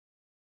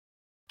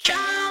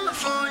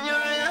California.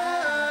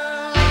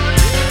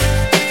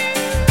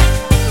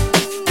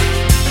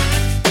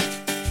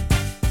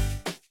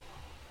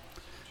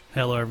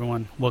 Hello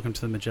everyone, welcome to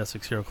the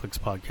Majestic IYKYK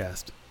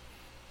podcast.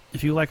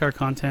 If you like our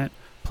content,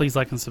 please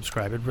like and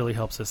subscribe, it really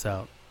helps us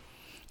out.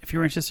 If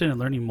you're interested in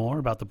learning more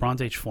about the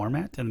Bronze Age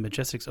format and the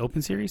Majestics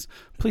Open Series,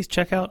 please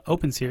check out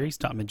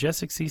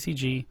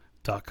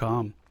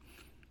openseries.majesticccg.com.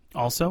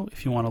 Also,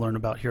 if you want to learn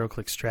about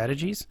HeroClix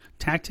strategies,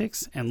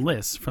 tactics, and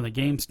lists from the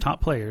game's top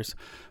players,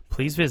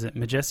 please visit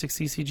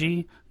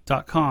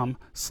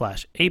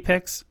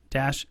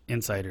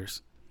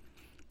majesticccg.com/apex-insiders.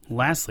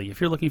 Lastly, if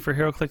you're looking for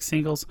HeroClix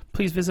singles,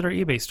 please visit our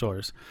eBay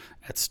stores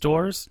at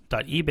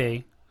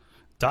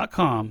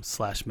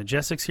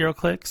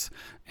stores.ebay.com/MajesticsHeroClix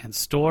and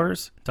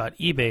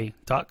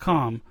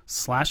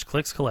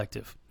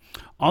stores.ebay.com/ClicksCollective.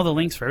 All the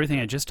links for everything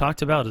I just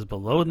talked about is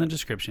below in the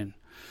description.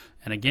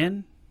 And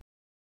again,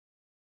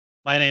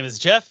 my name is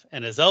Jeff,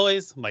 and as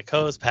always, my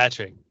co-host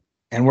Patrick.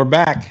 And we're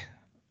back.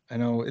 I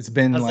know it's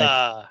been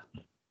Huzzah.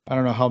 I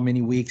don't know how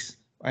many weeks.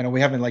 I know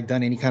we haven't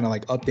done any kind of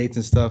updates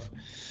and stuff.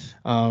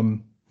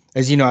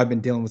 As you know, I've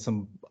been dealing with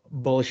some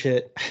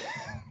bullshit.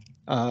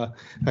 I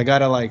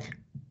gotta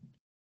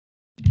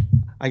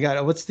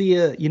what's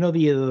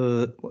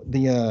the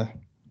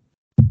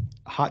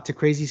hot to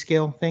crazy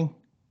scale thing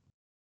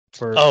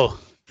for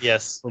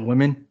yes, for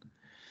women.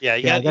 Yeah,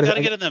 you gotta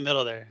get in the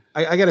middle there.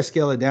 I gotta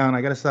scale it down.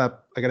 I gotta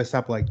stop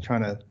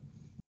trying to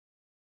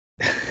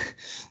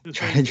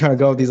trying to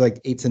go with these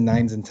 8s and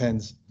 9s and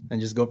 10s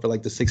and just go for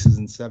the 6s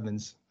and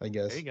 7s, I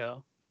guess. There you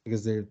go.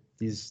 Because they're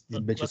these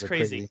bitches are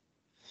crazy.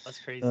 That's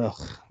crazy. Ugh.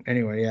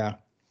 Anyway, yeah.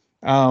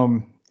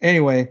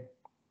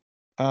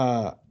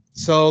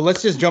 So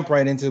let's just jump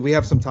right into it. We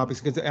have some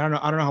topics because I don't know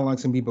how long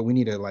it's gonna be, but we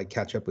need to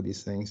catch up with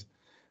these things.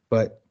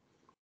 But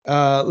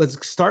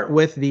let's start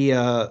with the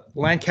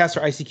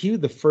Lancaster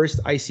ICQ, the first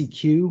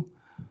ICQ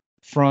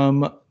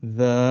from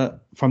the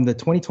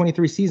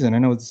 2023 season. I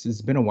know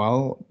it's been a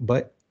while,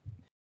 but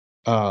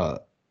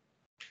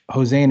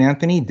Jose and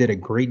Anthony did a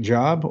great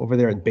job over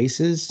there at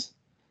bases.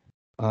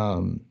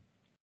 It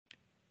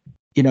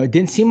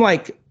didn't seem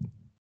like,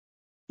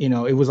 it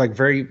was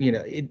very,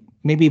 it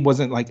maybe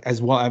wasn't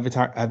as well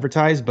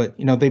advertised, but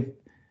they've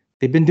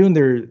been doing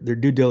their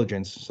due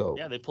diligence. So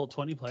yeah, they pulled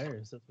 20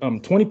 players.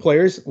 20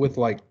 players with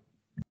 4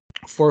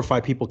 or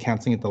 5 people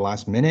counting at the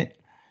last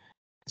minute.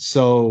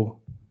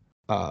 So,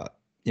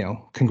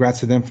 congrats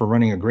to them for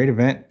running a great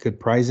event. Good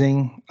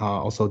pricing.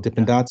 Also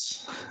Dippin'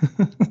 Dots.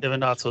 Dippin'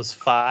 Dots was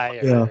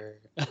fire.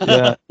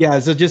 Yeah.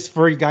 So just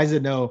for you guys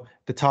that know,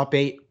 the top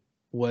 8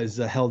 was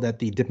held at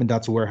the Dippin'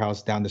 Dots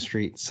warehouse down the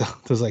street. So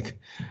it was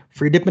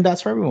free Dippin'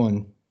 Dots for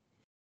everyone.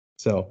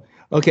 So,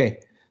 okay.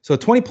 So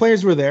 20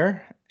 players were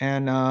there.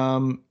 And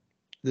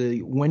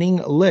the winning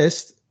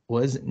list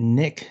was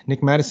Nick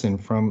Madison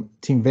from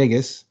Team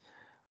Vegas.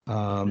 You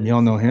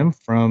all know him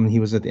he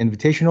was at the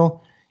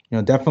Invitational.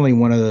 Definitely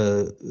one of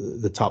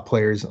the top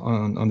players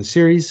on the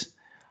series.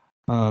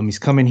 He's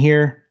coming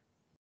here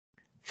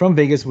from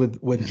Vegas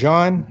with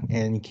John,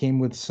 and he came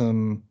with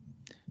some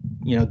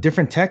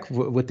different tech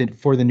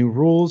for the new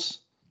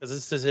rules. Because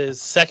this is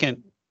his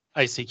second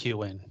ICQ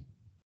win.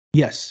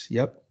 Yes.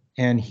 Yep.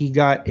 And he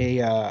got he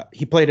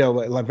played a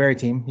Laveri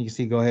team. You can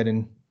see, go ahead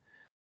and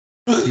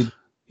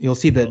you'll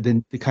see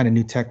the kind of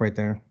new tech right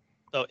there.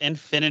 So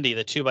Infinity,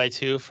 the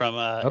 2x2 from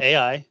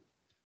AI.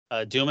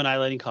 Doom and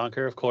Annihilating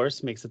Conquer, of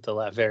course, makes it the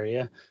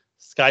Latveria.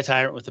 Sky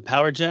Tyrant with the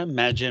Power Gem.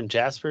 Mad Jim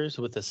Jaspers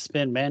with the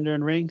Spin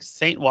Mandarin Ring.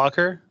 Saint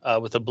Walker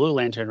with the Blue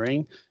Lantern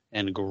Ring.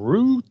 And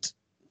Groot.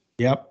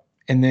 Yep.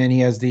 And then he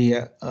has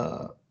the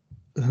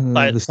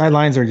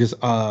sidelines are just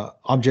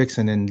objects,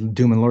 and then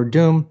Doom and Lord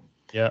Doom.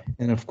 Yeah.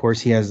 And of course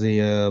he has the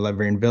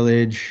Laverian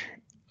Village,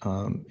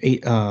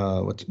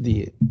 what's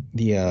the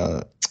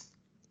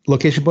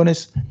location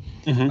bonus.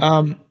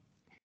 Mm-hmm.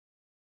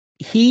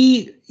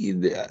 He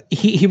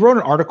wrote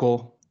an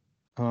article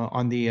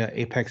on the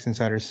Apex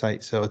Insider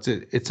site, so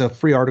it's a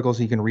free article,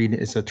 so you can read it.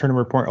 It's a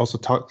tournament report. Also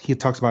he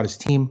talks about his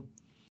team,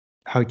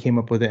 how he came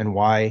up with it and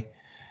why,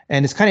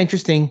 and it's kind of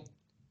interesting.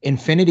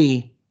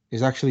 Infinity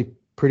is actually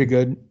pretty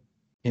good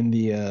in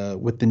the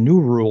with the new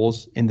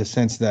rules, in the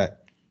sense that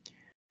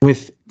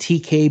with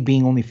TK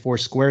being only 4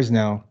 squares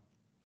now,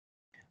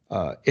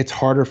 it's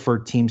harder for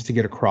teams to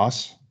get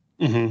across.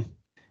 Mm-hmm.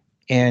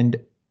 And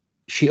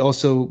she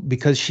also,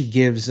 because she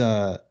gives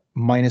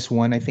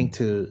 -1, I think,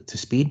 to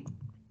speed.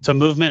 So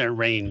movement and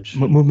range.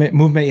 Movement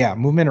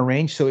and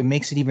range. So it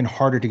makes it even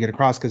harder to get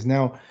across, because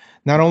now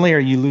not only are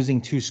you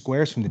losing 2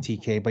 squares from the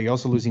TK, but you're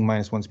also losing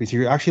 -1 speed. So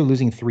you're actually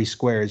losing 3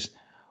 squares,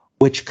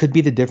 which could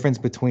be the difference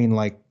between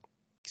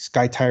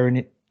Sky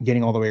Tyrant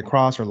getting all the way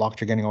across or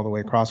Lockjaw getting all the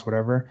way across,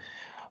 whatever.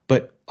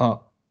 But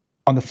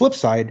on the flip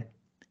side,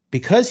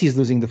 because he's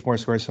losing the 4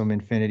 squares from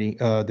Infinity,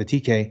 the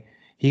TK,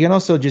 he can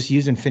also just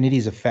use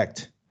Infinity's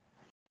effect,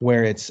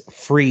 where it's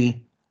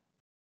free,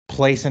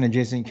 place an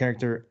adjacent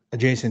character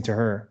adjacent to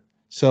her.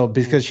 So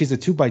because she's a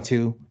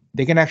 2x2,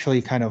 they can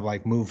actually kind of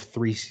move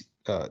place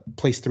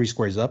 3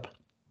 squares up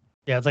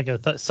Yeah, it's like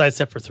a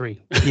sidestep for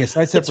 3. Yeah,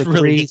 sidestep for really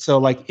 3. good. So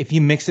like if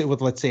you mix it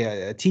with, let's say,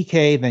 a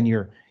TK, then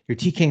you're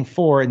TKing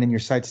 4, and then you're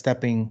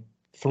sidestepping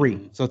 3.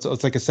 Mhm. So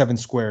it's like a 7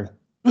 square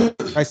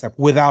sidestep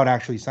without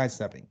actually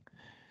sidestepping.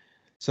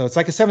 So it's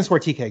like a 7 square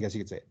TK, I guess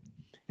you could say.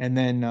 And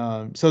then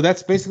so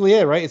that's basically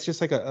it, right? It's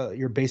just like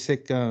your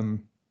basic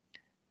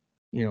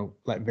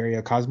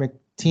Latveria Cosmic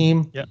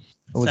team Yeah.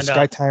 with Send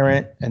Sky out.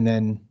 Tyrant, and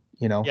then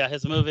Yeah,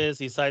 his move is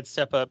he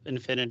sidestep up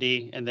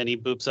Infinity, and then he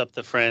boops up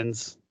the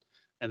friends,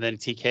 and then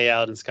TK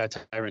out, and Sky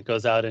Tyrant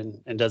goes out and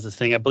does his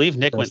thing. I believe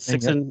Nick went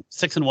thing, yep.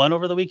 6-1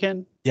 over the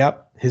weekend.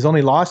 Yep. His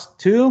only loss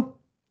to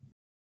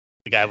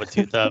The guy with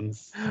 2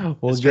 thumbs.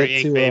 we'll Mystery get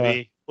Inc, to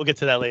baby. We'll get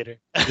to that later.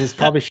 this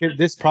probably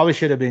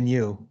should have been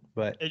you,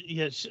 but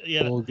yeah,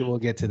 we'll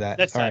get to that.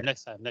 next All time,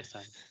 right. next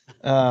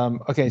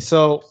time. Okay,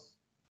 so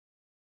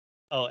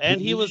Oh,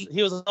 and he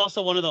was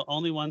also one of the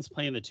only ones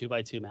playing the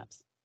 2x2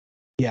 maps.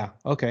 yeah,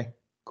 okay,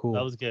 cool.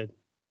 That was good.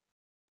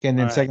 And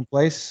then All right. second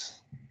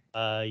place,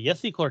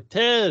 Yesy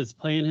Cortez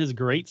playing his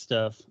great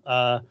stuff.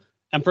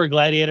 Emperor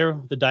Gladiator,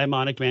 the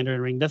Daimonic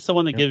Mandarin Ring. That's the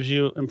one that gives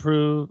you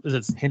improved. Is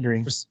it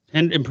hindering?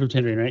 Improved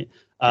hindering, right?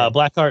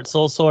 Blackheart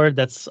Soul Sword.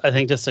 That's, I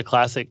think, just a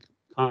classic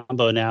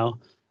combo now.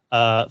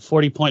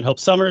 40-point Hope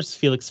Summers,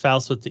 Felix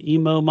Faust with the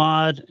emo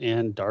mod,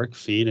 and Dark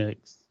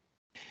Phoenix.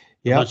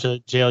 Yeah, a bunch of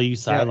JLU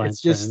sidelines.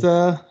 It's just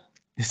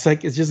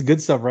it's just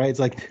good stuff, right? It's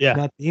like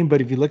not team, but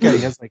if you look at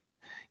it, he's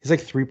like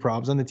 3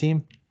 probs on the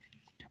team.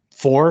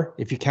 4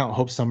 if you count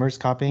Hope Summers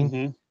copying.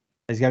 Mm-hmm.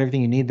 He's got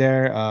everything you need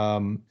there.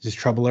 His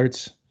Trouble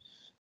Alerts,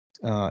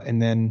 and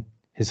then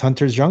his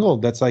Hunter's Jungle.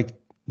 That's like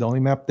the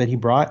only map that he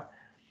brought.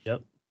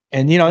 Yep.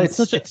 And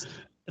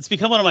it's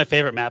become one of my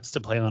favorite maps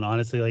to play on.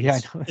 Honestly,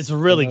 like it's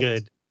really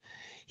good.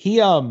 He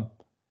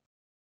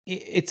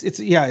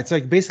it's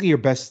like basically your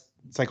best.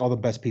 It's like all the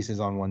best pieces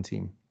on one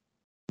team,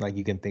 like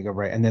you can think of,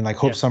 right? And then like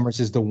Hope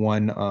Summers is the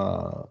one,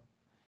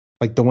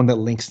 like the one that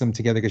links them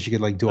together, because you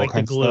could like do all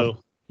kinds of stuff.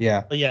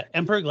 Yeah. But yeah,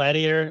 Emperor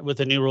Gladiator with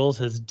the new rules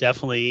has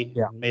definitely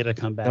made a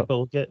comeback. But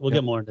we'll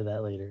get more into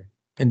that later.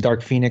 And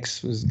Dark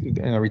Phoenix was a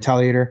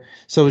Retaliator.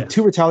 So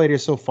 2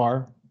 Retaliators so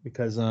far,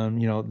 because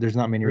there's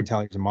not many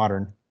Retaliators in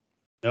Modern.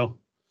 No.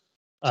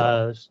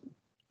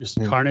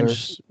 Just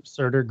Carnage,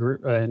 Surtur,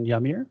 and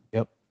Ymir.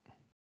 Yep.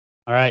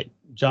 All right,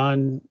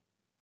 John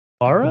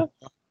Barra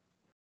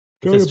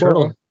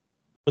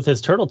with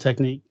his turtle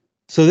technique.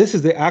 So this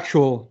is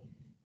a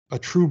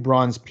true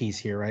bronze piece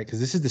here, right?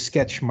 Because this is the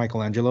sketch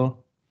Michelangelo.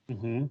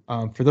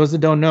 Mm-hmm. For those that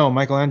don't know,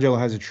 Michelangelo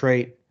has a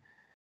trait.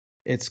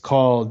 I think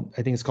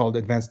it's called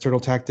Advanced Turtle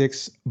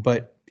Tactics,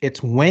 but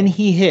it's when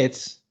he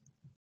hits,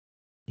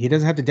 he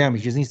doesn't have to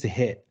damage, he just needs to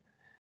hit.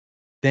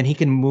 Then he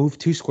can move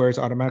 2 squares,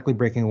 automatically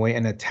breaking away,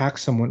 and attack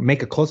someone,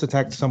 make a close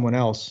attack to someone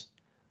else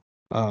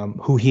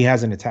who he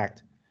hasn't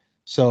attacked.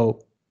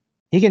 So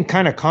he can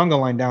kind of conga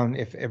line down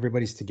if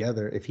everybody's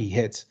together, if he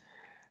hits.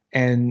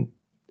 And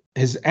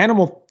his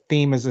animal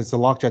theme is it's a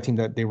lockjaw team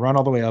that they run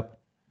all the way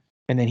up,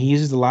 and then he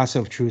uses the Lasso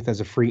of Truth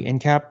as a free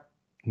end cap.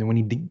 And then when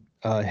he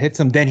hits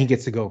him, then he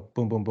gets to go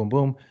boom, boom, boom,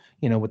 boom,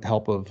 with the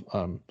help of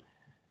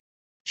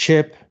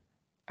Chip,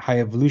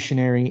 High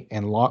Evolutionary,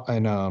 and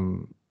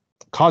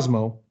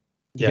Cosmo.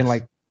 You can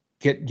like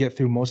get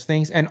through most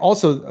things. And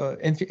also,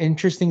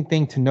 interesting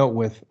thing to note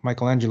with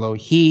Michelangelo,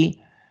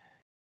 he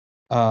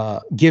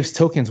gives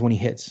tokens when he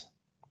hits.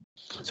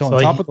 So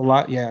on top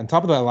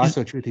of that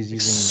Lasso of Truth, he's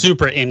using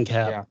super in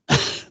cap.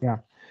 Yeah.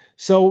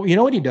 So you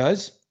know what he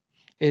does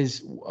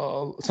is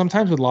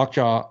sometimes with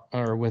Lockjaw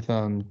or with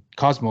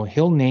Cosmo,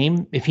 he'll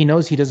name, if he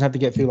knows he doesn't have to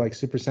get through like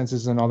super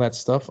senses and all that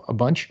stuff a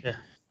bunch. Yeah.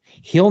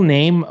 He'll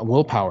name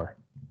willpower.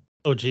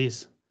 Oh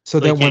geez. So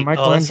that when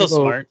Michelangelo, that's so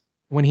smart.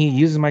 When he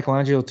uses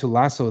Michelangelo to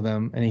lasso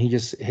them and he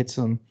just hits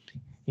them,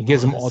 he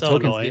gives them all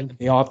tokens.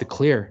 They all have to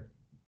clear.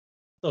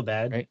 So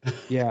bad. Right?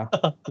 Yeah.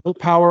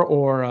 Willpower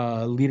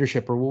or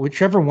leadership or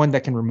whichever one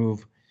that can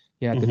remove.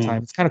 Yeah, at the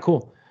time. It's kind of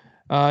cool.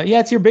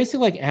 It's your basic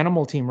like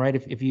animal team, right?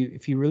 If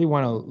you really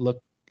want to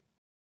look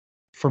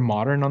for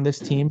modern on this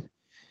team,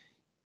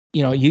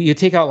 you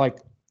take out like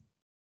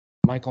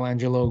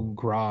Michelangelo,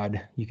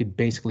 Grodd, you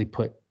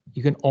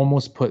can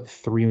almost put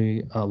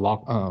 3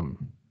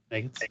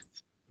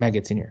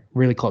 maggots in here,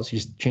 really close. You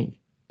just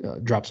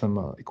drop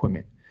some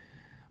equipment.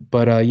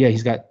 But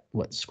he's got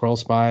Scroll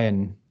Spy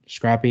and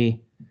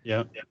Scrappy.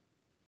 Yep.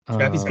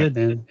 Scrappy's good,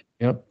 man.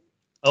 Yep.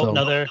 Oh,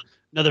 another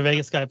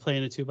Vegas guy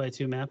playing a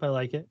 2x2 map. I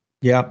like it.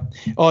 Yeah.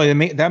 Oh,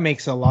 that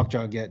makes a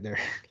Lockjaw get there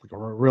like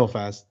real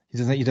fast. He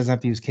doesn't have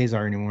to use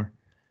Kazar anymore.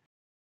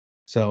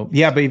 So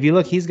but if you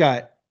look, he's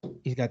got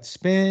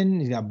spin.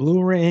 He's got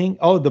blue ring.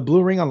 Oh, the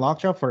blue ring on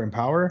Lockjaw for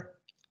empower.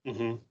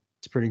 Mm-hmm.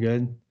 It's pretty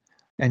good.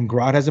 And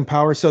Grodd has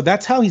empower. So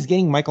that's how he's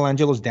getting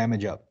Michelangelo's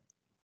damage up.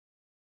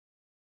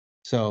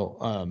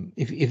 So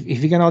if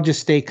you can all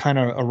just stay kind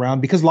of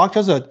around, because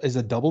Lockjaw is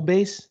a double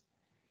base.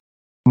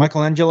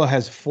 Michelangelo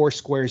has 4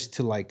 squares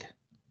to like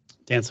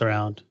dance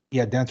around.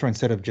 Yeah, dance around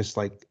instead of just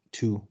like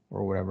 2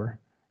 or whatever.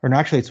 Or no,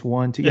 actually it's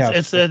 1, 2.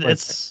 It's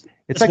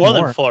like more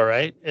than 4,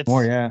 right? It's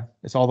more. Yeah,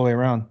 it's all the way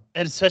around.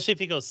 And especially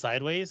if you go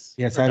sideways.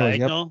 Yeah, sideways.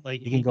 Diagonal,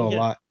 like you can go a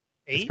lot.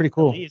 It's 8 pretty at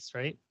cool. least,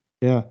 right?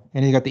 Yeah,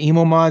 and he got the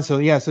emo mod. So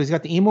yeah, so he's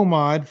got the emo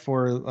mod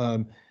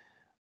for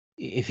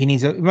if he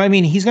needs a. I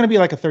mean, he's gonna be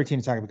like a 13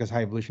 attacker because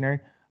high evolutionary.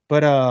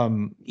 But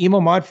emo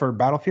mod for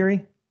Battle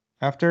Fury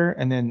after,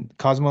 and then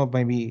Cosmo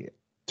maybe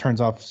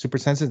turns off super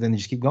senses, then you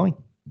just keep going.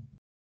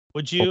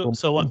 Would you?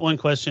 So one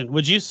question: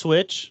 would you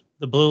switch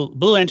the blue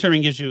lantern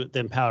ring gives you the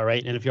empower,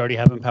 right? And if you already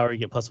have empower, you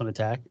get +1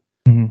 attack.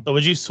 Mm-hmm. So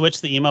would you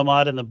switch the emo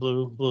mod and the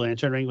blue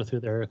lantern ring with who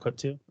they're equipped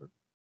to?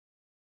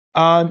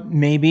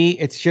 Maybe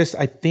it's just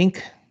I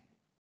think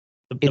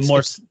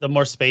the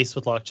more space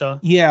with Lockjaw.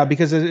 Yeah,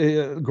 because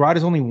Grodd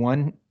is only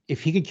one.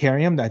 If he could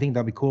carry him, I think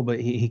that'd be cool, but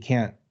he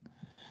can't.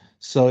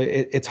 So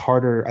it's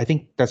harder. I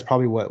think that's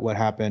probably what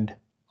happened.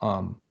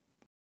 To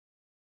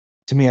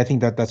me, I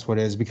think that's what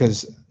it is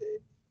because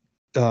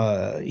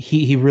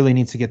he really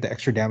needs to get the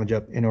extra damage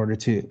up in order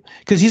to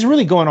because he's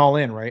really going all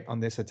in right on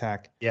this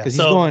attack. Yeah, because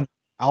he's going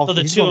alpha. So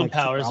the he's two going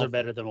empowers like are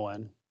better than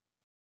one.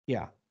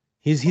 Yeah,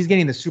 he's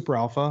getting the super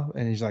alpha,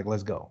 and he's like,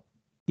 let's go.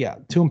 Yeah,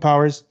 2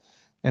 empowers,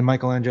 and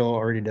Michelangelo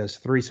already does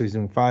 3, so he's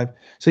doing 5.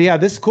 So yeah,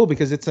 this is cool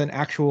because it's an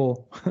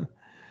actual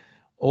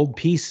old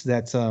piece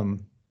that's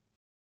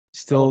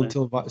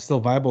still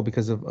viable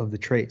because of the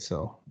trait.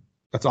 So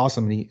that's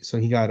awesome.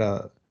 And he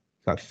got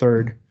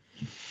third.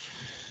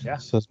 Yeah.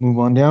 So let's move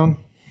on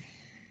down.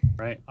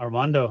 Right,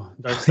 Armando,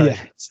 Dark Side. Yeah.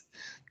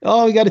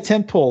 Oh, we got a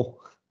 10 pull.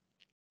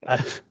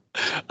 I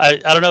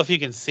don't know if you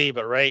can see,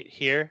 but right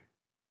here,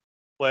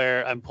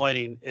 where I'm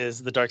pointing,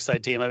 is the Dark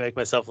Side team. I make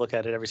myself look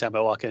at it every time I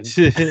walk in.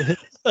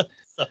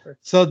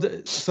 So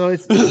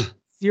it's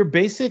you're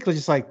basically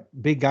just like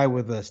big guy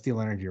with a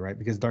steel energy, right?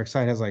 Because Dark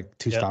Side has like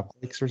 2 stop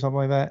clicks or something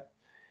like that.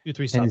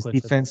 2-3 stop and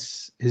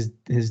clicks.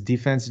 His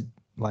defense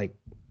like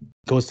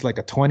goes to like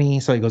a 20,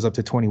 so he goes up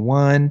to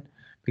 21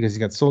 because he's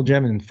got Soul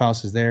Gem, and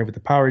Faust is there with the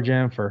Power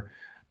Gem for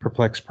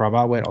Perplex, Prob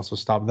Outwit, also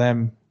stop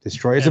them,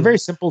 destroy. It's a very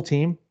simple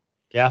team.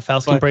 Yeah,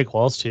 Faust can break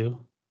walls too.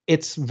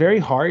 It's very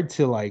hard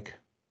to like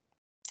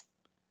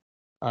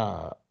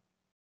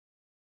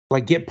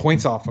get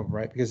points off of,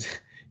 right? Because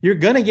you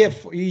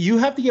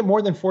have to get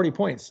more than 40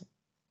 points.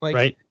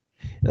 Like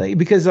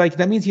because like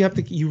that means you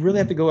really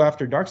have to go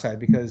after Darkseid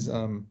because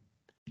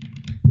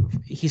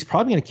he's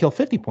probably going to kill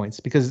 50 points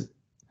because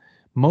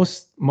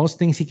most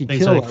things he could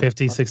kill like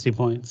 50 60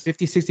 points.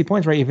 50 60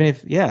 points, right? Even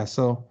if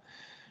so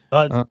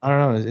I don't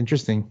know, it's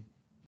interesting.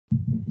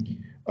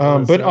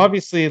 But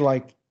obviously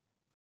like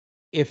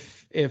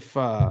if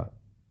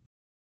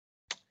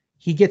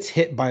he gets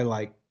hit by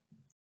like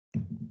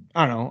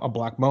I don't know, a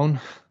black bone,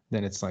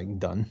 then it's like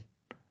done.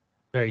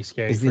 Very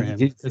scary for him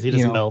because he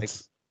doesn't melt. Like,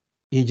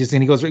 he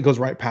goes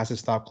right past his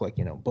stop click,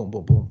 boom,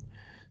 boom, boom.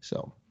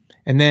 So,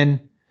 and then,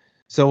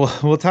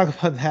 we'll talk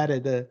about that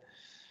at the.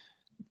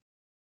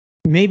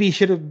 Maybe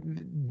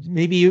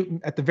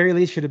at the very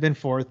least should have been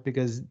 4th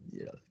because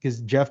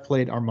Jeff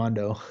played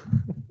Armando.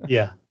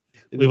 Yeah,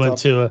 we went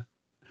to.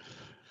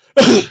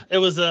 It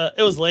was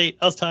late.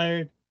 I was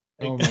tired.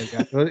 Oh my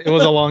god, it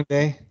was a long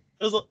day.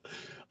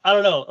 I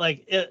don't know,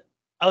 like it.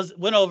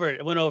 Went over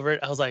it.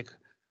 I was like,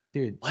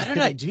 dude, why did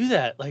I do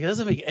that? Like, it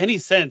doesn't make any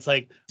sense.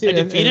 Like, I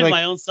defeated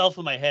my own self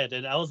in my head,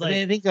 and I was like,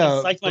 I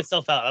psyched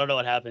myself out. I don't know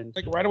what happened.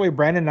 Like right away,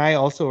 Brandon and I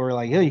also were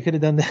like, "Yo, you could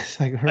have done this."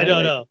 Like, right, I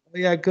don't know.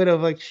 Yeah, I could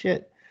have. Like,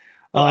 shit.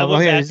 I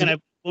went back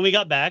and when we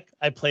got back,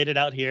 I played it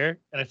out here,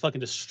 and I fucking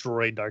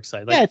destroyed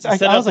Darkseid. Like,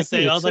 yeah, I was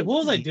like,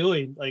 what was I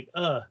doing? Like,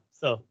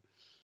 so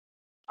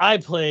I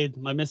played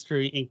my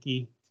Mystery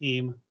Inky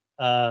team.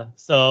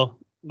 So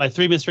my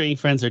 3 Mystery Ink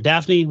friends are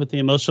Daphne with the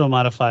emotional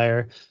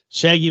modifier,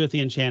 Shaggy with the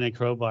enchanted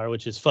crowbar,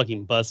 which is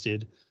fucking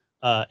busted,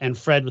 and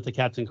Fred with the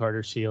Captain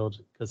Carter shield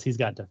because he's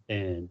got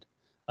defend.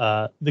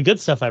 The good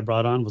stuff I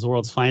brought on was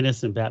World's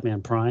Finest and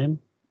Batman Prime.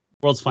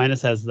 World's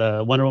Finest has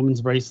the Wonder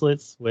Woman's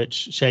bracelets, which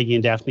Shaggy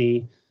and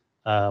Daphne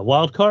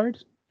wild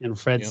card, and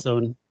Fred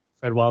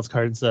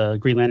Wildcard's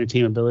Green Lantern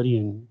team ability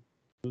and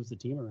moves the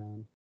team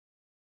around.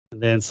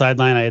 And then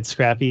sideline, I had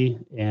Scrappy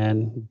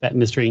and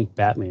Mystery Ink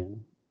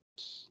Batman.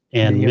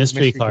 And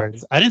mystery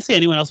cards. I didn't see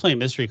anyone else playing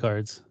mystery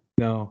cards.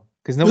 No,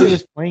 because nobody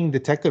was playing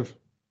detective.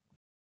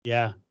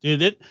 Yeah,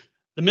 dude,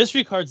 the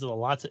mystery cards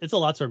are it's a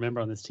lot to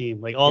remember on this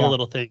team, like all the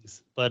little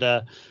things.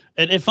 But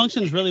it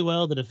functions really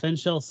well. The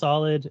defense shell's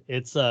solid.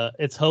 It's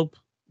hope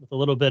with a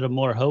little bit of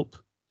more hope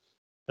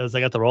because I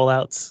got the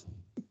rollouts.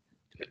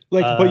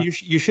 Like, but you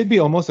should be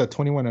almost at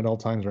 21 at all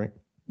times, right?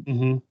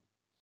 Mm-hmm.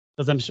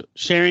 Because I'm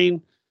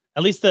sharing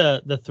at least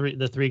the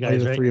three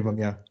guys, right? 3 of them,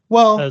 yeah.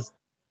 Well,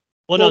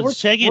 no,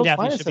 Shaggy and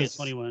Daphne should be at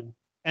 21.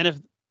 And if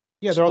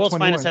they're all World's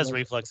 21. Finest has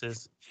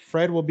reflexes.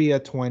 Fred will be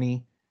at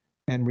 20,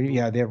 and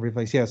they have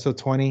reflex. Yeah, so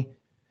 20.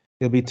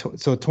 It'll be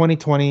so 20,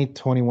 20,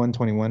 21,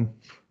 21,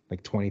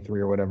 like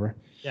 23 or whatever.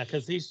 Yeah,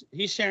 because he's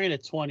sharing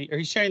at 20, or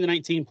he's sharing the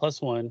 19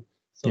 plus 1,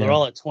 so they're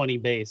all at 20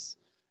 base.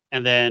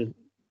 And then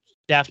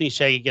Daphne,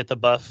 Shaggy get the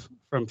buff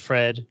from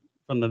Fred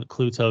from the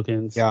clue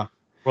tokens. Yeah.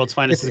 World's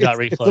Finest has got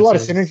reflexes. It's a lot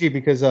of synergy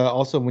because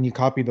also when you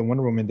copy the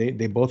Wonder Woman,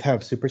 they both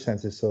have super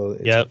senses, so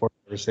it's 4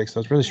 or 6, so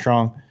it's really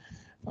strong.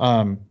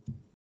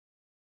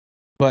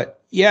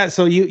 But yeah,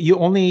 so you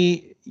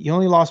only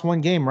lost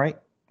 1 game, right?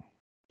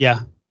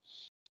 Yeah.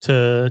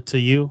 to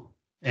you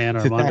and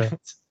to Armando.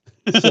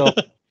 that. So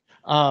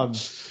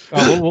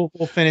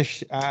we'll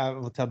finish.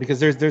 We'll tell because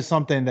there's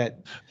something that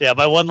Yeah,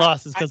 my one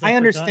loss is because I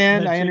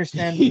understand. I Magic.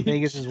 understand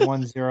Vegas is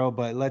 1-0,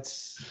 but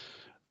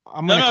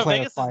I'm No, gonna no, clarify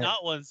Vegas is it.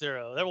 not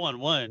 1-0. They're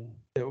 1-1.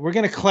 We're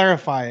gonna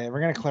clarify it.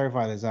 We're gonna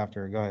clarify this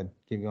after. Go ahead,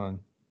 keep going.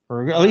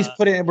 Or at least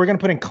put it. We're gonna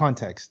put in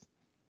context.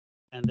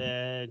 And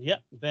then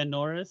Ben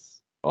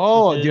Norris.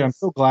 Oh, dude, I'm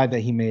so glad that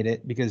he made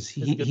it because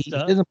he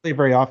stuff. doesn't play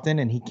very often,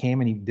 and he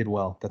came and he did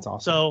well. That's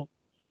awesome.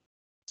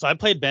 So I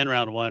played Ben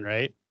round 1,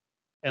 right?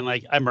 And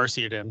like I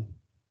mercied him.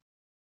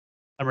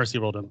 I mercy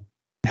rolled him.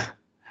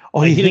 Oh,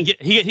 like, he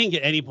didn't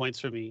get any points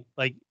from me.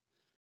 Like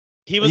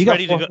he was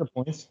ready to go.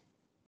 Points?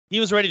 He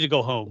was ready to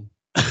go home,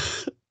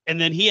 and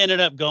then he ended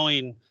up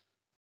going.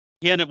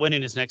 He ended up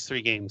winning his next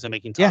 3 games and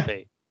making top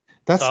 8.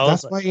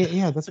 That's why.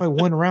 Yeah, that's why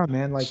 1 round,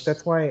 man. Like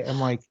that's why I'm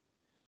like,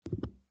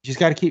 you just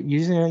got to keep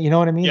using it. You know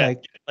what I mean? Yeah.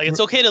 Like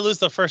it's okay to lose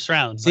the first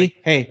round. See, like,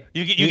 hey,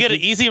 you get an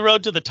easy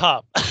road to the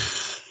top.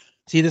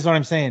 See, this is what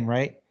I'm saying,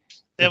 right?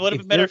 It would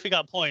have been better if he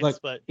got points, look,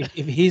 but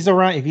if he's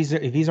around, if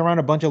he's around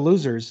a bunch of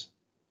losers,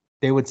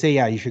 they would say,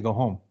 yeah, you should go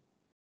home.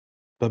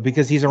 But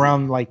because he's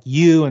around like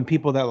you and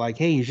people that like,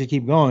 hey, you should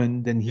keep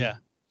going, then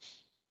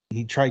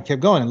he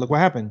kept going, and look what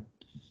happened.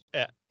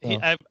 Yeah, so.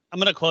 I'm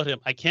gonna quote him.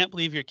 I can't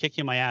believe you're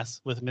kicking my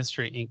ass with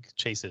Mystery Inc.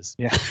 chases.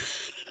 Yeah.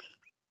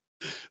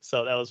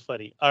 So that was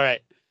funny. All right.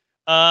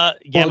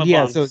 Gamma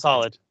Bomb, so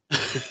solid.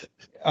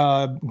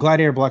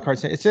 Gladiator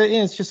Blackheart.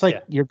 It's just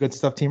like your good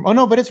stuff team. Oh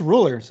no, but it's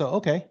ruler, so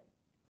okay.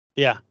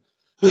 Yeah.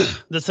 The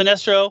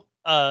Sinestro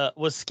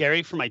was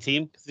scary for my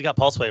team because he got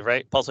Pulse Wave,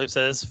 right? Pulse Wave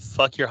says,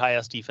 fuck your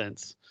highest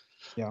defense.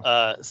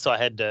 Yeah. So I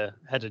had to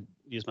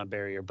use my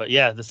barrier. But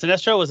yeah, the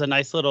Sinestro was a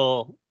nice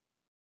little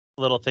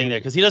thing there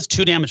because he does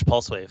 2 damage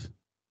Pulse Wave.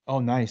 Oh,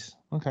 nice.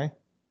 Okay.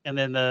 And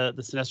then the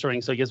Sinestro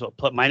ring, so he gives what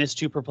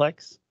 -2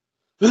 perplex.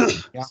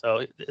 Yeah.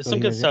 So it's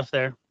some good stuff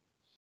there.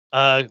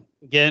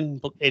 Again,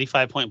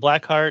 85-point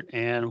Blackheart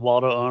and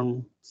Waldo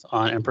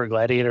on Emperor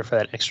Gladiator for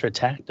that extra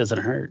attack. Doesn't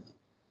hurt.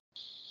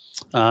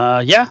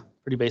 Yeah,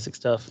 pretty basic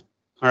stuff.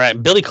 All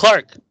right, Billy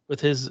Clark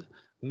with his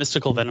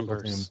mystical Venom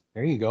Burst.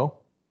 There you go.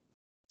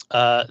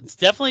 It's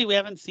definitely, we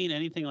haven't seen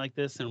anything like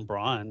this in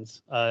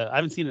Bronze. I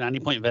haven't seen a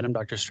 90-point Venom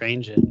Doctor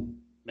Strange in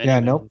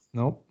many nope.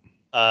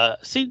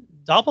 See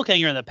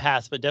Doppelganger in the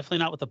past, but definitely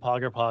not with the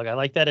Pog. I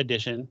like that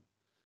addition.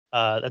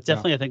 That's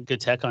definitely, I think,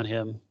 good tech on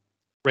him.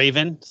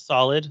 Raven,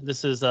 solid.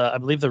 This is, I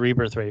believe, the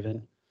Rebirth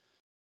Raven.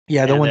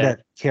 Yeah, the one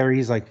that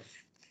carries like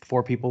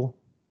 4 people.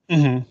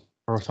 Mm-hmm.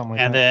 Or something like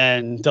and that.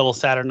 Then double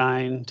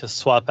Saturnine to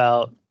swap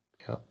out.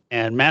 Yep.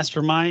 And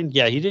Mastermind,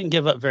 he didn't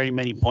give up very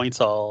many points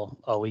all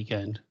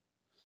weekend.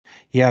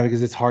 Yeah,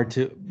 because it's hard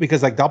to,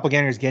 because like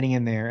Doppelganger's getting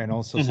in there, and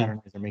also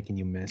Saturnines are making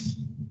you miss.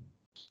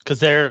 Because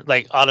they're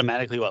like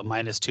automatically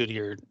 -2 to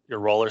your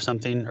roll or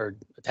something, or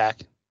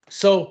attack.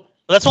 So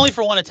that's only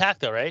for 1 attack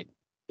though, right?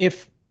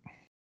 If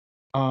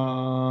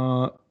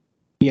yeah,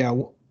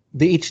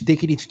 they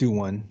could each do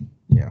 1.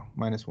 Yeah,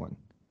 -1.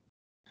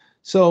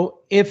 So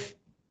if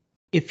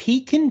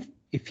he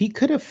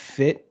could have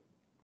fit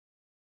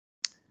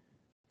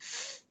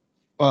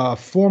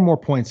 4 more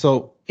points.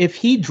 So if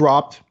he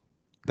dropped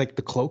like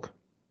the cloak,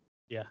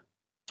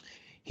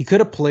 he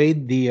could have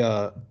played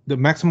the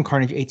Maximum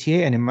Carnage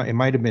ATA, and it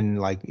might have been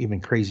like even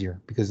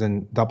crazier, because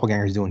then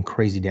Doppelganger is doing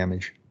crazy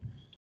damage.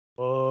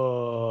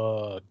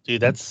 Oh,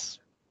 dude, that's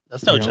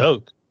no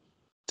joke.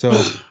 So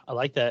I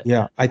like that.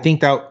 Yeah, I think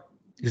that,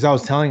 because I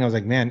was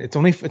like, man, it's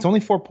only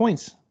 4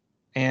 points,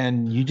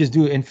 and you just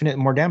do infinite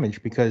more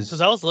damage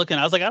because I was looking,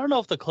 I was like, I don't know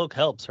if the cloak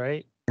helps,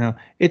 right?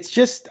 It's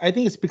just, I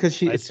think it's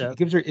because it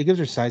gives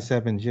her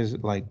sidestep and just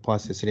like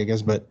plasticity, I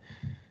guess.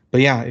 But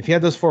yeah, if you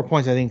had those 4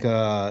 points, I think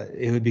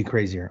it would be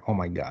crazier. Oh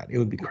my god, it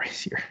would be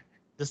crazier.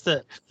 Just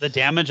the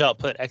damage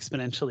output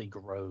exponentially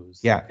grows.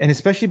 Yeah, and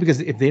especially because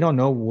if they don't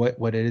know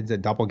what it is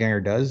that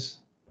Doppelganger does.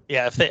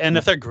 Yeah, if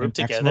they're grouped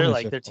together,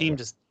 like their team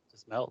just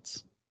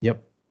melts.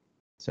 Yep.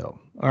 So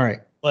all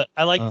right. But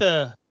I like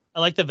the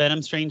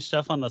Venom Strange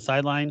stuff on the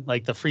sideline,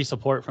 like the free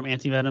support from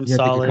Anti-Venom, yeah,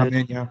 solid. Come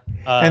in, yeah.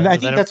 And I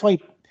think that's why he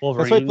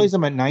plays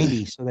them at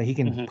 90, so that he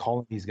can call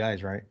in these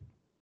guys, right?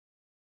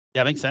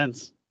 Yeah, makes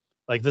sense.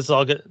 Like this is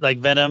all good. Like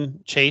Venom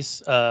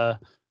Chase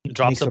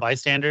drops a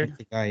bystander.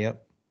 Guy,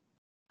 yep.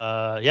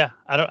 Yeah,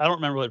 I don't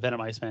remember what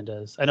Venom Iceman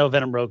does. I know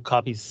Venom Rogue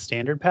copies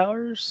standard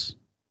powers.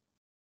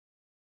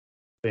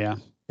 But yeah.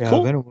 Yeah,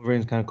 cool. Venom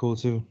Wolverine's kind of cool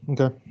too.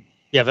 Okay.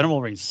 Yeah, Venom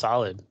Wolverine's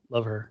solid.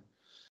 Love her.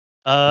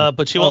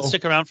 But she won't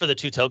stick around for the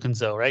 2 tokens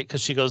though, right?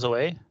 Because she goes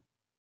away.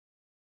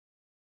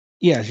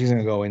 Yeah, she's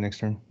gonna go away next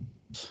turn.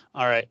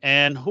 All right,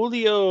 and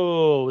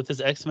Julio with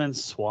his X-Men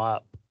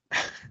swap.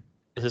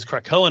 With his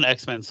Krakoan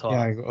X-Men swap.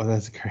 Yeah,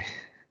 that's great.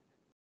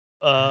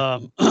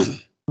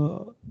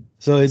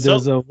 So it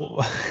does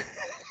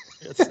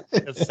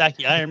it's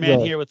Saki Iron Man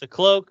here with the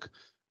cloak.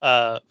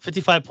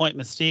 55-point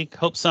Mystique.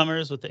 Hope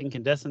Summers with the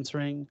Incandescence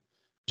ring.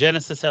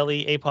 Genesis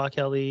Ellie, APOC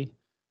Ellie,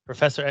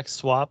 Professor X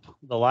swap,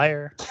 the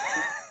liar.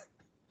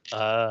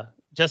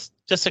 Just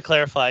to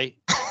clarify,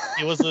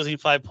 he was losing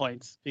 5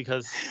 points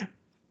because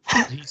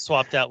he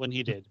swapped out when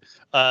he did.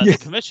 Yes.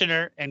 The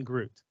Commissioner and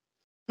Groot.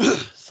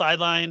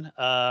 Sideline,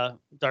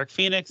 Dark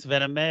Phoenix,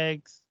 Venom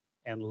Eggs,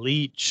 and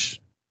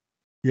Leech.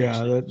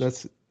 Yeah,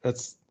 that's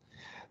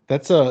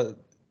a.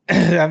 I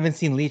haven't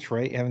seen Leech,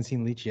 right? You haven't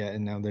seen Leech yet,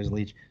 and now there's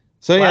Leech.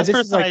 So yeah, Last this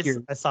is person like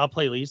your. I saw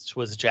play Leech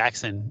was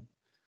Jackson,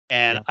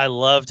 and Yeah. I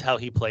loved how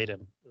he played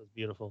him. It was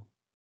beautiful.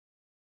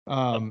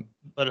 But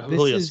This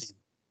Julio's is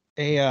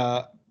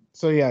a.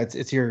 So yeah,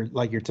 it's your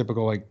like your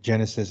typical like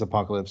Genesis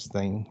Apocalypse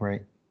thing,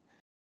 right?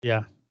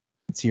 yeah.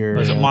 It's your.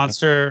 Was it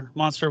Monster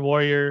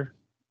Warrior?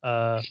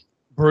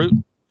 Brute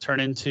turn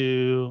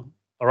into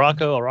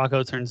Araco.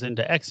 Araco turns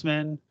into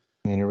X-Men.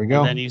 And here we go.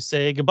 And then you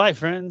say goodbye,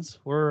 friends.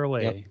 We're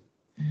away.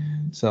 Yep.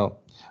 So,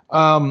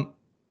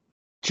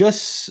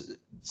 just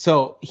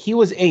so he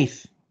was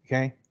 8th.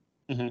 Okay.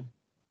 Mm-hmm.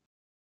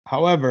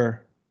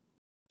 However,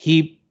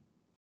 he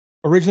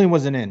originally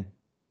wasn't in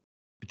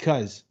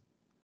because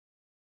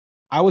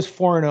I was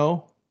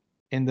 4-0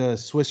 in the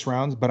Swiss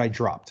rounds, but I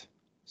dropped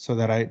so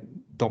that I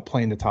don't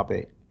play in the top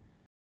 8.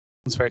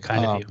 That's very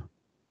kind of you.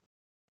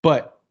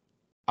 But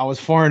I was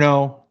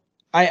 4-0.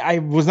 I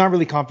was not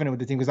really confident with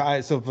the team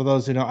because so for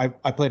those who know,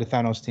 I played a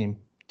Thanos team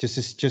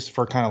just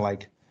for kind of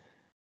like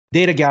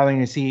data gathering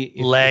to see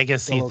if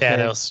Legacy it's okay.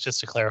 Thanos, just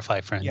to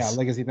clarify, friends. Yeah,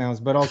 Legacy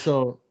Thanos, but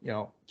also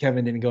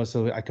Kevin didn't go,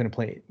 so I couldn't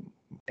play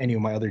any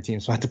of my other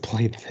teams, so I had to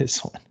play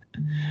this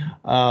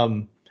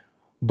one.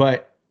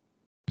 But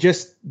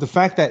just the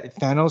fact that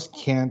Thanos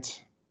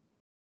can't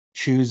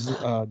choose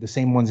the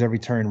same ones every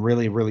turn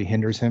really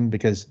hinders him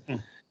because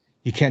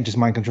you can't just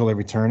mind control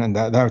every turn, and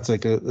that's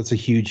a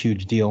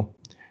huge deal.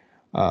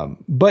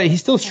 But he's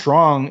still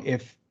strong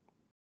if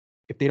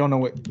they don't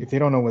know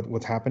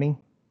what's happening.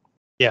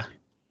 Yeah.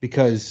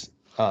 Because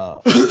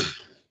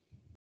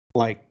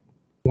like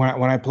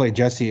when I played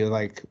Jesse,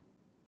 like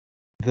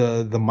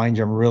the mind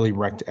gem really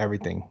wrecked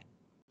everything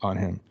on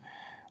him.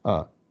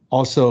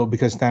 Also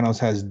because Thanos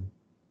has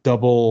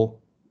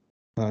double,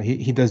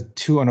 he does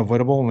 2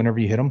 unavoidable whenever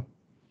you hit him.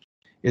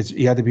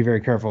 You have to be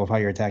very careful of how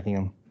you're attacking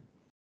him.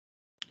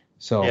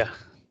 So yeah.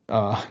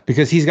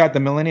 Because he's got the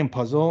Millennium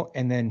Puzzle,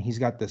 and then he's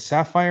got the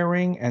Sapphire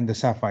Ring and the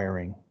Sapphire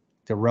Ring,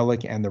 the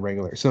Relic and the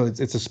regular. So it's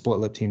a split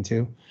lip team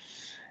too.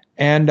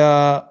 And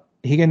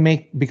he can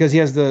make because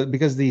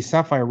the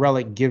Sapphire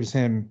Relic gives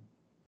him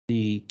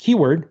the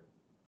keyword,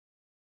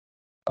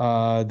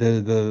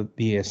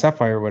 the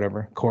Sapphire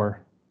whatever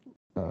core.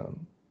 The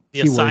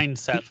keyword. assigned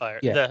Sapphire.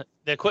 Yeah.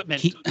 The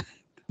equipment.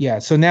 Yeah.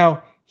 So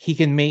now he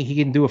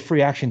can do a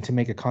free action to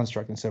make a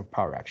construct instead of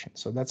power action.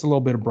 So that's a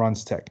little bit of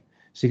bronze tech.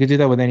 So you could do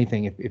that with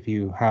anything if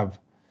you have,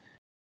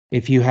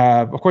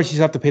 of course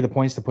you have to pay the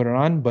points to put it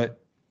on, but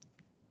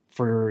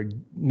for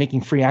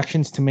making free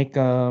actions to make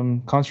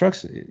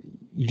constructs,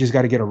 you just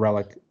got to get a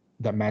relic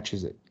that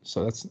matches it.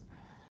 So that's a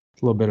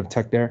little bit of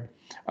tech there.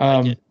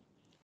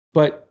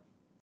 But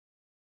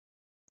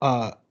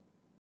I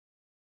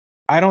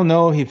don't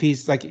know if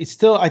he's like,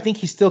 I think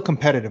he's still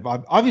competitive.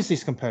 Obviously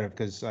he's competitive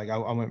because like I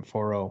went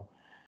 4-0,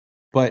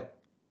 but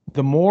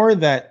the more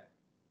that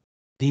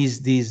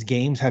these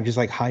games have just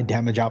like high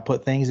damage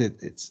output things,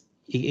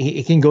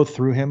 it can go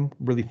through him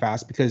really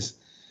fast because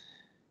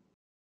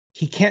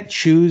he can't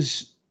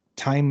choose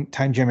time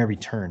gem every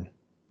turn.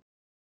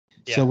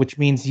 Yeah. So which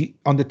means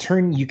on the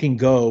turn you can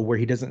go where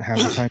he doesn't have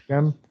the time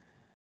gem,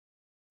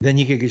 then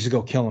you can just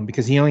go kill him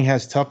because he only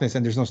has toughness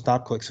and there's no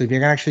stop click. So if you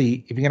can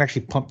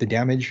actually pump the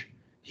damage,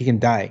 he can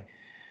die.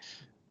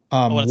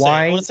 I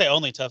wouldn't say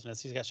only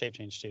toughness. He's got shape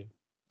change too.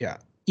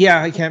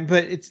 Yeah, I can,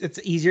 but it's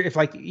easier if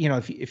like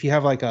if you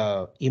have like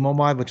a emo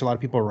mod, which a lot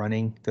of people are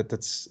running,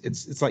 it's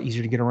a lot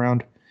easier to get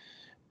around.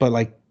 But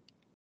like,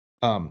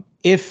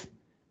 if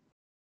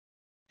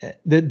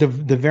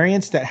the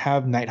variants that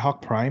have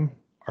Nighthawk Prime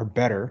are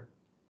better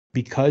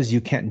because you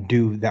can't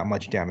do that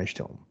much damage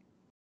to him,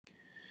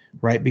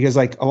 right? Because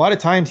like a lot of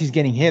times he's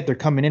getting hit, they're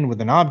coming in with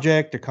an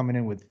object, they're coming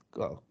in with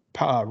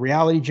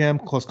reality gem,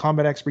 close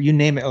combat expert, you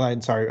name it.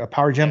 I'm sorry, a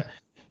power gem. Yeah.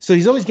 So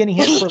he's always getting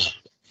hit for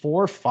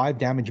 4 or 5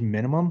 damage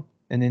minimum,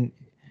 and then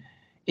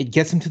it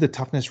gets him to the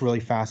toughness really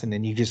fast, and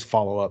then you just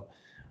follow up.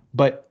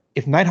 But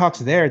if Nighthawk's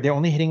there, they're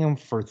only hitting him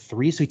for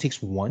 3, so he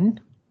takes 1.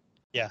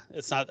 Yeah,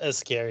 it's not as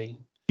scary.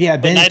 Yeah,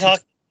 but then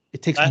Nighthawk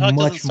takes Nighthawk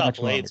much doesn't stop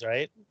blades, longer.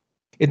 Right?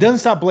 It doesn't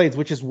stop blades,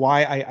 which is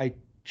why I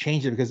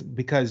changed it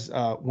because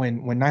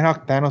when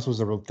Nighthawk Thanos was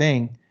a real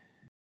thing,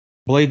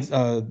 blades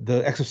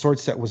the X of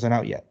Swords set wasn't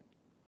out yet.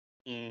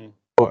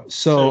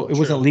 So it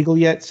wasn't legal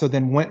yet. So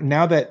then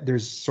now that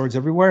there's swords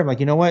everywhere, I'm like,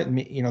 you know what?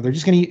 They're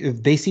just gonna,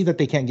 if they see that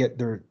they can't get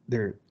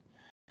their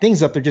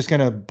things up, they're just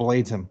gonna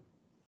blades him.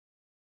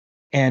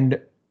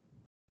 And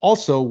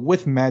also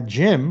with Mad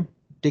Gem,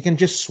 they can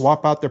just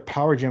swap out their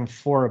power gem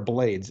for a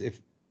blades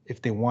if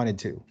they wanted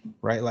to,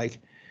 right? Like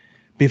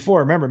before,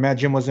 remember Mad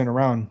Gem wasn't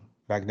around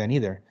back then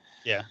either.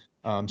 Yeah.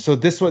 So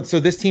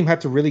this team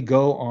had to really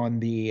go on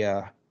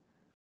the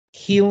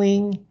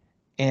healing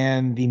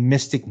and the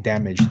mystic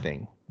damage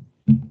thing.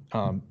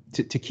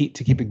 To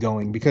keep it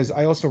going, because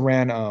I also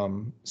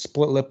ran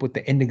split lip with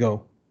the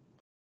indigo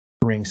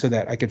ring so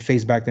that I could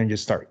phase back there and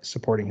just start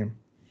supporting him.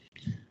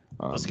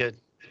 That's good.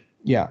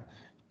 Yeah,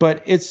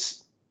 but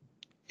it's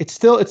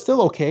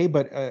still okay.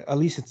 But at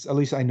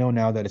least I know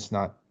now that it's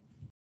not.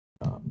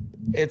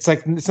 It's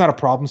like it's not a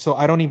problem. So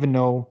I don't even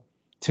know.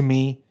 To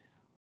me,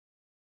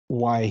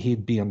 why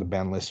he'd be on the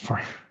ban list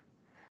for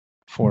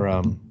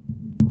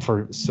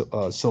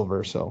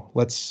silver. So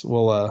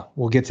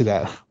we'll get to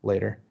that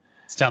later.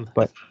 It's down.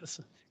 But It's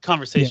a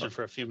conversation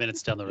for a few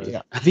minutes down the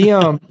road.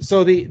 Yeah.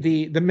 So the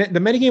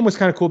metagame was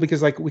kind of cool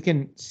because like we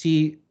can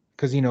see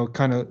because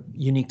kind of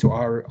unique to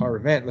our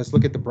event. Let's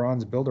look at the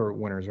bronze builder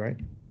winners, right?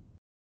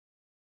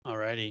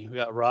 Alrighty, we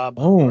got Rob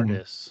Boom.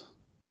 Artis.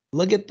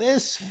 Look at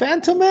this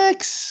Phantom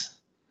X.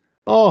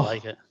 Oh, I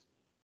like it.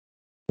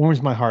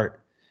 Warms my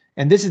heart.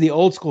 And this is the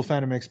old school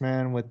Phantom X,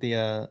 man, with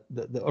the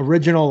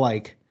original,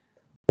 like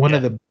one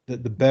of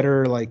the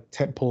better like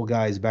tentpole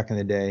guys back in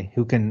the day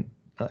who can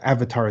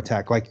avatar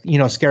attack. Like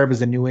Scarab is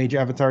the new age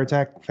avatar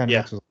attack. Phantom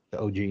X was the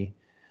OG.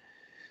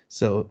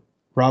 So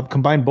Rob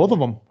combined both of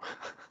them.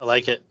 I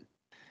like it.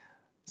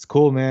 It's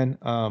cool, man.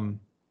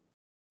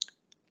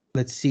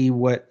 Let's see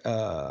what.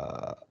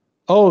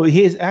 Oh,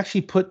 he has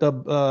actually put the.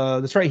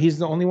 That's right. He's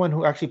the only one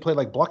who actually played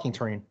like blocking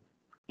terrain.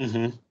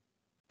 Mm-hmm.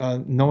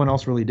 No one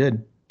else really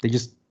did. They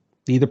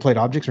either played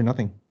objects or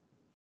nothing.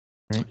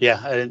 Right?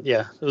 Yeah,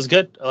 it was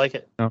good. I like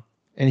it. No.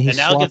 And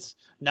now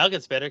it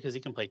gets better because he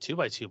can play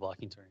 2x2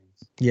 blocking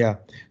terrains. Yeah.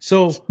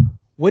 So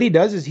what he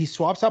does is he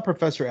swaps out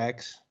Professor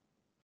X,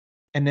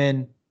 and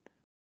then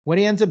what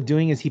he ends up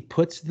doing is he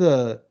puts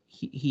the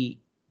he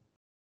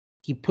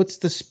puts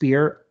the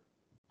spear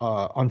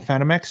on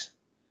Phantom X.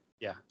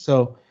 Yeah.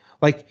 So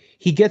like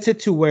he gets it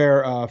to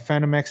where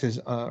Phantom X is,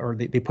 or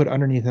they put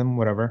underneath him,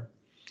 whatever,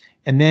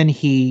 and then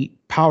he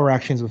power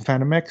actions with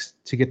Phantom X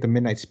to get the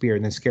Midnight Spear,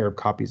 and then Scarab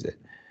copies it.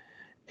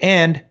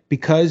 And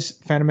because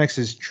Phantom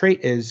X's trait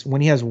is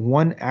when he has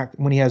one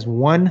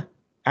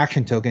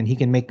action token, he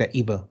can make that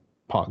Eva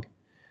Pog,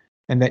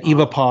 and that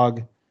Eva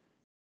Pog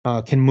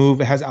can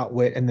move. It has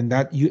Outwit, and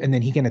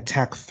then he can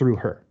attack through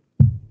her.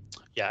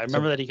 Yeah, I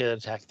remember that he could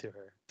attack through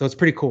her. So it's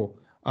pretty cool.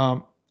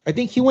 I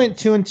think he went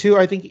 2-2.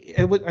 I think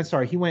it was. I'm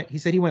sorry. He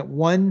said he went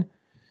one.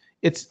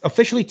 It's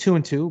officially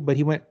 2-2, but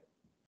he went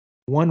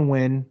 1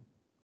 win,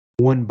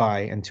 1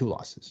 bye, and 2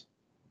 losses.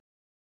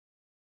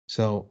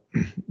 So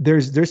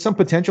there's some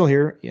potential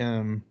here.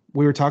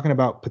 We were talking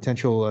about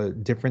potential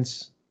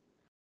differences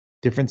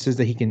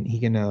that he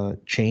can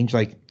change,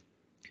 like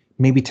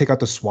maybe take out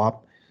the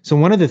swap. So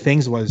one of the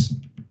things was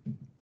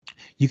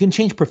you can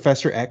change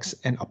Professor X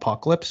and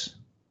Apocalypse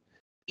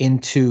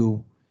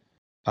into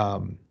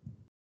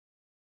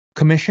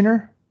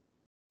Commissioner,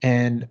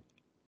 and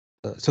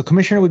so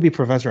Commissioner would be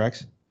Professor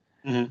X,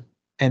 mm-hmm.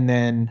 and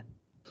then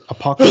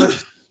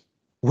Apocalypse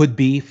would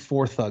be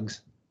 4 thugs.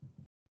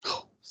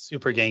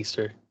 Super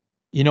gangster.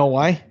 You know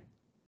why?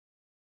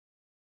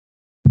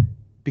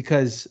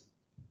 Because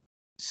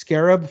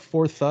Scarab,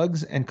 4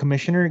 thugs, and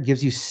Commissioner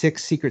gives you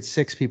 6 Secret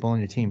 6 people on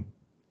your team.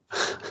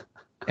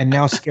 And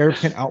now Scarab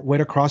can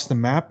outwit across the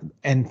map,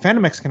 and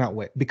Phantom X can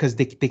outwit because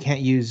they can't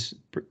use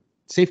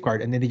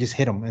Safeguard, and then they just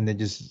hit them, and they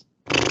just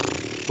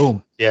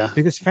boom. Yeah.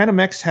 Because Phantom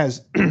X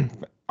has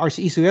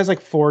RCE, so he has like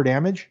 4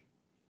 damage.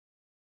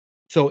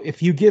 So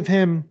if you give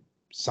him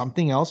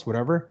something else,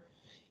 whatever,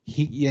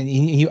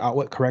 he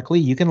outwit correctly,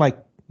 you can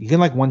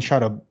one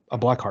shot a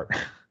Blackheart.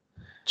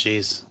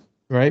 Jeez.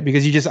 Right?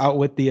 Because you just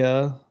outwit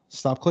the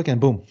stop click and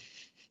boom.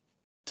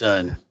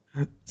 Done.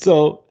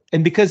 So,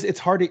 and because it's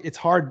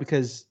hard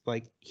because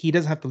like he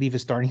doesn't have to leave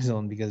his starting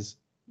zone because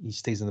he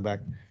stays in the back.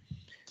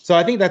 So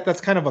I think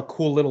that's kind of a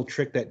cool little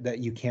trick that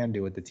you can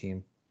do with the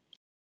team.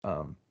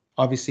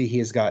 Obviously he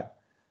has got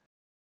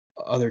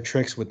other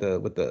tricks with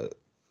the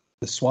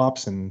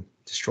swaps and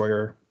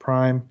Destroyer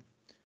Prime,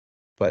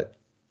 but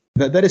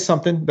that is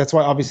something. That's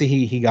why obviously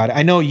he got it.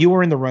 I know you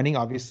were in the running,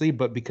 obviously,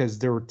 but because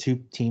there were 2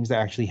 teams that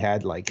actually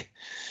had like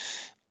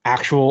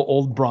actual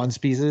old bronze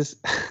pieces.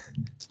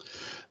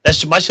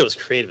 My show was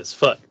creative as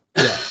fuck.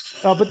 Yeah.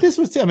 But this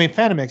was, I mean,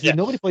 Phantom X. Yeah.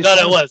 Nobody plays. No,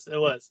 Phantom. it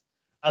was.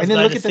 And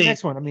then look at the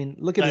next one. I mean,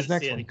 look at this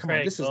next one. Come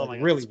on, this is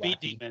like really Speed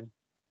wacky. Demon.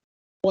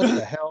 What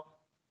the hell?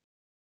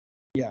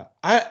 Yeah,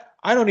 I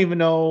don't even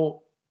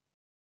know.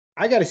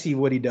 I got to see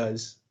what he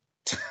does.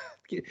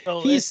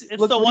 So it's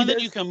the one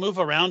that you can move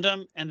around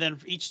him, and then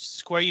for each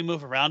square you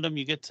move around him,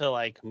 you get to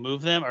like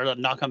move them or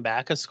knock them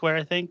back a square,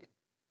 I think.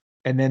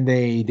 And then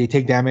they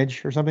take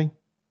damage or something.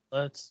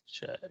 Let's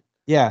check.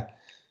 Yeah,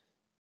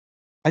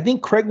 I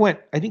think Craig went.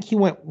 I think he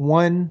went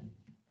 1.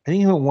 I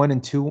think he went 1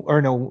 and 2,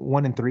 or no,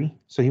 1 and 3.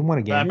 So he won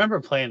a game. I remember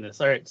playing this.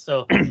 All right,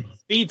 so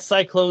Speed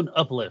Cyclone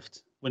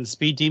Uplift. When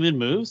Speed Demon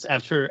moves,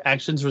 after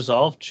actions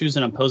resolve, choose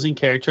an opposing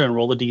character and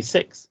roll a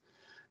d6.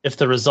 If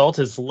the result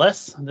is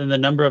less than the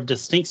number of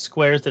distinct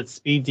squares that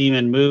Speed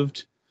Demon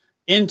moved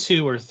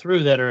into or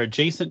through that are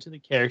adjacent to the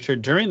character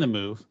during the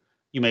move,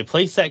 you may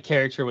place that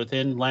character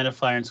within line of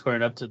fire and square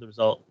it up to the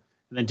result,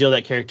 and then deal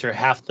that character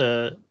half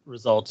the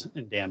result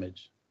in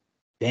damage.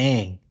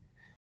 Dang.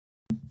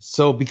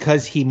 So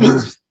because he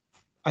moves,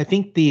 I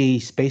think the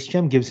Space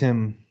Gem gives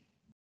him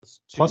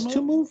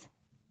 +2 move?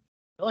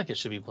 I feel like it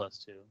should be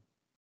 +2.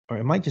 Or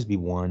it might just be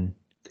 1,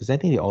 because I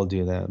think they all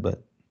do that,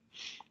 but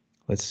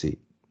Let's see.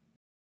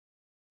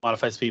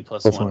 Modify speed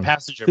plus Plus 1. one.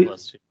 Passenger So-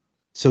 plus 2.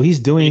 So he's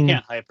You doing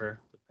can't hyper.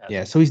 With passenger.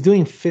 yeah. So he's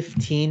doing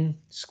 15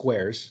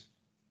 squares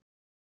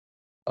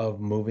of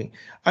moving.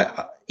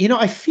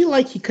 I feel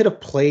like he could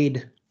have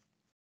played.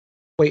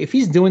 Wait, if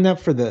he's doing that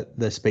for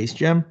the space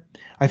gem,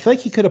 I feel like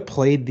he could have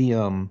played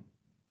the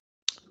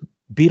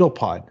beetle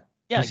pod.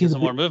 Yeah, You it see gives the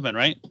him more movement,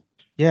 right?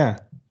 Yeah,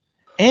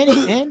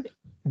 and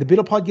the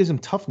beetle pod gives him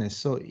toughness,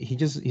 so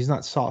he's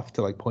not soft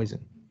to like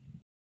poison.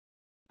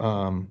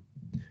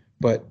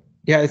 But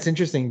yeah, it's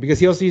interesting because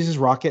he also uses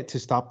rocket to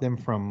stop them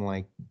from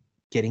like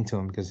getting to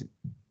him because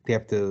they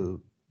have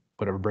to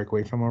whatever break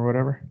away from him or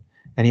whatever.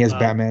 And he has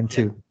Batman Yeah.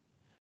 too,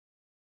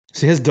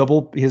 so he has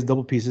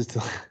double pieces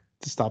to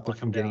to stop them Lock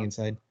from him getting down.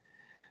 inside.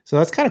 So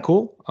that's kind of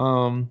cool.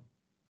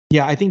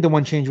 Yeah, I think the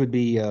one change would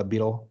be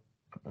beetle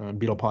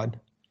pod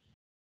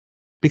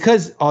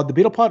because the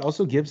beetle pod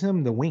also gives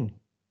him the wing.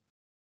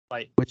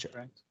 Light, which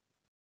correct?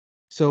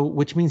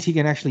 which means he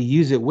can actually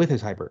use it with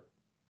his hyper,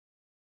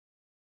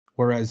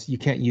 whereas you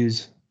can't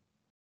use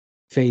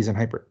phase and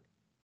hyper.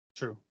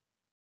 True.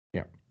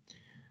 Yeah.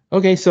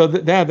 Okay, so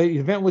the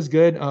event was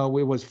good. It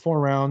was 4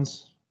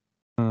 rounds.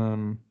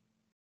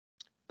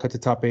 Cut to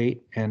top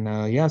 8,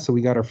 and yeah, so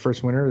we got our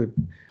first winner.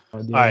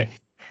 All right.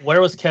 Where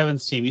was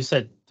Kevin's team? You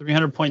said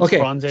 300 points Okay,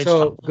 Bronze Age.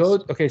 so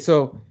go. Okay,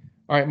 so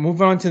all right,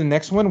 moving on to the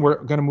next one.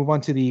 We're gonna move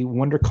on to the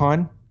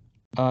WonderCon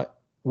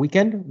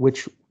weekend,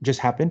 which just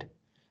happened.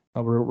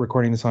 We're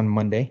recording this on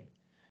Monday.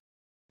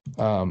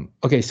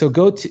 Okay, so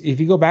if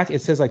you go back,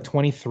 it says like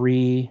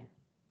 23.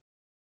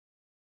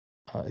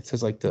 It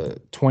says like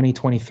the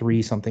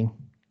 2023 something.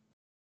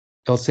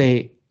 It'll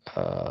say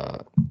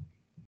go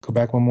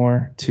back one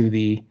more to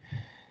the.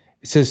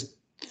 It says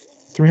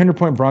 300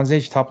 point Bronze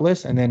Age top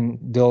list, and then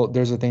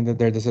there's a thing that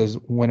says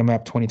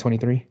Winamap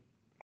 2023.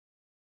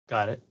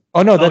 Got it.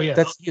 Oh no,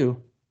 that's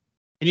you.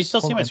 Can you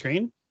still see my on.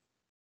 screen?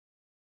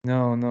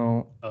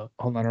 No. Oh.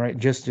 Hold on. All right,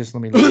 just let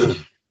me look.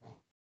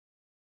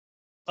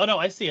 Oh no,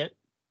 I see it.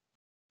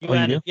 You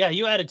do? Yeah,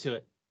 you added to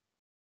it.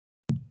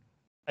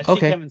 I see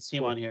Kevin's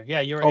team on here.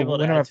 Yeah, you were able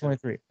to add to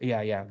 23. It.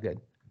 Yeah,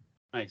 good.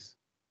 Nice.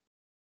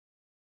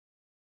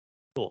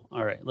 Cool.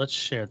 All right, let's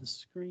share the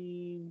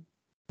screen.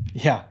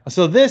 Yeah.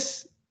 So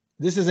this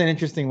is an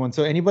interesting one.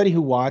 So anybody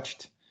who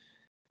watched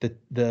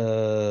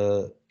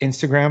the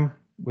Instagram,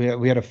 we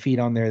had a feed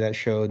on there that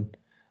showed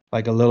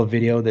like a little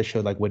video that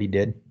showed like what he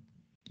did.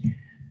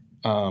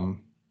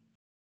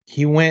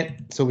 He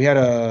went. So we had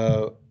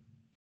a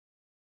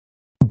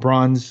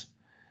bronze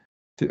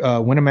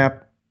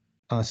Winamap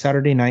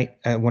Saturday night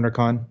at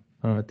WonderCon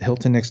at the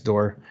Hilton next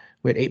door.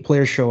 We had 8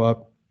 players show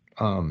up.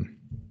 Nice.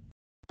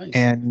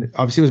 And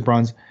obviously it was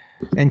bronze.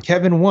 And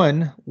Kevin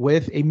won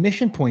with a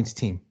mission points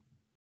team.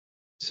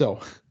 So,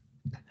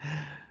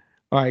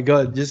 all right, go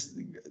ahead. Just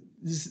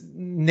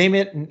name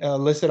it,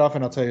 list it off,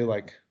 and I'll tell you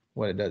like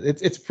what it does.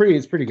 It's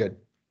pretty good.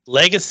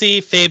 Legacy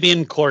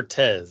Fabian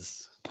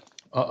Cortez.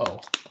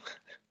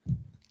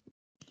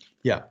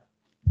 Yeah.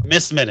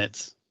 Miss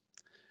minutes.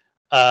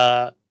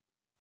 The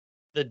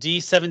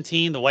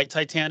D17, the white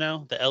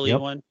Titano, the LE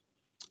one.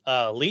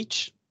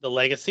 Leech, the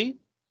Legacy.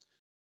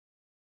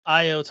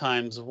 IO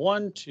times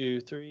 1, 2,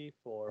 3,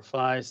 4,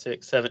 5,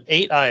 6, 7,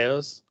 8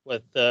 IOs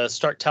with the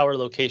start tower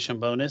location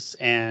bonus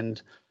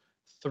and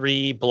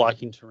 3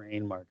 blocking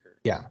terrain markers.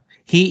 Yeah,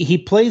 he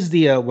plays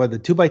the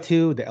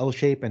 2x2, the L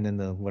shape, and then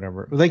the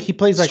whatever. Like he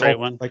plays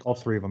like all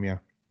 3 of them. Yeah.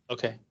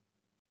 Okay.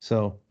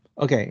 So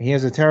he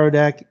has a tarot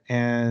deck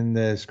and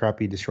the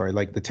Scrappy Destroy.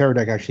 Like the tarot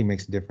deck actually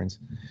makes a difference.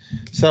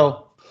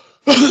 So.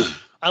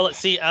 I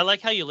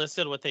like how you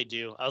listed what they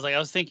do. I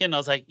was thinking,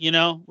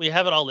 we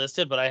have it all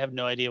listed, but I have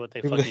no idea what they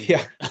fucking do.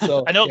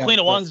 So, I know Queen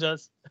of Wands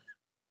does.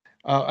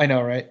 I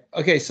know, right?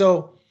 Okay,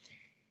 so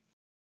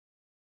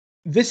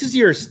this is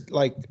your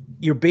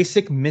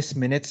basic miss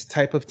minutes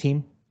type of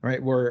team,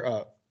 right?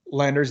 Where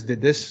Landers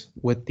did this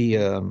with the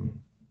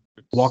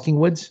Walking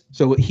Woods.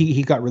 So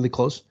he got really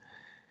close.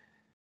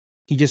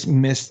 He just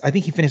missed. I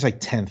think he finished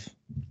like 10th.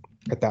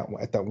 At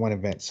that one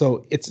event.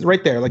 So it's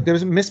right there. Like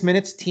there's Miss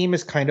Minutes team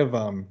is kind of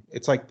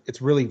it's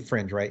really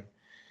fringe, right?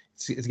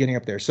 It's getting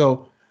up there.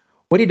 So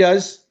what he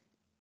does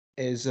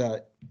is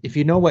if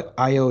you know what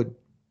Io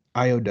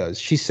does,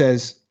 she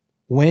says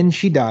when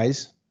she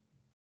dies,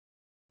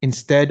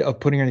 instead of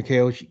putting her in a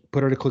KO,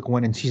 put her to click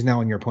 1 and she's now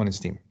on your opponent's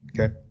team.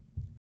 Okay.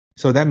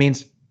 So that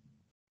means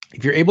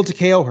if you're able to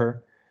KO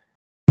her,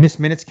 Miss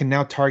Minutes can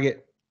now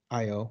target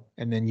Io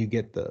and then you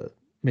get the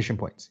mission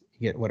points.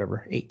 Get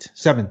whatever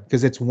 7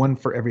 because it's 1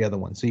 for every other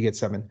one, so you get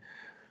 7.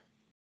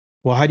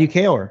 Well, how do you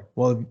KO her?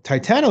 Well,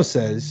 Titano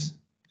says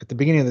at the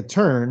beginning of the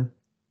turn,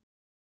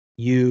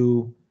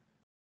 you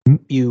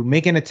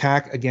make an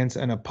attack against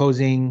an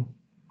opposing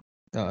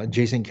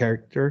adjacent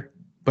character,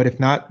 but if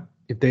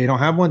they don't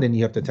have one, then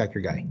you have to attack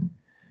your guy.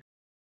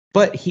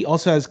 But he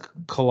also has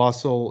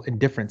colossal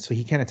indifference, so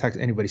he can't attack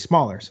anybody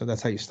smaller. So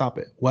that's how you stop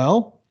it.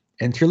 Well,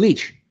 enter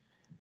Leech.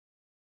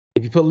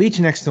 If you put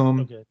Leech next to him.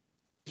 Okay.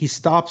 He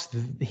stops.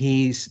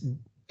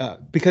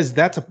 Because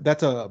that's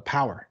a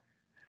power.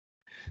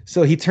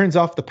 So he turns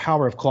off the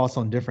power of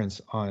colossal indifference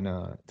on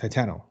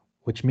Titano.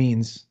 which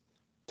means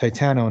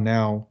Titano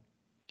now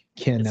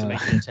can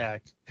make an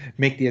attack.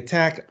 make the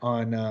attack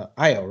on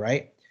Io,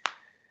 right?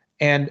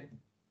 And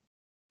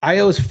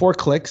Io is 4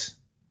 clicks,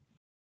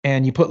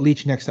 and you put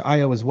Leech next to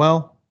Io as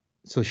well,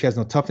 so she has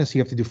no toughness, so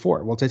you have to do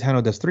 4. Well,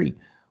 Titano does 3.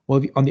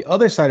 Well, on the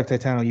other side of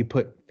Titano, you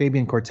put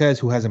Fabian Cortez,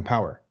 who has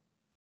Empower.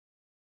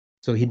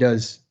 So he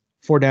does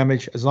 4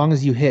 damage. As long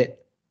as you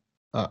hit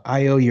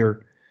Io,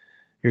 you're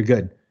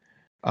good.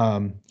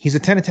 He's a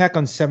 10 attack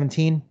on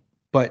 17,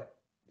 but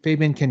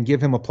Fabian can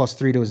give him a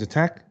 +3 to his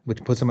attack,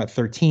 which puts him at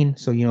 13,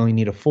 so you only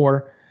need a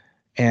 4.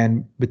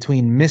 And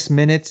between miss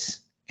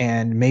minutes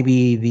and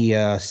maybe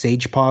the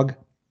Sage Pog,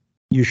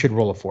 you should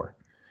roll a 4.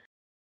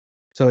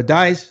 So it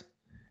dies,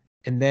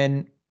 and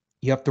then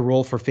you have to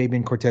roll for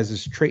Fabian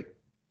Cortez's trait.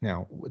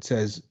 Now, it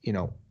says,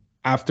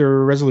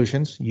 after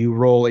resolutions, you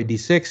roll a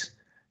d6,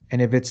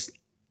 and if it's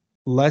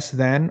less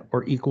than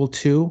or equal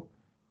to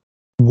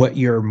what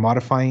your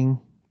modifying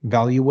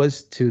value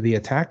was to the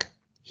attack,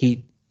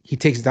 he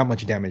takes that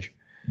much damage.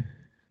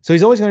 So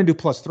he's always going to do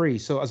 +3.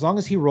 So as long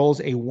as he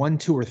rolls a 1,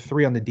 2, or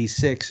 3 on the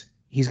d6,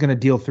 he's going to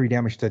deal 3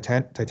 damage to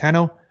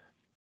Titano,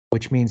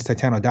 which means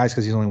Titano dies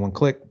because he's only 1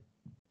 click.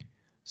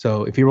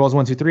 So if he rolls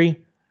 1, 2, 3,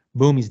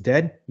 boom, he's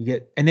dead.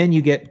 And then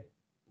you get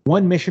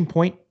 1 mission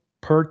point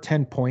per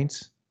 10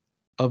 points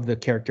of the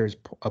character's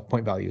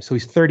point value. So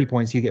he's 30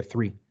 points, you get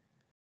 3.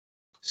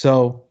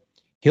 So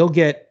he'll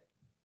get,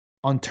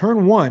 on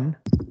turn 1,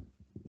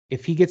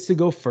 if he gets to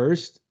go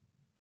first,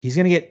 he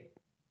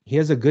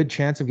has a good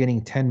chance of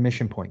getting 10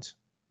 mission points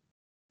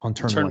on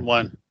turn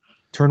 1.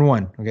 Turn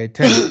 1, okay,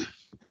 10.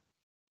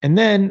 And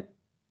then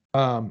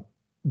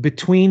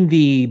between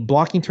the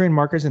blocking terrain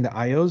markers and the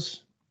IOs,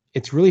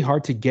 it's really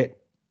hard to get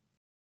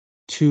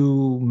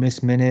 2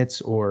 miss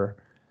minutes or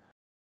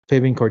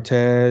Fabian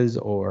Cortez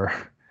or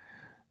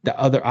the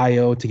other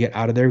IO to get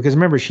out of there, because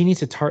remember, she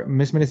needs to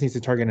miss minutes needs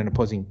to target an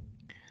opposing.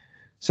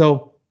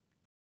 So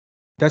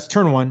that's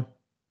turn 1.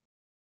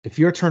 If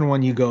you're turn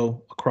 1, you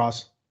go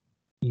across.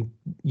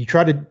 You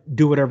try to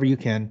do whatever you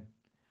can.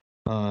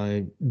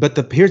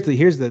 But here's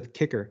the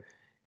kicker.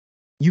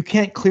 You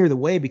can't clear the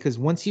way, because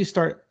once you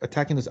start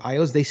attacking those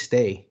IOs, they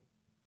stay.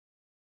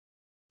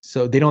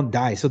 So they don't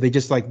die. So they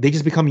just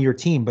become your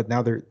team, but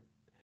now they're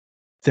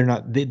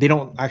not, they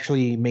don't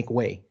actually make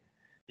way.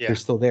 Yeah. They're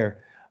still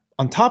there.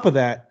 On top of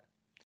that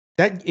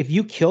if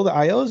you kill the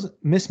IOs,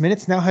 Miss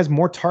Minutes now has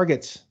more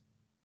targets.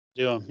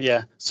 Do them,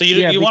 yeah. So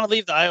you want to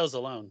leave the IOs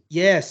alone.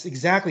 Yes,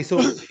 exactly. So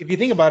if you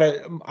think about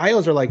it,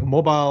 IOs are like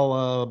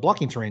mobile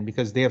blocking terrain,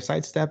 because they have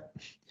sidestep,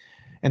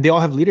 and they all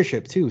have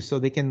leadership too, so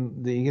they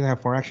can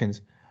have 4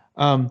 actions.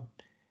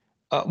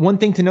 One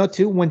thing to note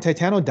too: when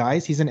Titano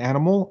dies, he's an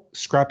animal.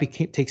 Scrappy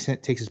takes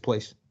his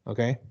place.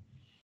 Okay.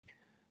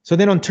 So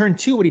then on turn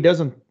 2, what he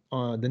does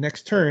on the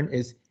next turn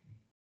is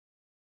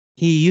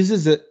he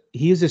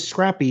uses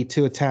Scrappy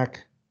to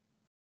attack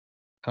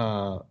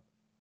Io,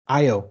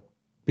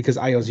 because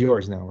Io's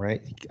yours now,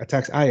 right? He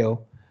attacks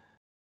Io.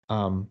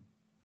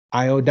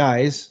 Io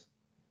dies,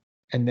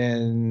 and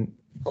then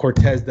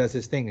Cortez does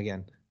his thing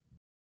again.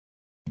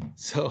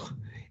 So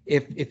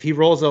if he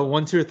rolls a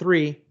 1, 2, or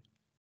 3,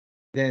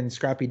 then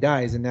Scrappy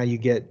dies, and now you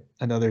get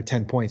another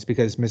 10 points,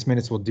 because Miss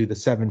Minutes will do the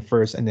 7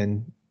 first, and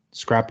then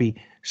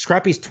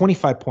Scrappy's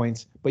 25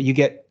 points, but you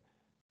get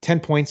 10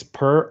 points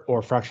per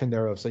or fraction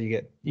thereof. So you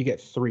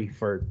get 3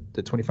 for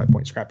the 25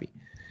 point Scrappy.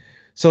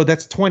 So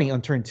that's 20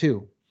 on turn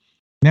 2.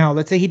 Now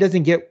let's say he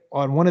doesn't get,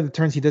 on one of the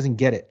turns he doesn't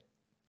get it.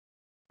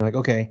 Like,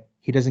 okay,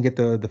 he doesn't get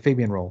the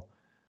Fabian roll.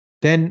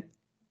 Then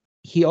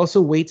he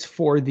also waits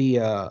for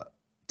the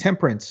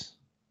Temperance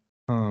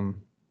card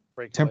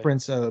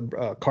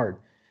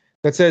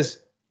that says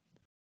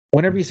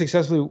whenever you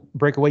successfully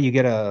break away, you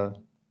get a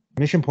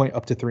mission point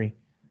up to 3.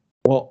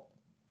 Well,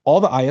 all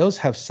the IOs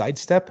have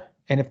sidestep,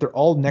 and if they're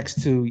all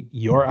next to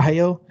your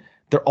IO,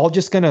 they're all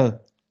just gonna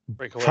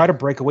try to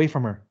break away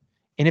from her.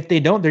 And if they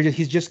don't,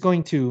 he's just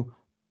going to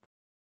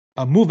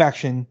move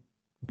action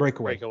break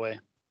away.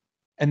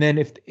 And then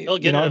if he'll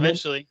get it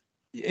eventually.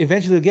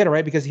 Eventually he'll get it,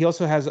 right? Because he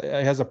also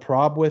has a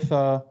prob with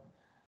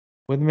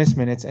Miss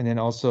Minutes, and then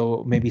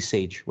also maybe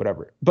Sage,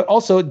 whatever. But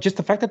also just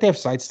the fact that they have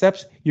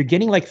sidesteps, you're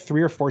getting like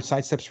 3 or 4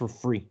 sidesteps for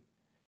free,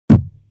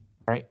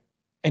 right?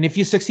 And if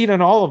you succeed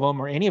on all of them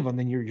or any of them,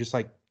 then you're just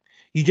like,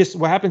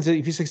 what happens is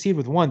if you succeed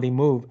with one, they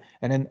move,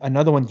 and then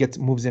another one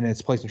moves in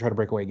its place and try to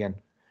break away again.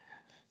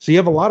 So you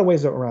have a lot of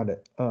ways around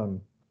it,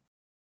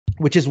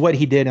 which is what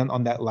he did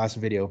on that last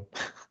video.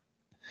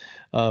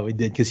 We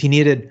did, because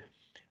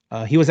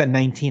he was at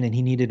 19 and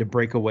he needed to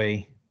break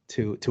away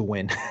to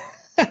win.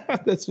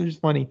 That's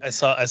just funny. I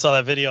saw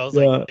that video. I was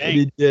like, dang.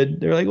 He did.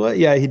 They're like, what?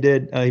 Yeah, he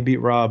did. He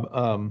beat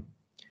Rob.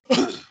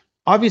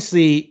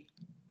 Obviously,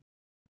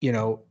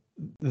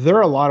 there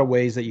are a lot of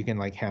ways that you can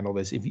like handle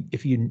this.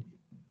 If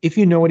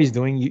you know what he's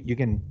doing, you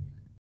can.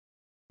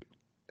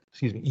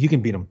 Excuse me. You can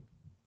beat him.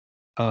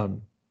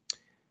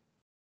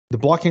 The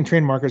blocking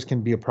terrain markers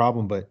can be a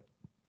problem, but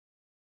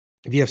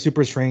if you have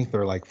super strength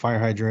or like fire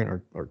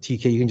hydrant or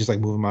TK, you can just like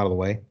move them out of the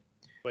way.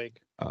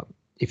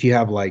 If you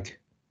have like,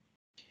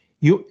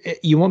 you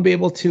won't be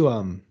able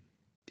to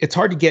it's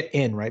hard to get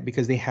in, right?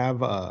 Because they have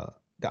the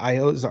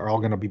IOs are all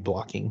going to be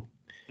blocking.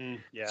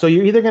 Yeah. So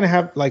you're either going to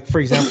have, like, for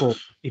example,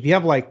 if you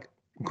have like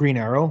Green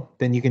Arrow,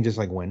 then you can just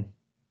like win.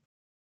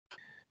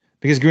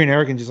 Because Green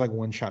Arrow can just like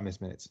one shot miss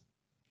minutes.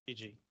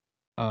 GG.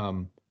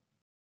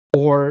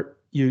 Or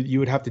you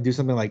would have to do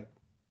something like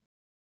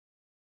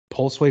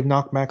Pulse Wave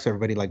knockback, so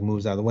everybody like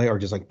moves out of the way, or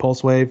just like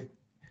Pulse Wave.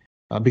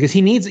 Because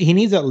he needs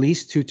at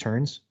least 2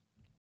 turns.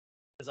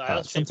 Is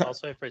IO's trait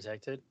Pulse Wave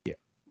protected? Yeah.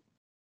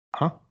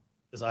 Huh?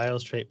 Is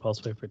IO's trait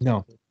Pulse Wave protected?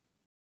 No.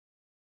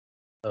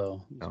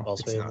 Oh, no, Pulse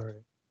it's Wave. not.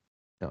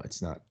 No,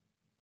 it's not.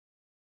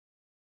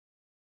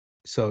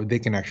 So they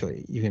can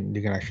actually,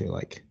 they can actually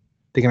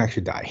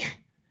die.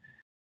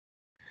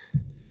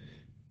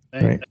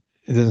 Dang. Right?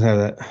 It doesn't have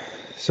that.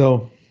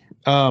 So,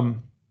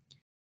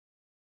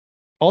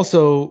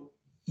 also,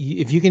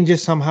 if you can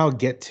just somehow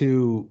get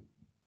the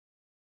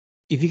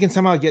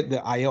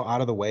IO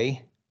out of the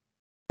way,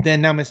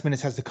 then now Miss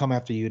Minutes has to come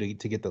after you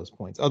to get those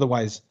points.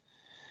 Otherwise,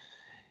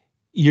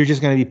 you're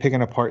just going to be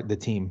picking apart the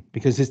team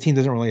because his team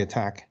doesn't really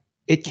attack.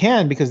 It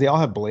can because they all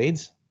have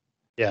blades.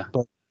 Yeah.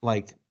 But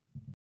like,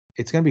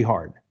 it's going to be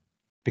hard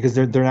because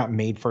they're not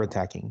made for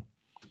attacking.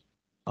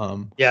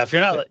 Yeah, if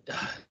you're not,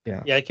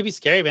 yeah, it could be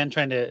scary, man.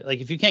 Trying to,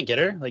 like, if you can't get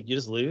her, like, you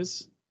just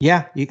lose.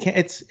 Yeah, you can't.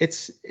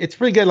 It's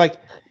pretty good.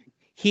 Like,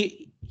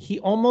 he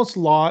almost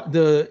lost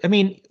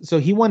so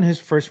he won his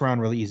first round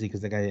really easy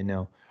because the guy didn't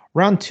know.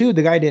 Round 2,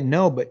 the guy didn't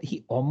know, but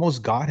he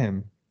almost got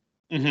him.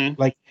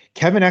 Mm-hmm. Like,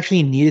 Kevin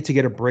actually needed to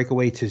get a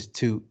breakaway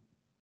to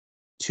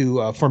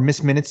for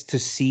Miss Minutes to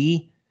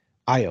see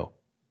Io.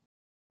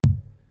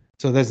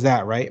 So there's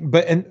that, right?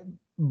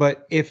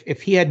 But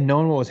if he had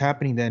known what was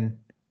happening, then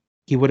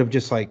he would have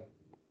just like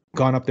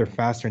gone up there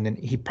faster, and then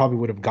he probably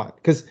would have got,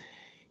 because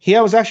he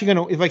was actually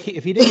gonna,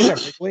 if he didn't get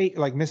that breakaway,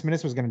 like Miss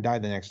Minutes was gonna die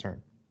the next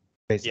turn,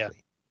 basically. Yeah.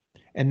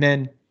 And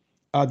then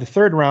the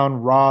third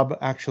round, Rob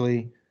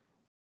actually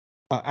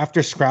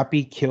after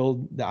Scrappy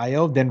killed the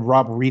IO, then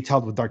Rob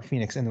retailed with Dark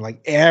Phoenix, and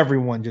like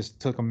everyone just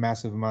took a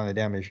massive amount of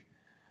damage.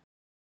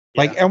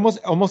 Yeah. Like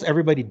almost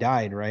everybody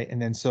died, right?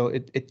 And then so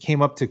it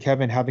came up to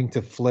Kevin having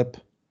to flip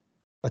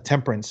a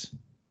Temperance.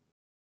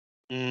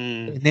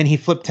 And then he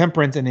flipped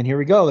Temperance, and then here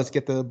we go. Let's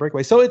get the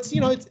breakaway. So it's,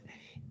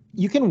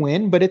 you can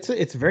win, but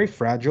it's very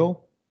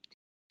fragile.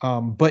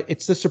 But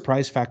it's the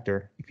surprise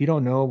factor. If you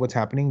don't know what's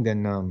happening,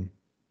 then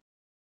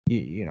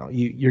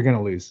you're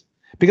gonna lose,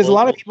 because a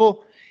lot of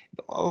people,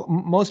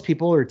 most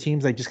people or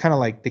teams, like just kind of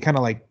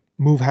like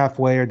move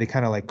halfway, or they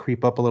kind of like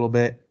creep up a little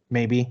bit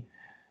maybe,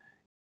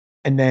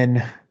 and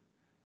then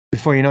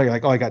before you know, you're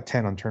like, oh, I got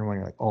 10 on turn 1.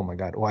 You're like, oh my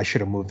god, well, I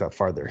should have moved that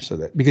farther, so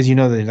that, because you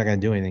know that he's not gonna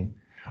do anything.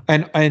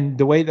 And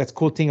the way, that's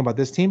cool thing about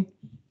this team,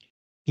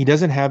 he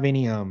doesn't have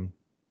any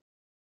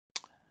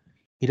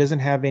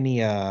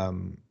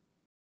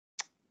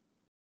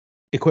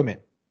equipment.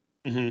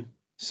 Mm-hmm.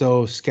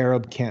 So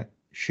Scarab can't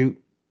shoot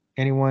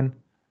anyone,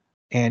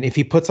 and if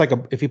he puts like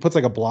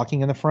a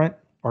blocking in the front,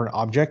 or an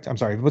object, if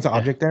he puts an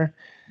object there,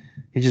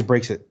 he just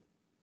breaks it,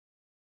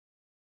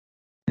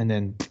 and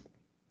then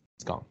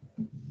it's gone.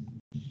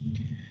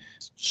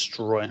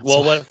 Destroy.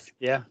 Well, what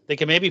if, they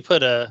can maybe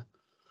put a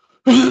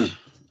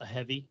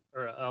heavy,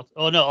 or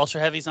ultra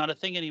heavy's not a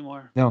thing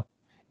anymore. No,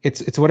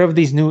 it's whatever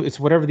the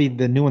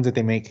new ones that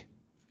they make.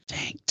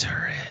 Tank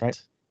turret.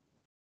 Right.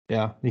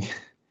 Yeah.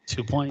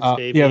 2 points,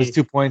 baby. Yeah, it was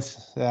 2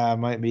 points.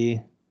 Might be.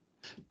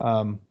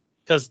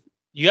 Because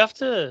you have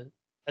to,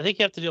 I think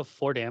you have to deal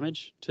 4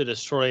 damage to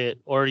destroy it,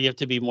 or you have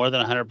to be more than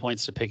 100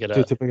 points to pick it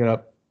up. To pick it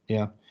up,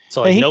 yeah.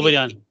 So like nobody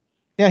on.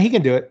 Yeah, he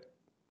can do it.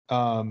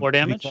 4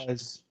 damage.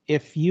 Because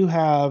if you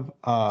have,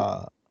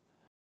 I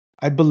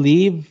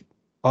believe,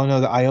 oh no,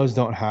 the IOs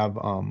don't have.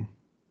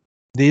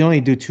 They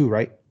only do 2,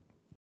 right?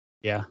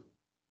 Yeah.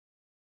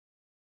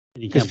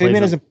 Because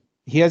Fabian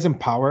he has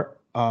Empower,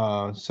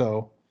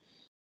 so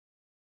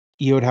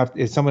you would have,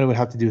 if someone would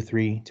have to do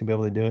 3 to be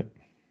able to do it.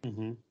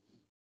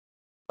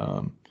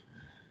 Mm-hmm.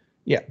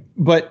 Yeah,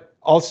 but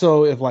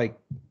also if like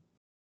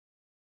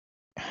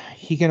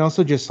he can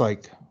also just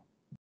like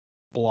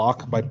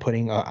block by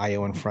putting a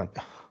IO in front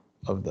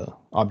of the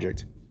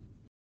object.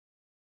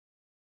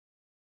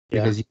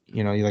 Because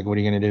you're like, what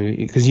are you gonna do?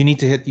 Because you need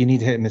to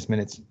hit Miss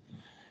Minutes.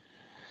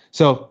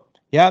 So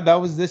yeah, that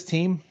was this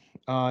team.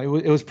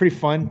 It was pretty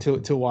fun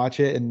to watch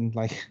it, and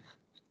like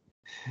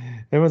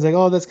everyone's like,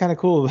 oh, that's kind of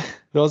cool.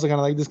 But also kind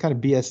of like this kind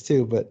of BS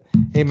too. But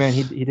hey, man,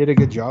 he did a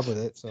good job with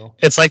it. So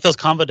it's like those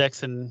combo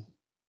decks in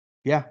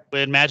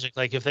Magic.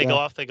 Like if they go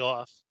off, they go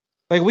off.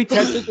 Like we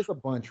tested this a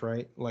bunch,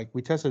 right? Like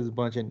we tested this a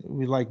bunch, and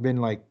we like been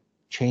like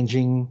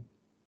changing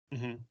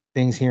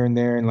things here and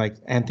there. And like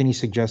Anthony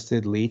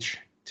suggested Leech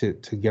to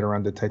get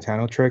around the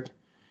Titano trick.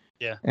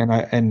 Yeah.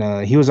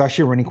 And he was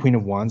actually running Queen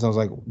of Wands. I was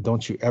like,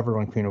 don't you ever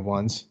run Queen of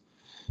Wands,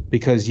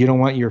 because you don't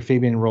want your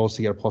Fabian rolls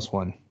to get a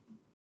 +1.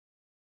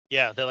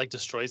 Yeah, that like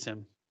destroys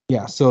him.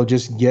 Yeah, so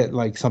just get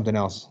like something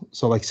else.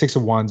 So like 6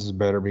 of Wands is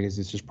better because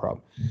it's just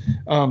prob.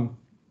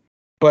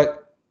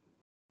 But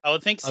I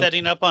would think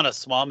setting up on a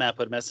small map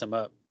would mess him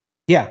up.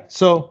 Yeah,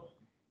 so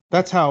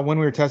That's how when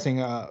we were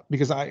testing.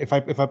 Because if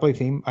I play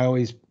theme, I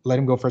always let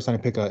him go first, and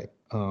I pick a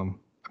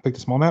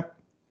small map.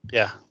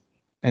 Yeah.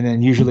 And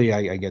then usually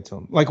I get to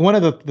him. Like one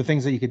of the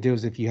things that you could do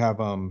is if you have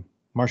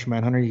Martian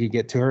Manhunter, you could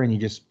get to her and you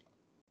just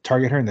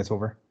target her and that's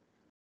over.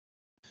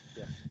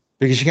 Yeah.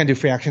 Because she can't do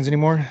free actions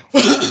anymore,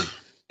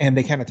 and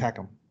they can't attack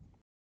him.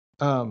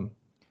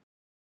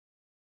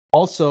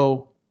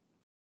 Also,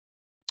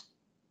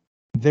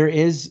 there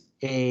is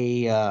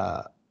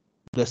the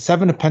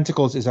Seven of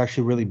Pentacles is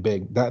actually really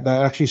big. That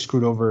actually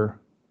screwed over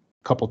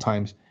a couple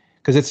times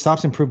because it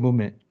stops improved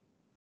movement.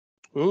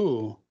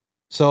 Ooh.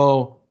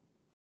 So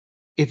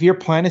if your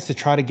plan is to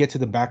try to get to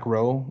the back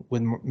row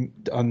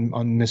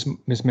on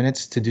miss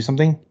minutes to do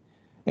something,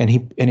 and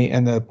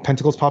the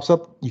Pentacles pops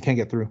up, you can't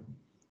get through.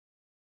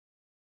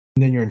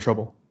 And then you're in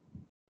trouble.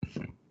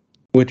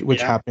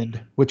 Which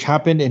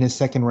happened in his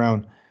second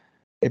round.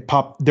 It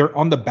popped. They're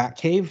on the back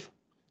cave,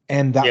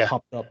 and that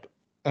popped up.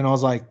 And I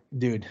was like,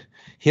 dude,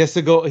 he has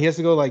to go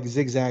like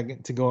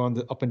zigzag to go on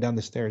the up and down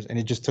the stairs, and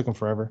it just took him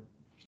forever.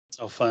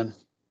 So fun.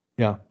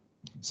 Yeah.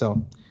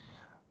 So,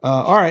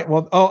 all right.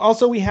 Well,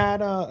 also we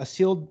had a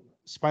sealed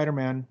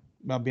Spider-Man,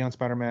 Beyond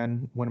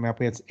Spider-Man one map.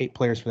 We had 8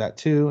 players for that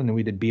too, and then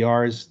we did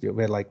BRs.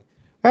 We had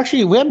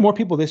we had more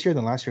people this year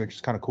than last year, which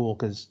is kind of cool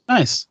because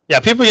nice. Yeah,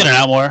 people getting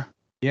out more.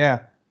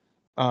 Yeah.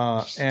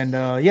 Those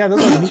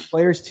are new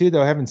players too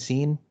that I haven't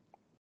seen.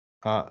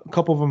 A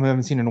couple of them I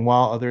haven't seen in a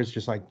while. Others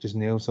just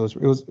new. So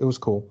it was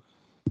cool.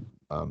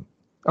 All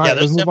right,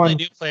 there's definitely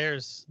new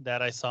players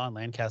that I saw in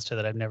Lancaster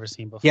that I've never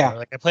seen before. Yeah,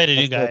 like I played a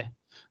new guy,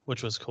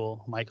 which was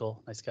cool.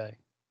 Michael, nice guy.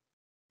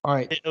 All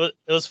right. It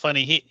was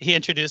funny. He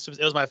introduced. It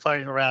was my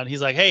final round.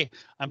 He's like, "Hey,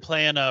 I'm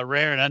playing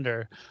rare and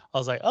under." I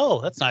was like,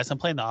 "Oh, that's nice. I'm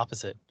playing the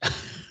opposite."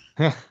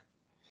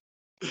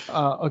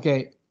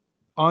 Okay,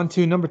 on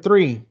to number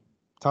 3.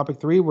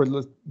 Topic 3.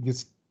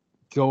 Let's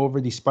go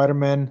over the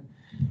Spider-Man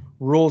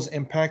rules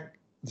impact.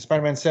 The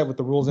Spider-Man set with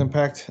the rules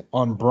impact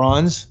on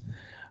bronze.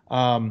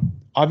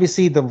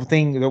 Obviously, the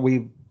thing that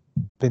we've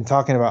been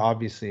talking about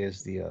obviously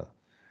is the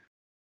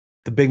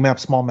big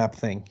map, small map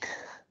thing.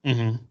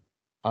 Mm-hmm.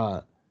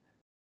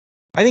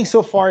 I think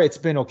so far it's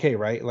been okay,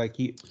 right? Like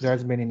there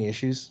hasn't been any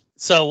issues.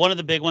 So one of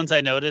the big ones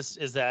I noticed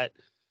is that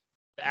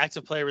the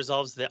active player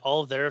resolves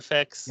all of their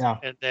effects,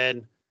 and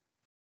then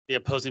the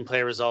opposing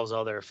player resolves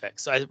all their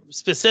effects. So I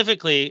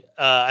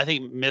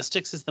think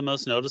Mystics is the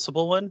most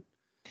noticeable one.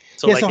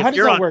 So yeah. So how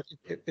does that work?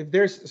 If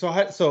there's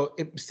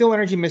Steel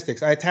Energy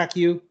Mystics, I attack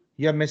you.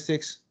 You have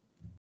Mystics.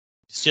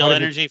 Steel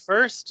Energy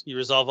first. You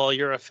resolve all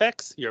your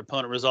effects. Your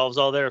opponent resolves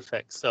all their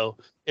effects. So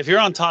if you're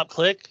on top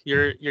click,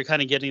 you're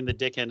kind of getting the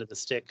dick end of the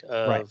stick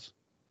of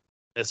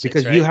Mystics,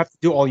 because you have to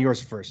do all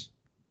yours first.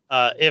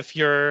 If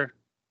you're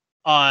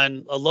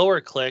on a lower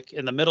click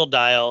in the middle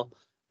dial,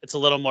 it's a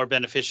little more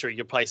beneficial.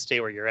 You'll probably stay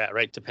where you're at,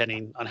 right?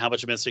 Depending on how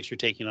much Mystics you're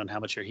taking, on how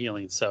much you're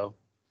healing. So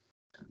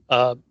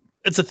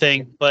it's a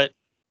thing, but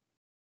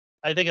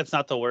I think it's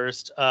not the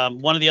worst.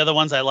 One of the other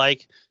ones I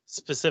like,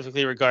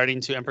 specifically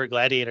regarding to Emperor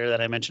Gladiator that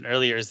I mentioned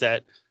earlier, is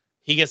that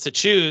he gets to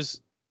choose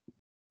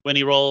when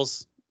he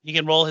rolls. He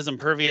can roll his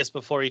impervious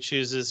before he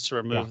chooses to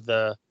remove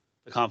the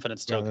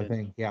confidence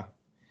token. Yeah.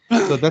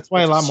 So that's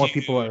why a lot more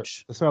people are.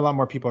 That's why a lot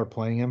more people are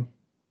playing him.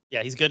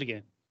 Yeah, he's good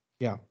again.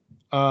 Yeah.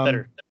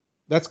 Better.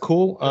 That's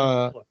cool.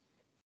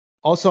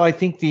 Also, I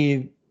think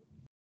the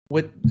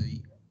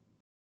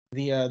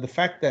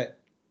fact that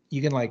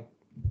you can like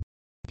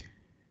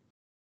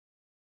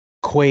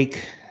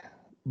Quake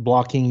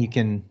blocking, you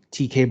can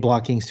TK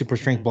blocking, super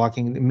strength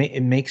blocking.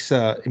 It makes it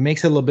a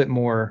little bit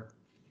more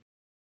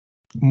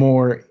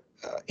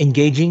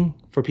engaging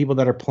for people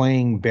that are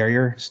playing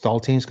barrier stall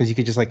teams, because you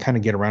could just like kind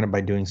of get around it by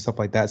doing stuff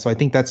like that. So I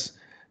think that's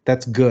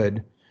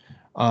good.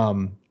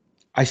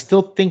 I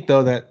still think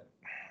though that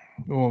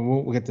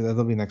we'll get to that.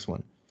 That'll be the next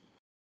one.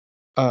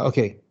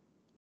 Okay.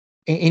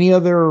 Any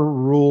other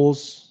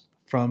rules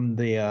from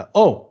the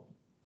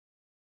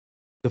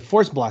the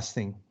Force Blast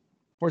thing?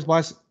 Force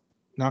Blast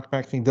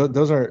knockback thing.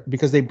 Those are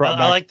because they brought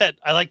back. I like that.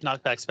 I like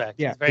knockbacks back.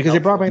 Yeah, because they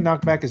brought back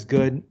knockback is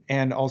good,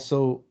 and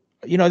also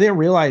they didn't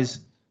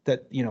realize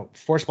that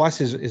Force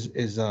Blast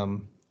is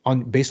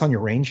on based on your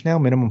range now,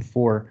 minimum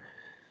 4,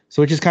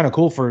 so which is kind of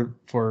cool for.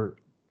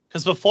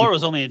 Because before it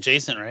was only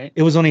adjacent, right?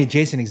 It was only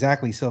adjacent,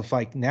 exactly. So if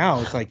like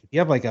now it's like you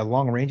have like a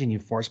long range and you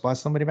Force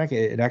Blast somebody back,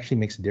 it actually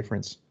makes a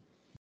difference.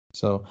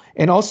 So,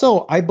 and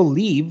also I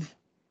believe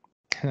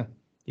if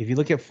you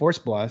look at Force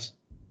Blast,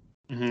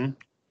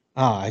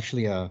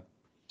 actually, I'm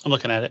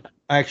looking at it.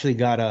 I actually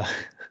got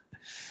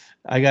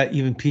I got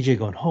even PJ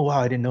going, oh wow,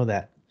 I didn't know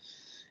that.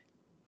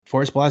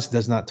 Force Blast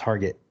does not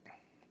target.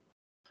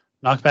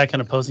 Knockback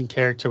an opposing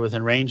character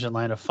within range and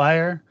line of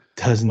fire.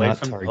 Does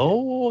not target.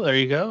 Oh, there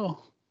you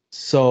go.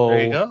 So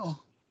there you go.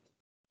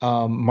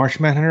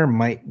 Martian Manhunter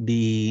might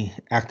be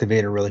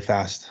activated really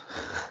fast.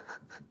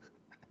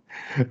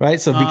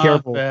 Right? So be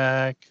careful.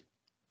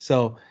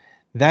 So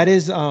that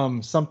is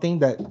something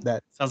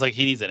that sounds like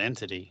he needs an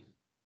entity.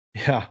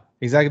 Yeah,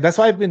 exactly. That's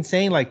why I've been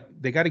saying like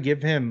they got to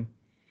give him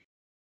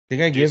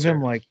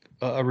like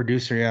a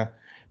reducer, yeah.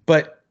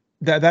 But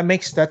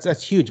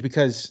that's huge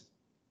because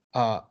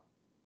Uh,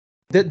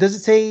 does it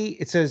say?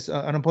 It says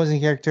an opposing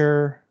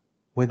character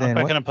within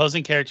Knockback what? an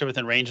opposing character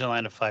within range and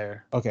line of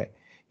fire. Okay,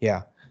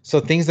 yeah. So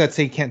things that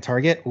say can't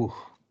target. Ooh,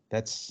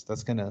 that's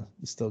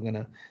still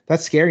gonna.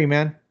 That's scary,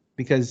 man.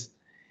 Because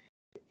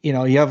you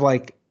have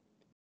like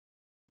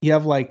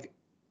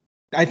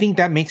I think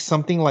that makes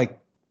something like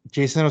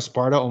Jason of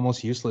Sparta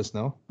almost useless,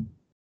 no?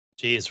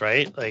 Jeez,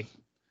 right? Like,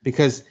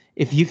 Because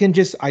if you can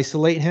just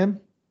isolate him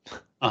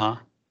uh-huh.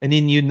 and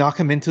then you knock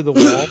him into the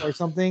wall or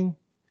something,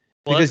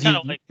 Well, that's kind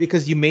of like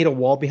because you made a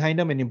wall behind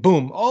him and you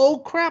boom, oh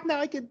crap, now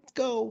I can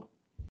go.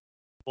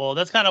 well,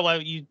 that's kind of why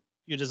you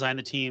design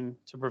the team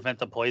to prevent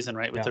the poison,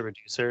 right? With the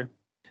reducer.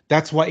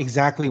 That's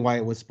exactly why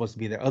it was supposed to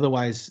be there.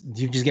 Otherwise,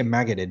 you just get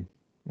maggoted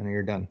and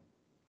you're done.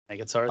 Like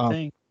it's our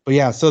thing. But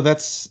yeah, so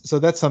that's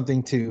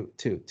something to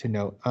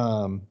note.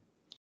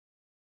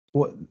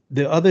 What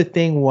the other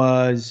thing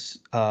was,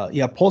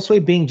 pulse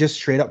wave being just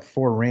straight up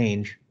for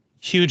range.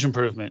 Huge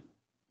improvement.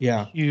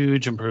 Yeah,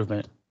 huge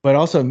improvement. But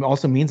also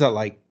means that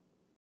like,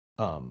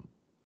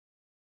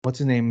 what's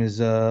his name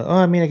is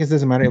I mean, I guess it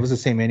doesn't matter. It was the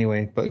same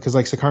anyway. But because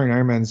like Sakari and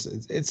Iron Man's,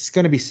 it's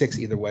gonna be 6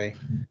 either way.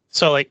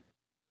 So like,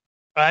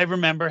 I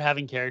remember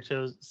having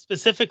characters,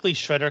 specifically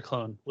Shredder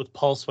clone with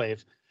pulse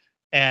wave,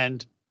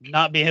 and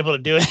not being able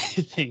to do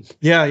anything.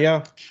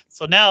 Yeah.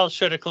 So now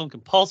Shredder clone can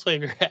pulse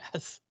wave your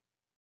ass.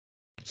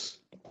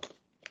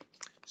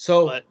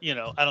 So, but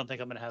I don't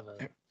think I'm gonna have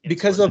a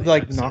because of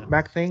like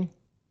knockback thing.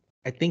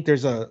 I think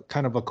there's a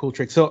kind of a cool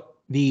trick. So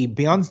the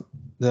Beyond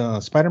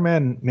the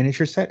Spider-Man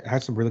miniature set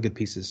has some really good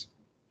pieces.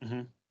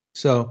 Mm-hmm.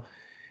 So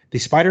the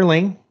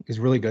Spider-Ling is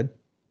really good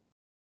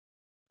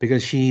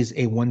because she's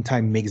a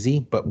one-time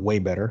Migsy, but way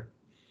better.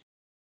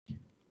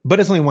 But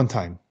it's only one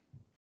time.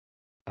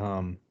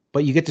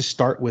 But you get to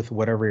start with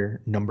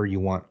whatever number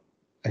you want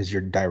as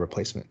your die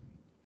replacement.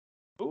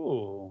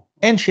 Ooh.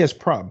 And she has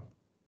prob.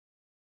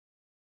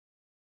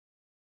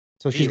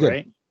 So she's good.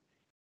 Right?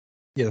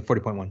 Yeah, the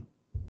 40.1.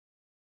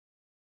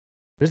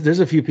 There's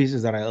a few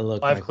pieces that I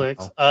look 5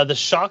 clicks. The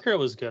Shocker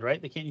was good,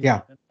 right? They can't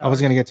use I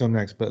was gonna get to him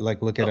next, but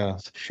like look at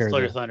share. Slow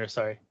your thunder,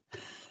 sorry.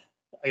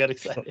 I got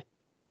excited.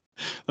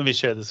 Let me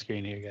share the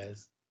screen here,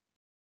 guys.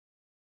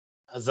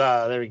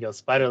 Huzzah, there we go.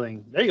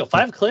 Spiderling. There you go.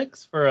 5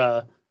 clicks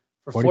for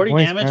 40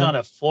 points, damage on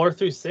a 4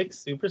 through 6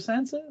 super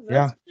senses.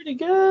 That's pretty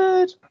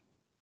good.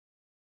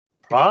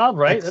 Prob,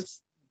 right?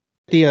 That's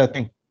the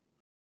thing.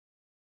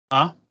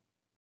 Huh?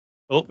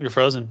 Oh, you're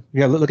frozen.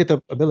 Yeah, look at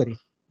the ability.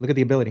 Look at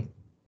the ability.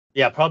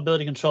 Yeah,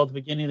 probability control at the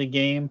beginning of the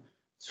game.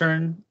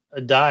 Turn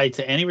a die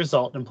to any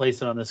result and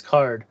place it on this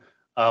card.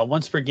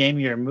 Once per game,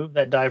 you remove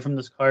that die from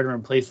this card and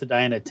replace the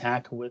die and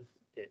attack with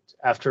it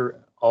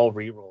after all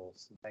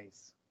rerolls.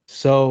 Nice.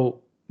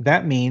 So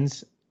that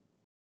means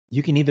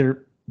you can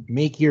either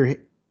make your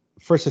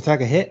first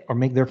attack a hit or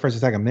make their first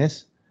attack a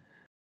miss.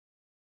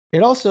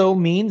 It also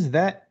means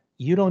that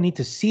you don't need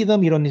to see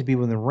them. You don't need to be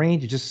within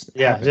range. It just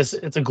happens.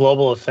 It's a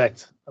global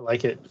effect. I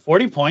like it.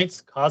 40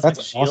 points. Cosmic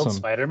That's Shield awesome.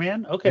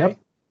 Spider-Man. Okay. Yep.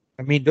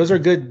 I mean, those are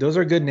good. Those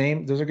are good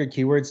names. Those are good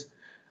keywords.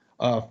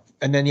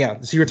 And then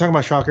so you're talking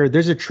about Shocker.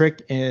 There's a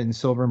trick in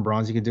Silver and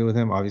Bronze you can do with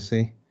him.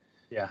 Obviously.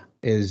 Yeah.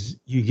 Is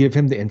you give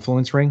him the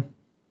influence ring.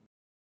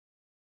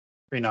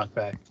 Free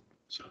knockback.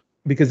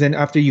 Because then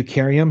after you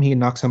carry him, he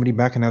knocks somebody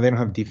back, and now they don't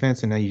have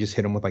defense, and now you just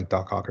hit him with like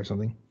Doc Ock or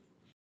something.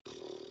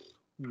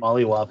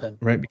 Molly Whoppin'.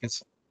 Right,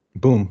 because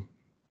boom,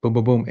 boom,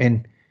 boom, boom.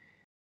 And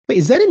wait,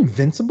 is that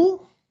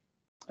invincible?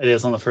 It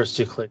is on the first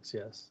 2 clicks,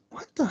 yes.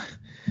 What the?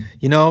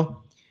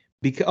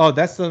 Because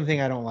that's the other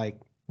thing I don't like.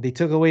 They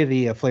took away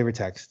the flavor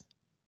text.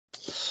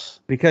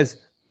 Because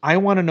I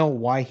want to know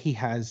why he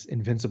has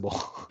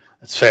invincible.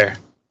 That's fair.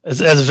 That's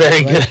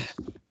very good.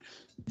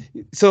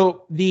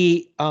 So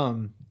the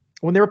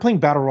when they were playing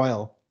Battle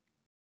Royale,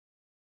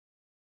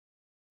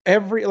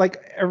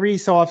 every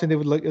so often they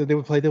would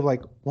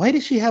like, why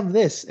does she have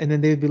this? And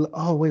then they would be like,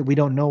 oh wait, we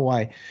don't know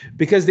why.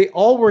 Because they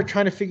all were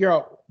trying to figure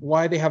out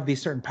why they have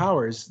these certain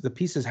powers. The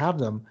pieces have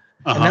them.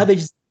 And now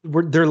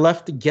they're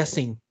left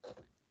guessing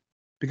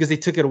because they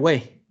took it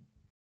away.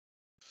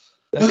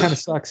 That kind of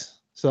sucks.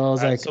 So I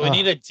was like, so we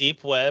need a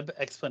deep web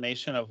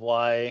explanation of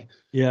why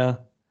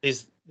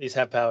these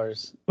have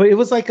powers. But it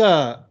was like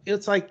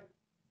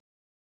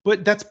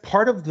but that's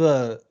part of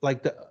the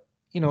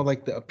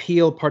the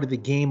appeal part of the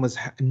game was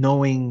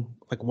knowing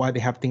like why they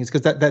have things,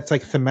 because that's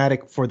like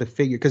thematic for the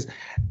figure. Because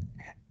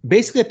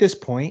basically at this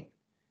point,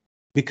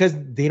 because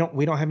we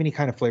don't have any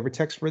kind of flavor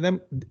text for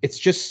them, it's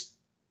just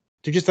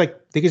they're just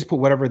like they just put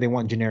whatever they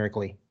want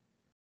generically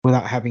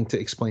without having to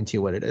explain to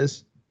you what it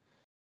is.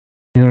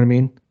 You know what I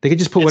mean? They could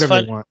just put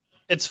whatever they want.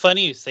 It's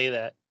funny you say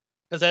that,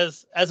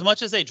 because as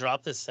much as they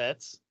drop the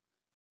sets,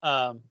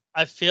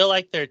 I feel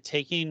like they're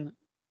taking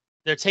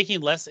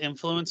less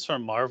influence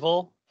from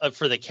Marvel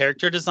for the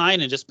character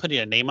design and just putting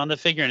a name on the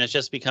figure, and it's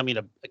just becoming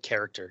a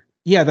character.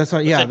 Yeah, that's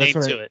right. Yeah, that's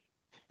right.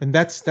 And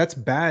that's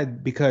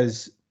bad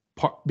because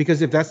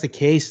if that's the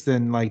case,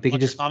 then like they can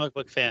just comic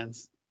book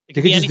fans.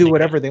 They could just do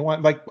whatever they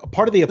want. Like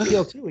part of the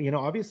appeal too,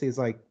 obviously is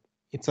like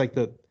it's like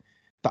the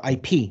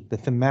IP, the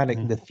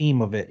thematic, the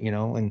theme of it,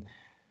 and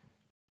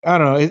I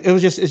don't know.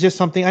 It's just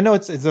something. I know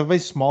it's a very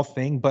small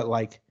thing, but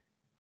like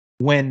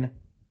when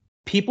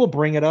people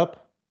bring it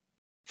up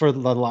for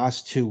the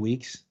last 2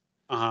 weeks,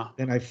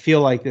 then I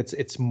feel like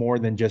it's more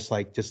than just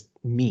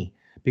me,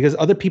 because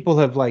other people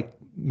have like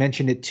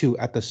mentioned it too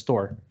at the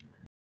store,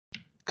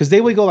 because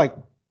they would go like,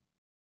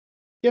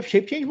 "You have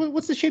shape change?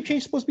 What's the shape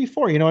change supposed to be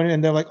for?" You know,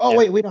 and they're like, "Oh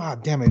wait,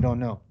 damn, I don't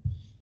know."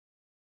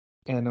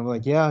 And I'm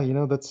like, "Yeah,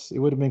 it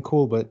would have been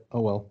cool, but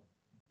oh well,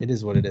 it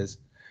is what it is."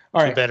 All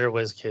Do right. better,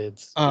 Wiz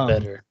Kids. Do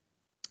better.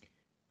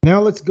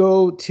 Now let's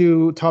go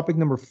to topic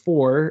number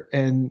 4.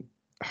 And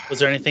was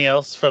there anything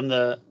else from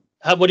the?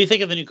 What do you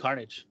think of the new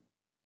Carnage?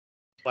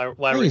 Why I think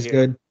we're he's here?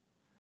 good.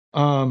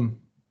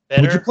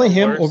 Better would you play or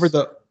him worse? over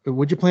the?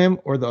 Would you play him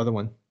or the other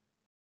one?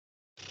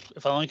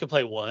 If I only could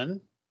play one.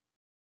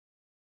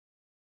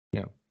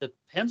 Yeah.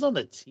 Depends on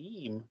the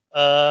team.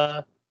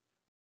 So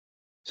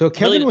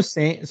Kevin really, was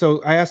saying.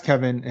 So I asked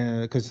Kevin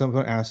because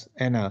someone asked,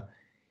 and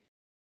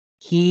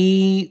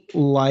he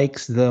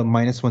likes the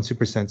 -1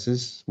 super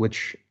senses,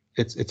 which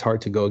it's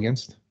hard to go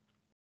against.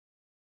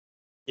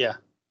 Yeah.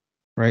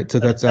 Right. So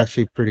that's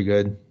actually pretty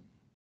good.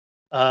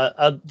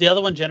 The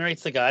other one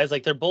generates the guys.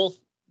 Like they're both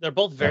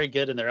very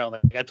good in their own.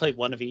 Like I'd play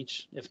one of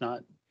each, if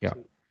not. Yeah.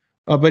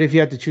 But if you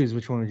had to choose,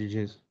 which one would you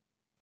choose?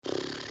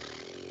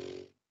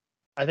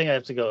 I think I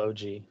have to go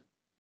OG.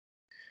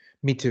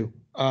 Me too.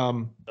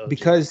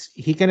 Because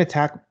he can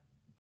attack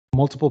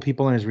multiple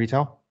people in his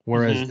retail,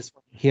 whereas this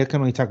one, he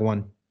can only attack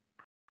one.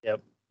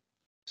 Yep.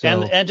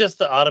 So, and just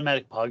the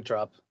automatic pog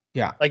drop.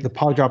 Yeah, like the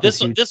pog drop this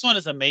is huge. This one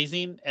is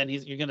amazing, and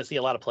you're going to see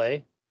a lot of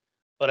play.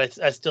 But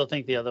I still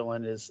think the other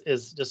one is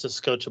just a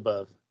scotch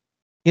above.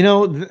 You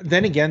know,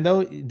 then again,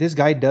 though, this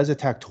guy does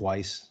attack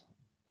twice,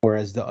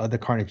 whereas the other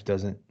Carnage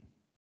doesn't.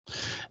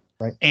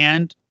 Right.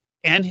 And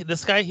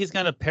this guy, he's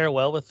going to pair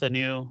well with the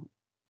new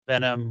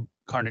Venom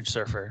Carnage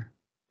Surfer,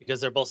 because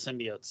they're both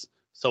symbiotes.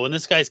 So when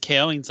this guy's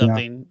KOing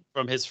something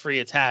from his free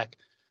attack,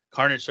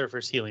 Carnage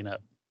Surfer's healing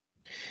up.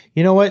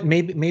 You know what?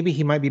 Maybe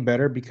he might be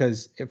better,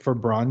 because for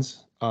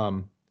bronze,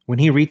 when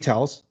he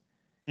retells,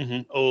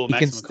 Oh,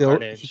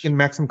 he can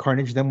maximum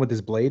carnage them with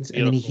his blades,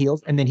 and then he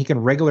heals, and then he can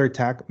regular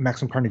attack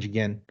maximum carnage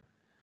again.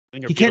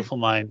 In your beautiful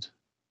mind.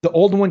 The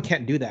old one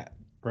can't do that,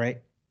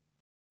 right?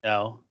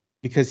 No,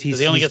 because he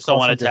only gets the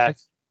one attack.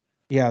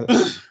 Yeah,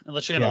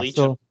 unless you're gonna leech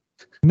him.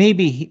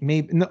 Maybe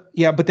no,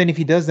 yeah, but then if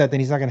he does that, then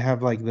he's not gonna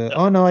have like the. No.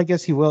 Oh no, I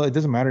guess he will. It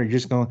doesn't matter. You're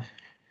just going.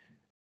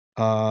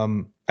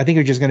 I think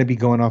you're just gonna be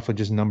going off of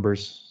just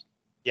numbers.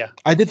 Yeah,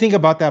 I did think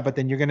about that, but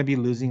then you're gonna be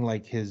losing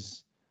like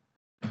his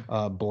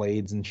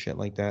blades and shit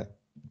like that.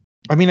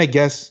 I mean, I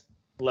guess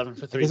 11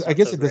 for 3. I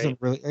guess it doesn't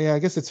really. Yeah, I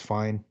guess it's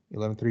fine.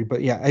 11-3,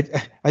 but yeah,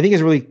 I think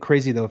it's really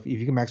crazy though if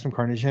you can maximum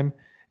carnage him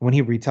when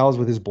he retells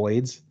with his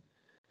blades,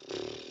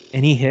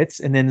 and he hits,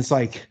 and then it's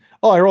like,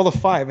 oh, I rolled a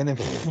 5, and then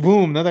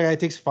boom, another guy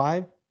takes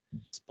 5.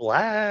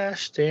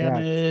 Splash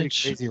damage. Yeah,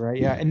 it's crazy, right?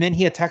 Yeah, and then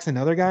he attacks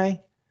another guy,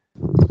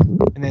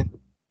 and then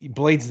he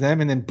blades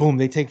them, and then boom,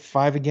 they take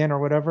 5 again or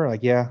whatever.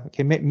 Like, yeah,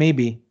 okay,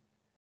 maybe,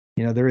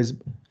 there is.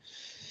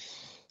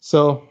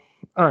 So,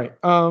 all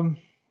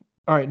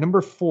right,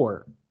 number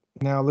 4.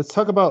 Now let's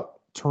talk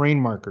about terrain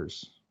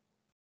markers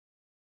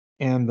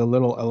and the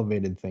little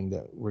elevated thing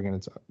that we're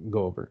gonna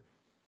go over.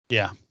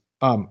 Yeah.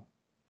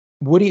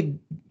 What do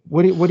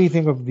you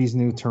think of these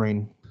new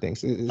terrain things,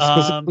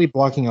 specifically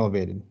blocking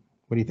elevated?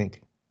 What do you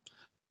think?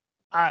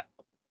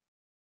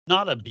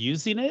 Not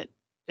abusing it.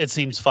 It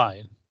seems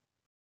fine.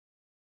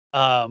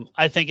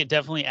 I think it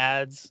definitely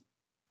adds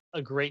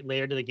a great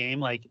layer to the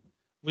game. Like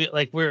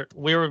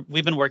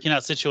we've been working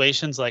out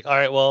situations like, all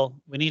right, well,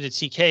 we need a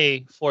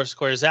TK 4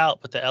 squares out,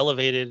 but the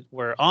elevated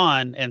we're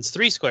on and it's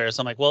 3 squares.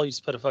 So I'm like, well, you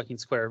just put a fucking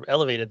square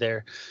elevated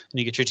there and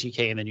you get your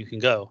TK and then you can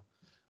go.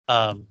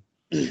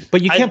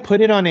 But you can't put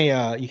it on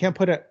a.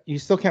 You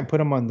still can't put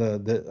them on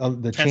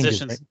the transitions.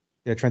 Changes, right?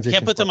 Yeah, transitions. You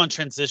can't put them on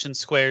transition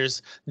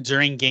squares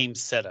during game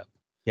setup.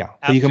 Yeah,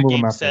 but you can move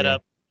them after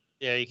setup.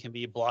 Yeah, you can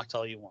be blocked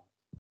all you want.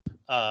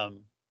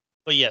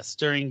 But yes,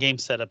 during game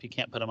setup, you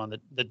can't put them on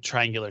the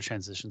triangular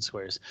transition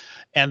squares.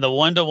 And the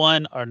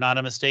 1-to-1 are not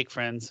a mistake,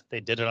 friends. They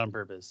did it on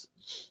purpose.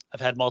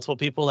 I've had multiple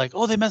people like,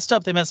 oh, they messed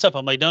up.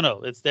 I'm like,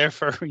 no, it's there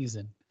for a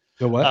reason.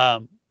 The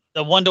what?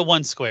 The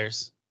 1-to-1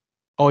 squares.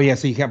 Oh yeah,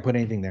 so you can't put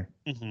anything there.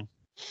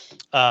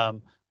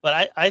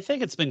 But I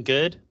think it's been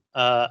good.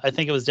 I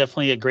think it was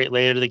definitely a great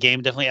layer to the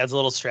game. Definitely adds a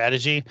little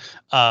strategy.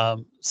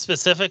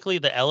 Specifically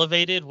the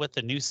elevated with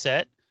the new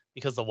set,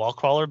 because the wall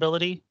crawler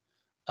ability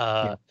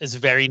is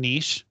very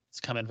niche. It's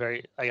coming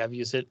I've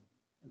used it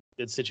in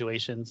good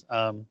situations.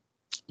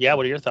 Yeah,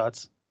 what are your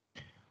thoughts?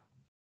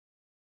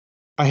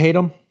 I hate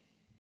them.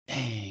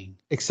 Dang.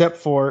 Except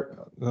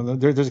for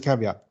there's a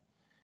caveat.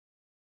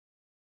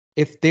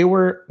 If they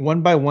were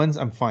 1-by-1s,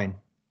 I'm fine.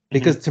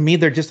 Because to me,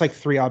 they're just like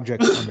 3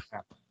 objects on the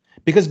map.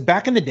 Because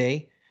back in the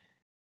day,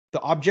 the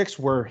objects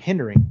were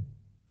hindering.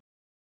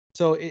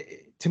 So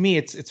to me,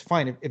 it's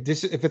fine. If you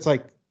just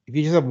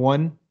have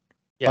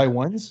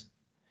 1-by-1s,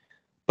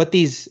 but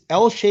these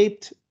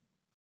L-shaped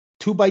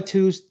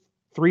 2-by-2s,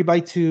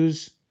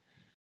 3-by-2s,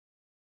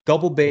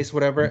 double base,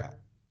 whatever,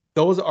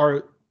 those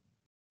are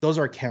those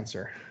are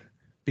cancer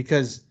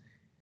because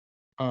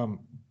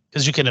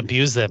because you can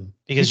abuse them,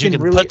 because you can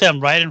can really, put them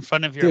right in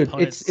front of your dude,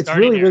 opponent's it's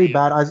starting really area.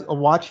 bad. I was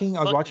watching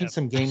Them.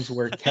 some games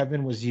where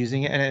Kevin was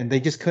using it and they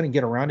just couldn't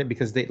get around it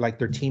because they like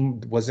their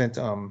team wasn't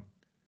Mobile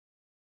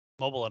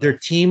enough. their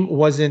team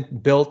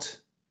wasn't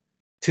built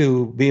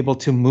to be able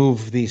to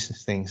move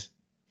these things.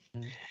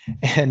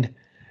 And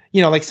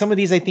like some of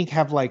these I think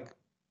have like,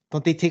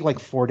 don't they take like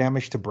 4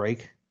 damage to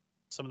break?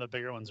 Some of the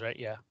bigger ones, right?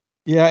 Yeah.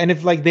 Yeah, and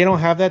if like they don't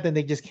have that, then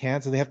they just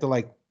can't. So they have to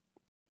like,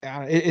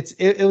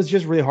 it was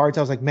just really hard.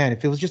 So I was like, man,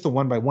 if it was just a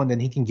 1x1, then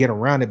he can get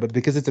around it. But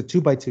because it's a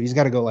 2x2, he's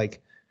got to go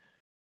like,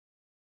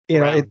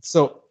 it's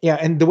so yeah.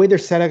 And the way they're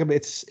set up,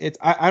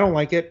 I don't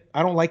like it.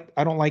 I don't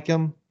like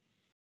him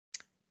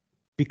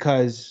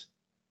because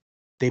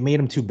they made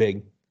him too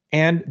big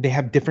and they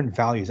have different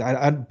values.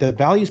 The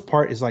values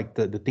part is like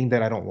the thing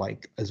that I don't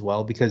like as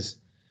well, because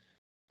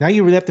now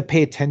you really have to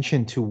pay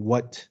attention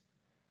to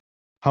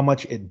how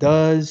much it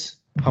does,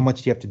 how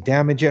much do you have to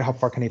damage it, how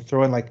far can they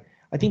throw it. Like,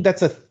 I think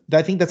that's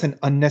an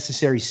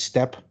unnecessary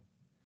step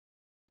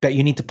that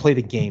you need to play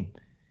the game.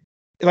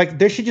 Like,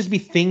 there should just be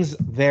things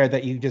there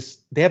that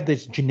they have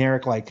this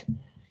generic, like,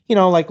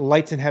 like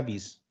lights and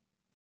heavies.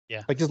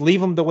 Yeah. Like, just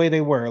leave them the way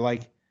they were.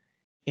 Like,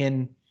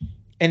 and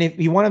if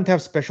you want them to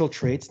have special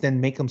traits, then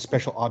make them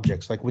special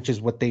objects, like, which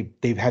is what they've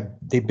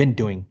been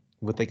doing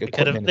with like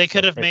equipment. They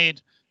could have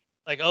made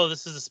like, oh,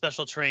 this is a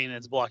special terrain,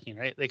 it's blocking,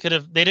 right? They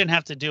didn't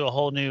have to do a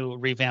whole new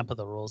revamp of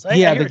the rules. I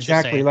hear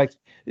exactly. Like,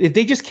 if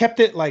they just kept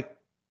it like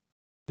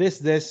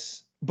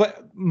this,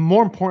 but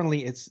more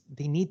importantly, it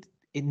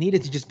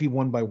needed to just be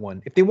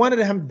 1x1. If they wanted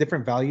to have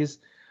different values,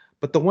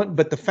 but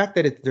the fact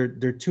that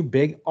they're too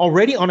big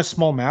already on a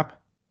small map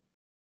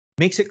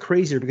makes it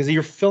crazier, because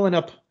you're filling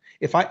up.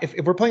 If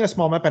we're playing a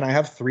small map and I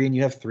have 3 and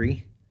you have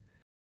 3,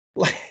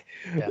 like,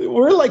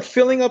 we're like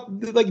filling up,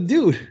 like,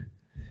 dude.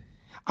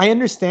 I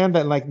understand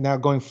that, like, now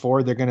going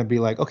forward, they're going to be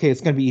like, okay,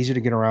 it's going to be easier to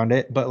get around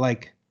it. But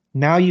like,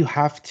 now you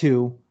have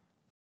to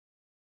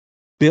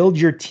build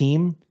your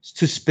team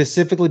to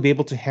specifically be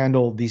able to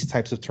handle these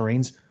types of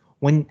terrains,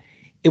 when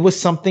it was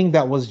something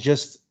that was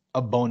just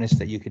a bonus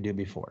that you could do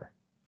before.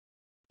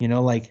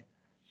 Like,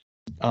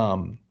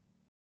 the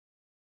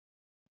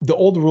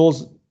old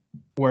rules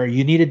where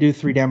you need to do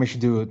 3 damage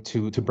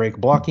to break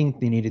blocking,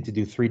 you needed to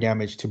do 3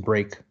 damage to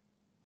break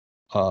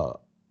an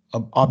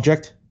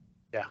object.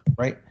 Yeah.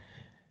 Right?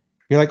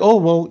 You're like, oh,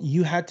 well,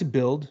 you had to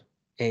build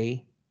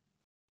a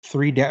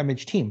 3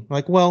 damage team.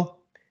 Like, well,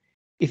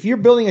 if you're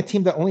building a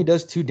team that only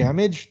does 2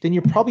 damage, then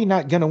you're probably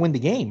not going to win the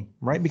game,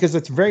 right? Because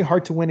it's very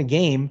hard to win a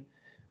game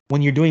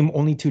when you're doing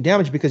only 2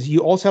 damage, because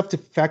you also have to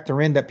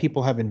factor in that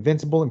people have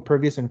invincible,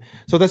 impervious, and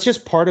so that's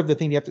just part of the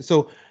thing you have to.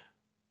 So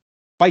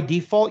by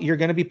default, you're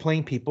going to be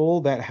playing people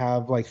that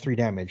have like 3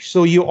 damage.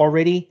 So your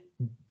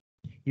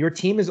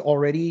team is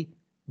already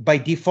by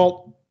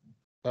default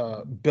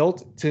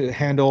built to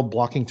handle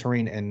blocking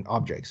terrain and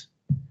objects.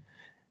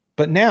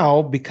 But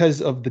now,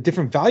 because of the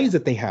different values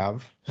that they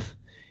have,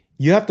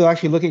 you have to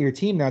actually look at your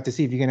team now to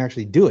see if you can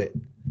actually do it,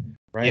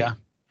 right? Yeah.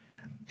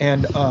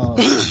 And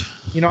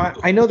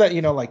I know that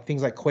like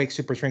things like Quake,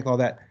 Super Strength, all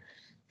that.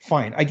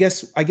 Fine. I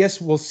guess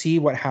we'll see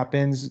what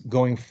happens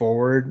going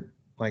forward.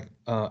 Like,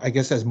 I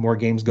guess as more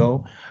games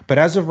go. But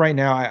as of right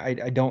now,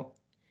 I don't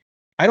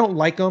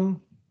like them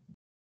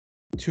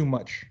too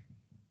much.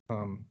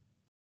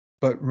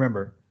 But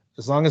remember,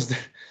 as long as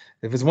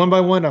if it's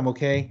 1x1, I'm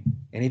okay.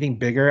 Anything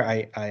bigger,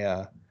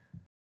 I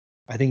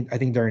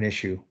think they're an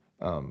issue.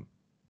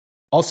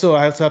 Also,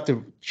 I also have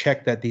to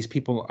check that these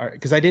people are,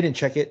 because I didn't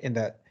check it in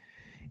that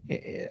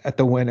at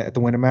the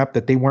winner map,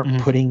 that they weren't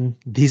putting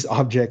these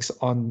objects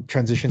on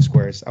transition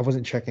squares. I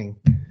wasn't checking.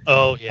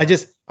 Oh yeah. I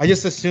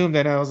just assumed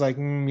that. I was like,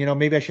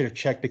 maybe I should have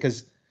checked,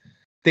 because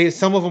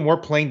some of them were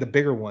playing the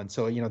bigger one,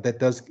 so it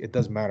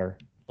does matter.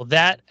 Well,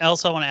 that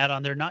also I want to add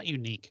on, they're not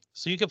unique,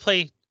 so you could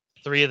play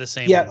 3 of the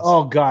same. Yeah. ones.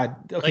 Oh God.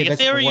 Okay. Like, if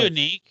they were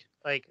unique,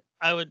 like,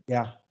 I would.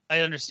 Yeah. I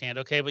understand.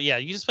 Okay, but yeah,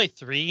 you just play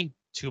 3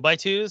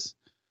 2x2s.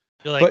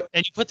 You're like,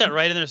 and you put that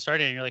right in their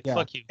starting, and you're like,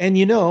 fuck you. And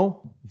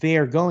they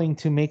are going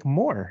to make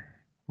more,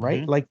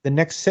 right? Like the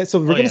next set. So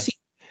we're gonna see,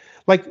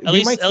 like, at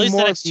least the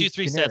next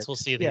 2-3 sets we'll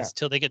see these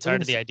till they get tired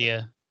of the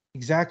idea.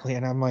 Exactly.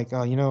 And I'm like,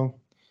 oh,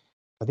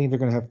 I think they're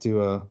gonna have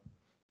to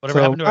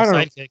whatever happened to our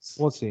sidekicks?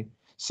 We'll see.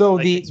 So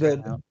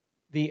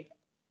the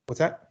what's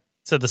that?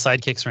 So the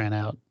sidekicks ran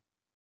out.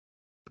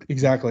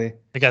 Exactly.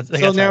 They got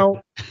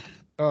now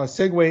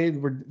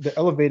segue the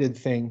elevated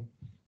thing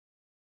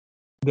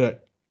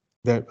that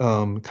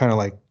kind of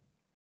like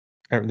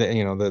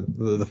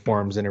the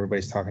forums and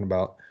everybody's talking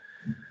about,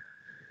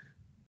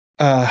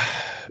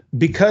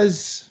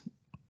 because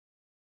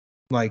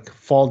like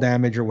fall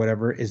damage or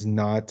whatever is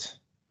not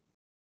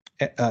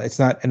it's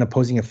not an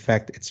opposing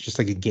effect, it's just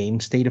like a game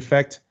state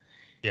effect.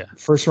 Yeah,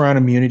 first round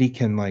immunity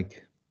can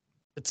like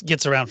it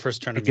gets around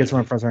first turn. It gets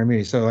around first round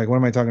immunity. So like, what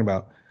am I talking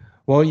about?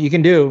 Well, you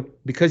can do,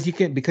 because you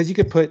can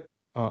put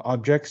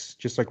objects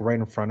just like right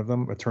in front of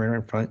them, a terrain right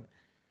in front.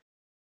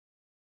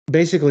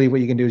 Basically,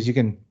 what you can do is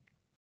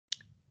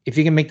if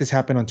you can make this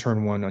happen on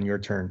turn 1 on your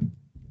turn,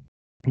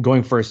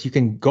 going first, you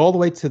can go all the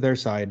way to their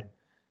side,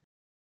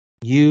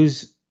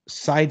 use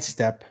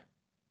sidestep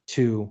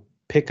to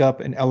pick up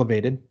an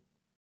elevated,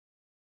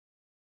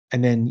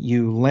 and then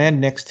you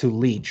land next to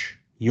leech,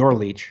 your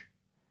leech,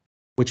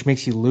 which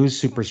makes you lose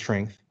super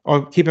strength.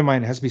 Oh, keep in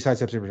mind, it has to be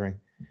sidestep super strength.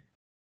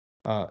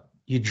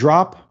 You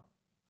drop,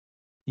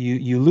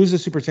 you lose the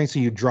super strength, so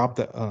you drop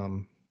the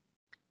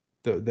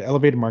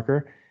elevated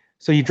marker.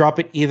 So you drop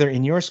it either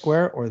in your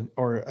square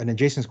or an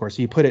adjacent square.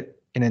 So you put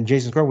it in an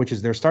adjacent square, which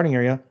is their starting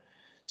area.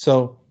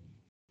 So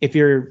if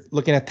you're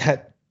looking at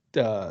that,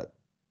 there's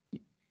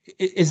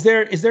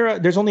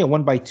only a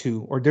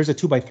 1x2, or there's a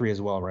 2x3 as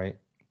well, right?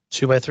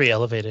 2x3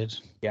 elevated.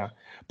 Yeah,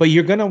 but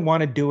you're gonna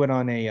want to do it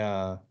on a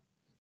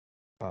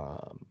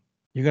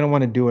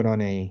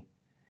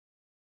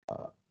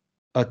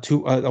a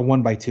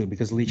 1x2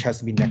 because leech has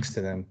to be next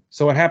to them.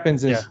 So what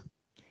happens is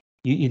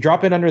you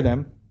drop it under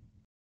them.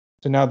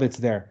 So now that's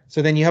there.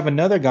 So then you have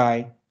another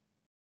guy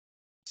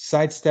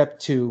sidestep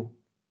to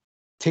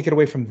take it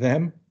away from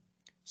them,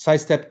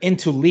 sidestep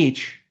into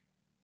leech,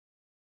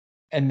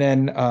 and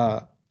then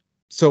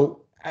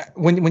so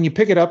when you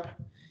pick it up,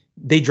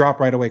 they drop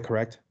right away,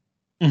 correct?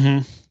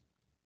 Mm-hmm.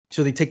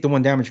 So they take the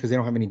 1 damage because they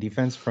don't have any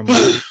defense from.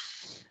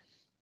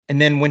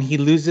 And then when he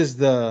loses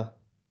the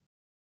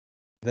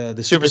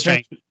super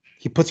strength,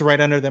 he puts it right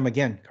under them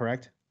again,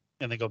 correct?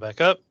 And they go back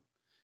up,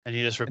 and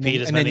you just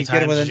repeat as many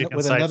times as you can.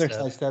 With another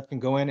sidestep, can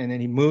go in, and then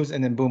he moves,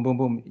 and then boom, boom,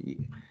 boom.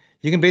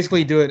 You can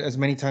basically do it as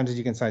many times as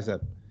you can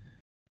sidestep.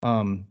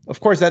 Of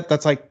course,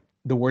 that's like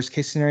the worst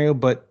case scenario,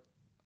 but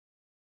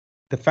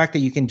the fact that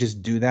you can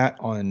just do that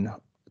on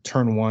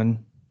turn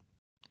 1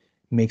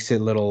 makes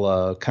it a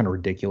little kind of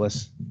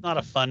ridiculous. Not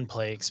a fun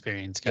play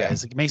experience,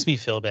 guys. Yeah. It makes me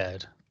feel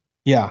bad.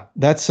 Yeah,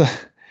 that's.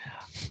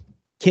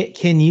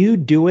 Can you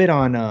do it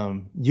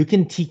on? You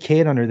can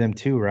TK it under them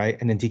too, right?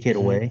 And then TK it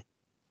away.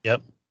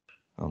 Yep.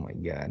 Oh my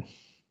god.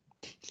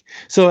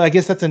 So I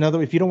guess that's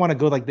another. If you don't want to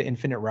go like the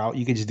infinite route,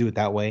 you can just do it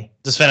that way.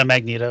 Just Venom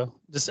Magneto.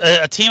 Just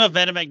a team of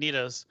Venom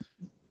Magnetos,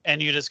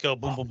 and you just go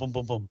boom, boom, boom,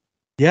 boom, boom.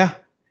 Yeah,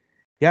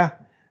 yeah.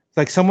 It's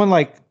like someone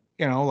like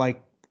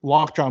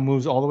Lockjaw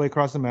moves all the way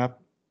across the map.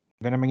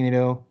 Venom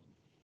Magneto.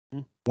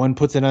 One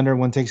puts it under,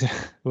 one takes it,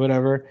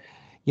 whatever.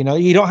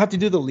 You don't have to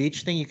do the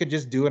leech thing. You could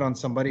just do it on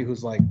somebody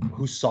who's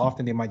soft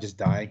and they might just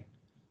die.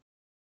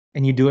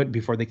 And you do it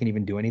before they can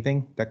even do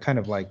anything. That kind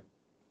of like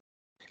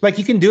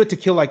you can do it to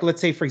kill,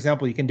 let's say, for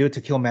example, you can do it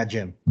to kill Mad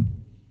Jim.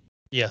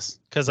 Yes,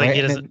 because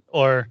he doesn't,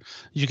 or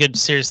you could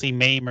seriously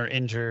maim or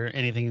injure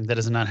anything that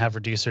does not have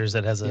reducers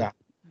that has a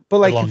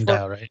long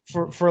dial, right?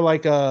 For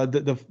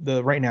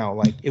the right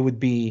now, it would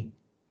be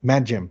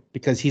Mad Jim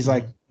because he's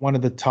one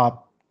of the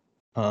top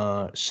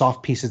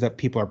soft pieces that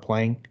people are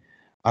playing.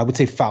 I would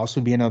say Faust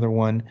would be another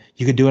one.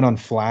 You could do it on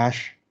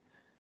Flash.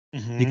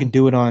 Mm-hmm. You could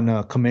do it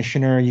on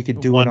Commissioner. You could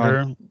do Wonder.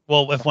 it on.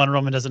 Well, if Wonder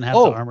Woman doesn't have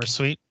the armor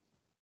suite,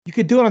 you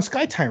could do it on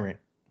Sky Tyrant.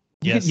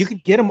 You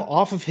could get him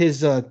off of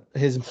his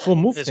full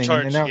move thing,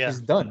 charge, and now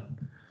he's done.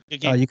 Good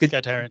game.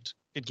 Sky Tyrant.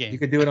 Good game. You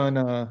could do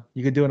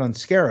it on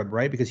Scarab,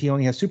 right? Because he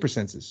only has super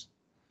senses.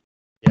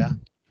 Yeah.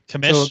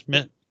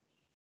 Commissioner.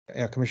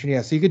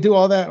 Yeah. So you could do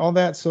all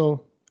that.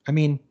 So I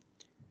mean,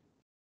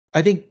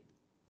 I think.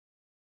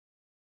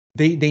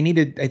 They need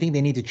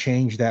to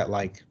change that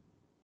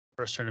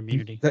first turn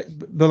immunity.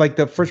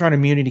 The first round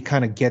immunity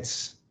kind of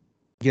gets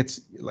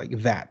like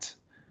that.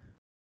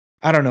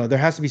 I don't know. There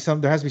has to be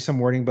some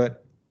wording,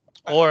 but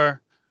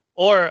or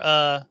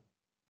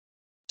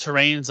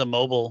terrain's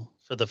immobile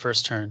for the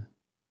first turn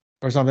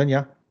or something.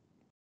 Yeah,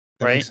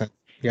 that makes sense.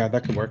 Yeah,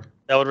 that could work.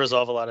 That would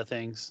resolve a lot of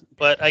things.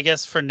 But I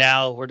guess for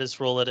now, we're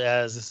just roll it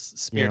as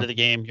spirit of the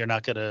game. You're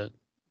not gonna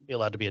be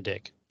allowed to be a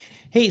dick.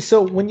 Hey,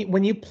 so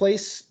when you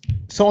place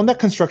on that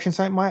construction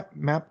site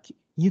map,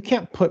 you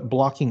can't put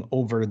blocking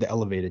over the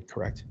elevated,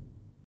 correct?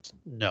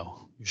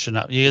 No, you should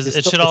not.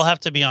 It should all have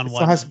to be on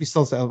one. It has to be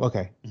still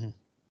okay. Mm-hmm. All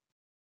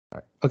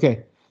right.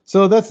 Okay.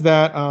 So that's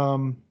that.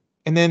 And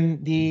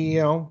then the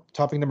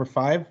topic number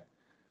 5.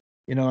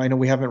 I know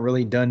we haven't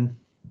really done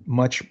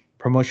much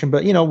promotion,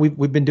 but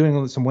we've been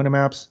doing some winter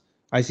maps,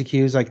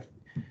 ICQs.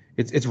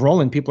 It's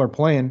rolling. People are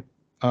playing.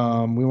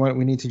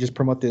 We need to just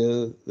promote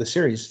the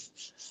series.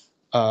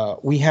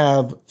 We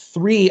have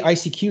 3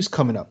 ICQs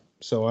coming up,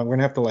 so I'm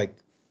gonna have to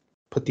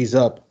put these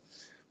up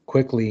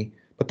quickly.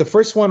 But the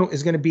first one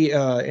is gonna be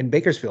in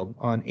Bakersfield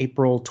on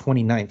April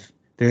 29th.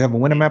 They have a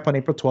winter map on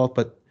April 12th,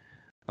 but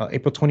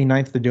April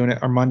 29th they're doing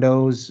it.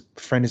 Armando's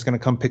friend is gonna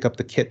come pick up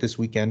the kit this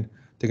weekend.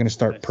 They're gonna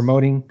start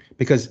promoting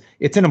because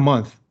it's in a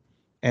month,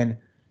 and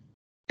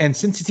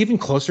since it's even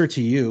closer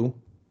to you,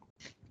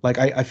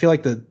 I feel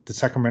like the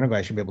Sacramento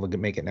guy should be able to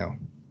make it now,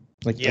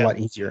 a lot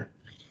easier.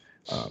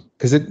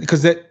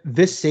 Because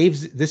this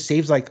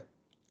saves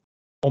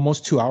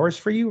almost 2 hours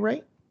for you,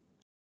 right?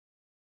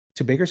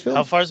 To Bakersfield.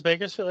 How far is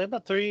Bakersfield?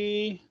 About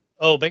 3.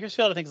 Oh,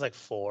 Bakersfield I think is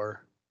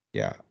 4.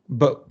 Yeah,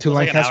 but to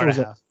Lancaster was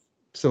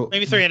so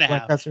maybe 3.5.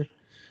 Lancaster.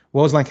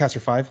 What was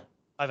Lancaster 5?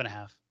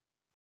 5.5.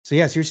 So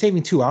yes, you're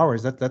saving 2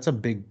 hours. That's a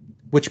big.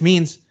 Which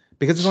means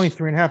because it's only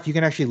 3.5, you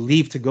can actually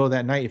leave to go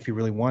that night if you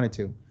really wanted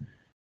to.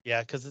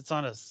 Yeah, because it's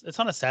on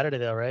a Saturday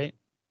though, right?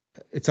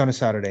 It's on a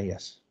Saturday,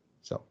 yes.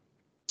 So,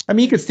 I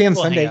mean, you could stay on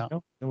We'll hang Sunday,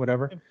 out.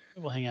 whatever. Maybe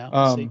we'll hang out.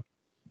 We'll see.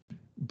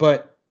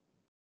 But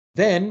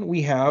then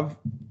we have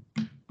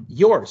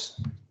yours,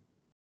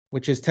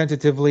 which is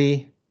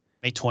tentatively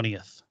May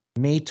 20th.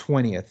 May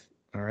 20th.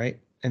 All right.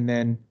 And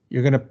then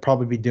you're going to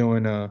probably be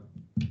doing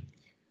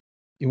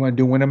you want to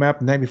do win a map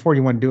the night before?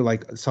 You want to do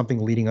like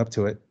something leading up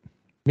to it?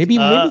 Maybe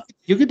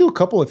you could do a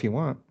couple if you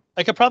want.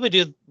 I could probably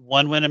do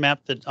one win a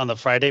map on the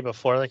Friday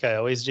before, like I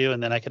always do,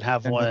 and then I could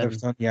have one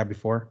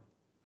before,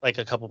 like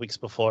a couple weeks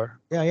before.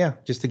 Yeah,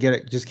 just to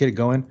get it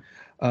going,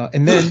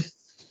 and then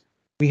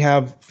we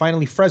have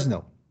finally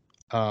Fresno.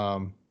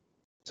 So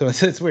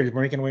it's weird.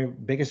 We're making away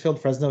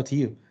Bakersfield, Fresno to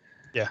you.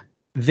 Yeah,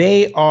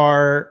 they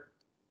are.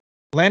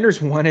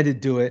 Landers wanted to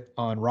do it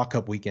on Rock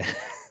Cup weekend.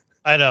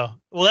 I know.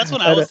 Well, that's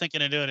when I was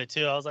thinking of doing it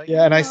too. I was like,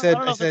 yeah, and I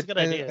don't know if that's a good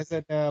idea. I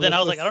said, then I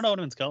was like, I don't know when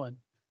it's going.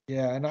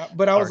 Yeah,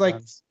 but I was like,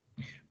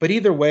 but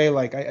either way,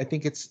 like I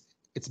think it's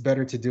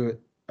better to do it.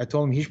 I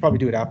told him he should probably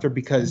do it after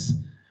because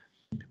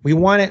we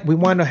want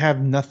to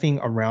have nothing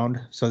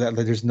around so that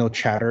there's no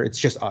chatter. It's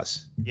just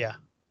us. Yeah.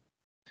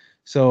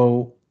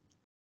 So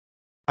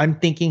I'm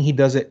thinking he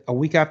does it a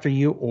week after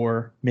you,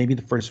 or maybe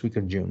the first week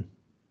of June.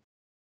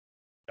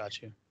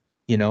 Got you.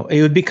 You know,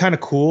 it would be kind of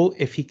cool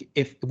if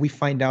we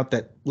find out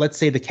that, let's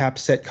say the cap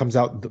set comes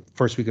out the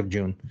first week of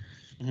June.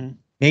 Mm-hmm.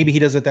 Maybe he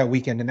does it that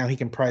weekend, and now he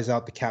can prize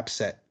out the cap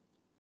set,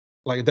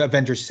 like the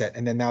Avengers set,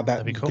 and then now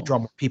that cool. Could draw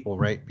more people,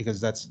 right? Because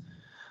that's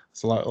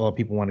a lot of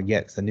people want to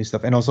get the new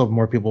stuff, and also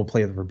more people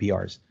play for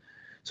BRs.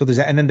 So there's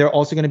that, and then they're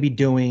also going to be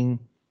doing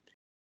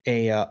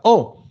a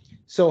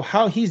so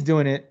how he's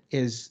doing it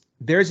is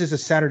theirs is a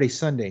Saturday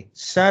Sunday.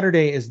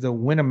 Saturday is the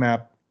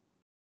Winamap,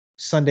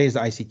 Sunday is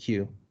the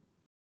ICQ.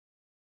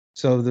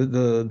 So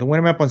the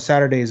Winamap on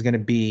Saturday is going to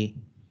be.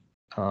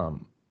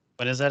 When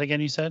is that again?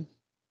 You said.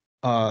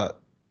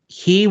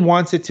 He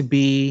wants it to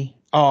be.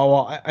 Oh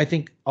well, I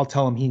think I'll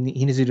tell him he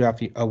needs to do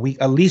after a week,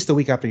 at least a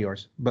week after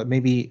yours. But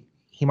maybe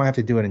he might have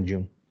to do it in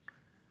June.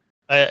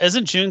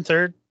 Isn't June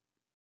 3rd,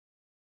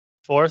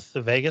 4th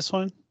the Vegas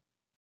one?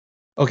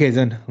 Okay,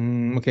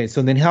 then okay.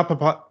 So then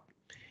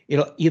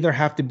it'll either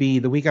have to be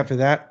the week after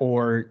that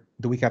or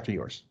the week after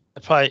yours.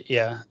 Probably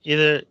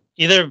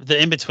Either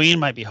the in between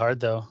might be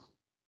hard though.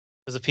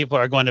 Because if people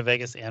are going to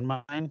Vegas and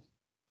mine.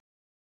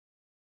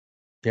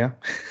 Yeah.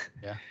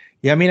 Yeah.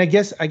 Yeah. I mean, I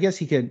guess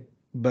he could,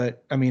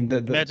 but I mean,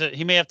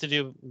 he may have to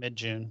do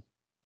mid-June.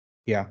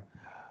 Yeah.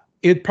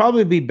 It'd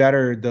probably be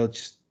better though,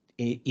 just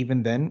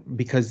even then,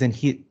 because then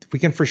we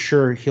can for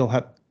sure he'll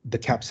have the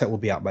cap set will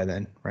be out by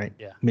then, right?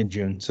 Yeah.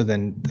 Mid-June. So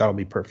then that'll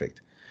be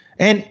perfect.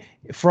 And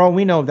for all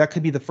we know, that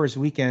could be the first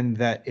weekend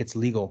that it's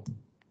legal.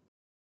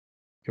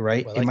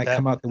 Right? Well, it might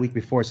come out the week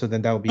before, so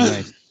then that would be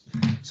nice.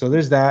 So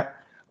there's that.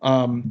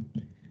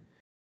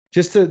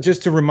 Just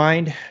to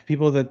remind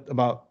people that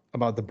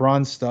about the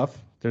bronze stuff,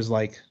 there's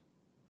like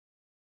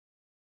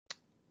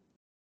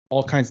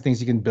all kinds of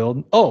things you can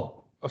build.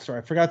 Oh, sorry,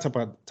 I forgot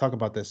to talk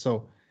about this.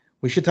 So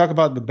we should talk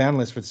about the ban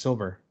list for the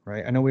silver,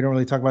 right? I know we don't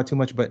really talk about it too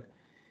much, but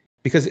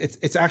because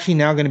it's actually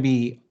now going to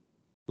be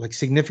like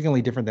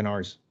significantly different than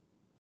ours.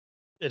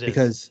 It is.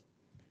 Because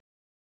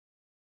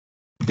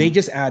they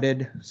just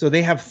added, so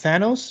they have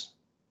Thanos,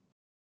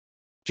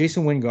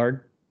 Jason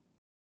Wingard,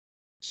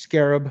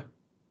 Scarab,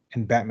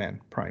 and Batman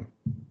Prime.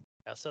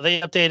 Yeah, so they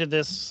updated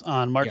this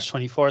on March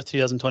 24th,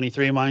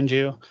 2023, mind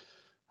you.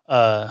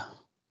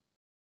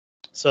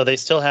 So they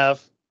still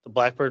have the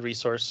Blackbird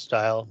Resource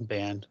style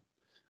banned,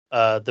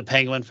 the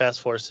Penguin Fast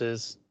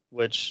Forces,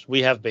 which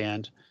we have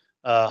banned,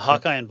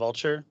 Hawkeye and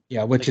Vulture.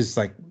 Yeah, which is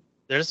like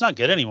they're just not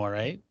good anymore,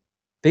 right?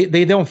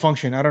 They don't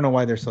function. I don't know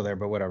why they're still there,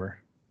 but whatever.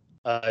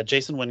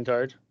 Jason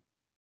Wingard.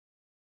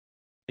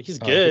 He's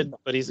good,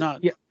 but he's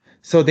not. Yeah.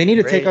 So they need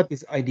to take out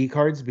these ID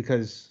cards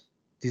because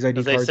these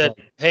ID cards. They said,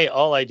 "Hey,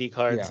 all ID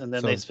cards," and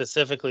then they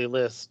specifically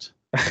list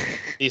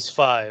these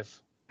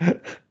 5.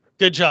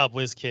 Good job,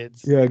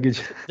 WizKids. Yeah, good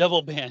job.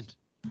 Double banned.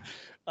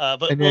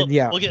 But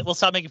we'll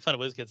stop making fun of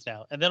WizKids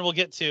now, and then we'll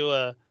get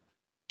to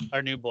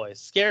our new boys,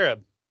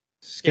 Scarab,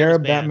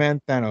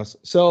 Batman, Thanos.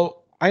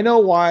 So I know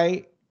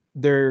why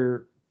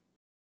they're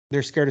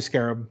scared of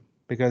Scarab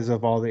because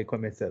of all the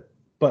equipment set,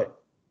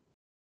 but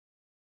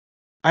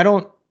I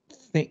don't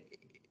think,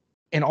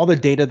 and all the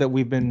data that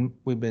we've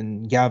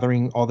been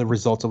gathering, all the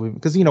results that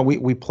because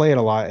we play it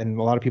a lot and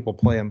a lot of people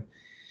play him.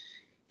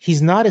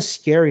 He's not as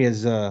scary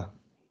as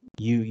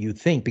you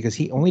think because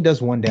he only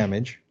does 1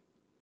 damage.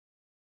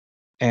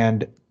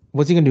 And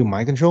what's he gonna do?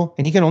 Mind control?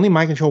 And he can only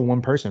mind control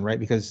 1 person, right?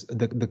 Because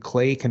the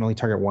clay can only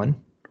target 1.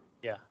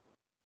 Yeah.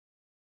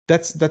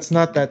 That's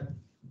not that.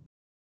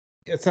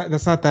 It's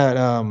not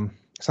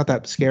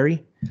that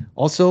scary.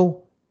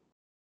 Also,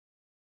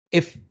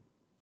 if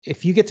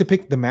you get to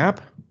pick the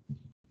map,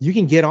 you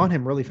can get on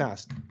him really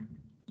fast.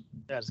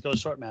 Yeah, just go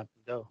short map.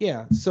 Go.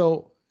 Yeah.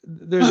 So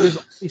there's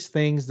all these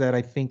things that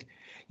I think,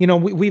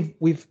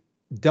 we've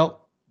dealt.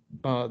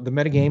 The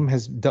metagame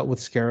has dealt with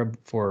Scarab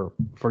for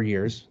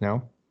years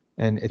now,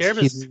 and Scarab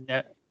is.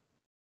 Go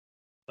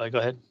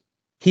ahead.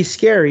 he's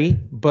scary,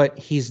 but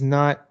he's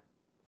not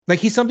like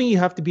he's something you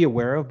have to be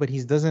aware of, but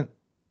he doesn't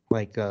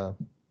like I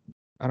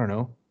don't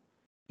know.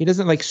 He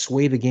doesn't like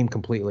sway the game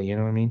completely, you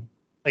know what I mean?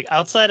 Like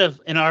outside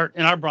of in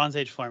our Bronze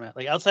Age format,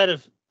 like outside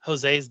of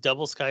Jose's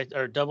double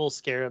Scarab, double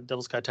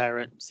Sky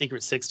Tyrant,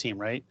 Secret Six team,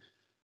 right?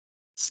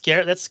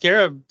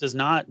 Scarab does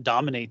not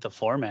dominate the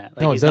format.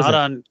 Like No, it he's not doesn't.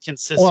 on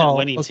consistent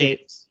winning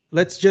teams.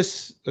 Let's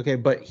just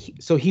but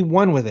so he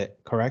won with it,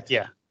 correct?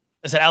 Yeah.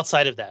 I said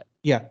outside of that.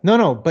 Yeah.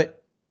 No, but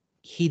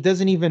he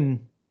doesn't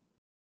even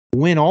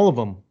win all of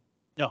them.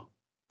 No.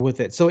 With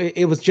it. So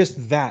it was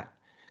just that.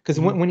 Because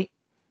when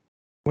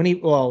he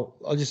well,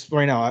 I'll just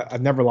right now,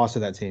 I've never lost to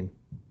that team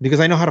because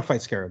I know how to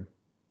fight Scarab.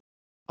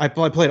 I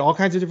played all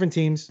kinds of different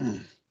teams.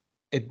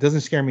 It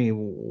doesn't scare me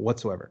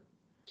whatsoever.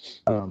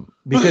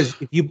 Because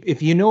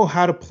if you know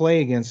how to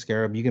play against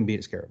Scarab, you can beat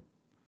a Scarab,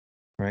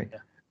 right?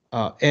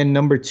 Yeah. And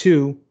number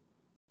two,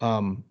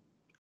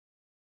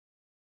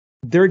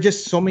 there are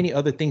just so many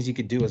other things you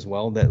could do as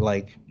well that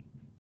like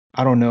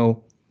I don't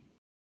know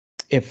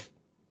if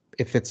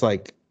it's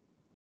like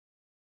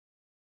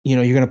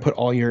you're gonna put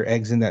all your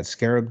eggs in that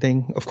Scarab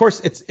thing. Of course,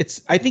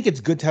 it's I think it's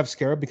good to have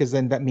Scarab because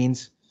then that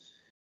means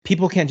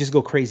people can't just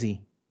go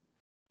crazy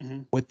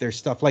with their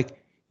stuff.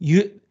 Like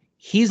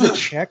he's a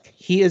check.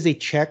 He is a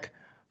check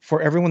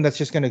for everyone that's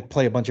just gonna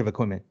play a bunch of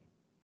equipment,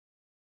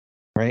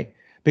 right?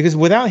 Because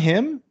without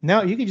him,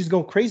 now you can just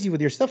go crazy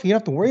with your stuff. You don't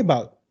have to worry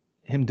about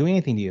him doing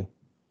anything to you.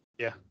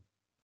 Yeah.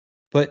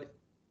 But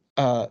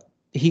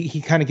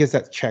he kind of gets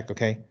that check,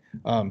 okay?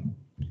 And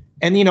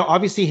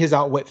obviously his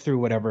outwit through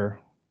whatever,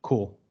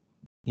 cool.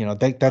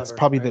 That's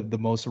probably the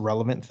most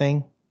relevant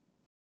thing.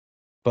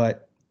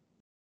 But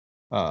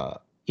I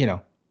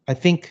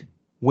think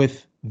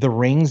with the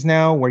rings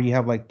now where you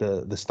have like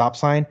the stop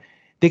sign,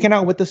 they can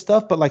outwit the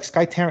stuff, but like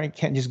Sky Tyrant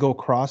can't just go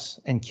across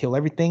and kill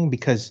everything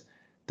because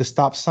the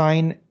stop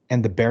sign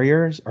and the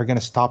barriers are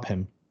gonna stop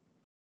him.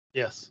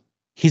 Yes.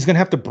 He's gonna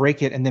have to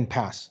break it and then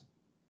pass.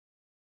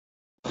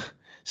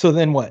 So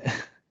then what?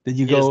 Did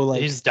you go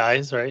he just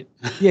dies, right?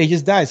 Yeah, he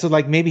just dies. So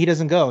like maybe he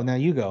doesn't go. Now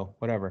you go.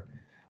 Whatever.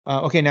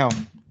 Okay, now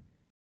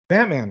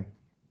Batman.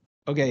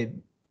 Okay.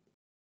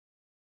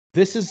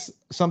 This is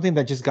something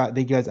that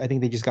I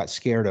think they just got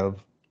scared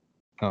of.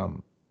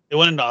 It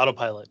went into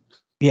autopilot.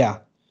 Yeah.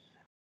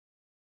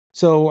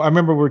 So I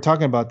remember we were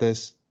talking about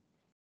this.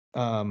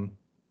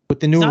 With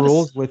the new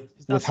rules with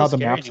how the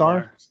maps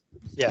are.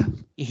 Yeah.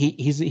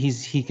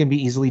 He can be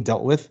easily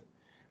dealt with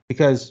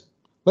because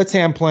let's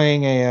say I'm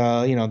playing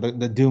a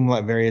the Doom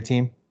Latveria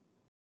team.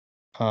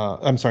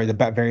 I'm sorry, the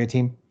Batvaria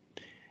team,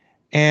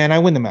 and I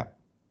win the map.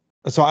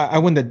 So I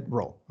win the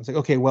roll. I was like,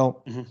 okay,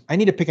 well, I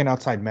need to pick an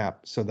outside map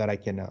so that I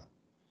can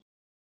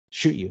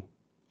shoot you.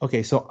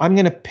 Okay, so I'm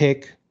gonna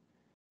pick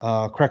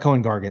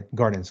Krakoan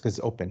Gardens because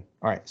it's open.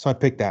 All right, so I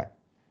picked that.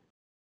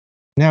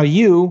 Now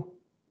you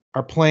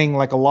are playing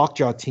like a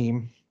Lockjaw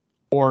team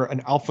or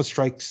an Alpha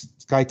Strike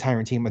Sky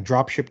Tyrant team, a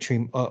Dropship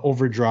team,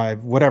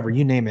 Overdrive, whatever,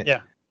 you name it.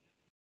 Yeah.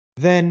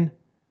 Then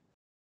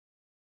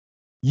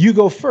you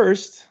go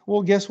first.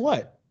 Well, guess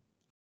what?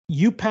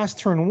 You pass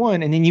turn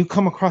one, and then you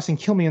come across and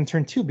kill me on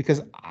turn two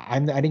because I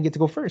didn't get to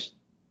go first.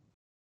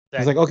 Exactly. I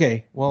was like,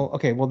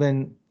 okay, well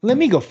then let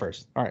me go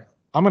first. All right,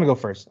 I'm gonna go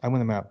first. I win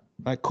the map.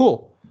 All right,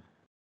 cool.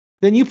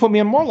 Then you put me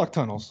on Morlock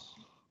tunnels,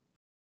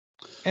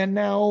 and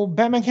now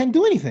Batman can't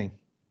do anything.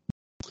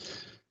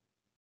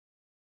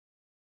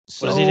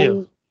 What does he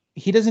do?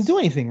 He doesn't do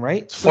anything,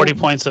 right? 40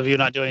 points of you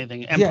not doing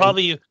anything, and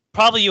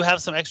probably you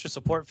have some extra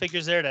support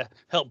figures there to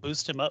help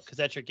boost him up because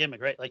that's your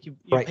gimmick, right? Like you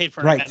paid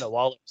for an Amanda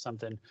Waller or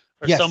something,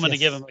 or someone to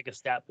give him like a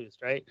stat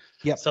boost, right?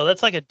 Yeah. So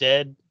that's like a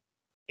dead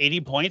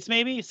 80 points,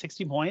 maybe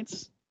 60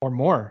 points or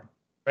more,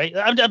 right?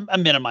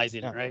 I'm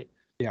minimizing it, right?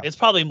 Yeah. It's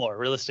probably more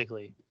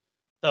realistically.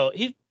 So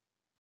he,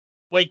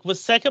 like, with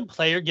second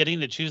player getting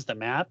to choose the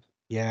map.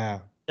 Yeah.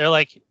 They're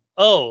like,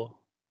 oh,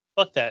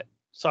 fuck that.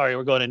 Sorry,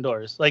 we're going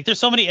indoors. Like, there's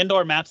so many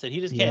indoor maps that he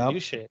just can't do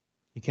shit.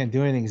 You can't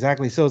do anything.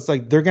 Exactly. So it's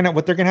like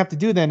what they're gonna have to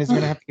do then is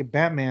gonna have to get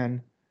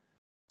Batman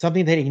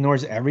something that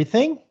ignores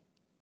everything.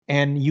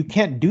 And you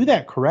can't do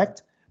that,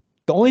 correct?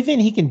 The only thing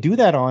he can do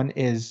that on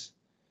is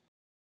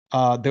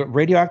the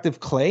radioactive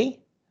clay,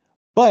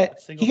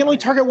 but he can only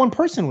target one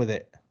person with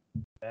it.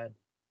 Bad.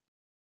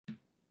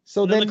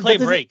 So then the clay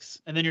breaks,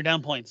 and then you're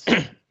down points.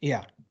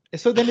 Yeah.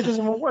 So then it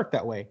doesn't work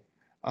that way.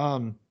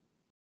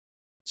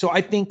 So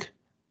I think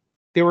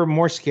they were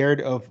more scared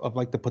of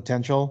like the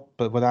potential,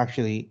 but with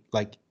actually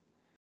like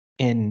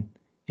in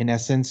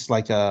essence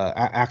like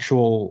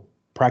actual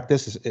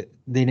practice,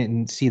 they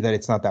didn't see that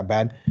it's not that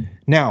bad.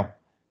 Now,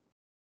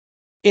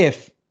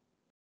 if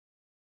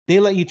they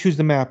let you choose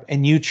the map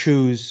and you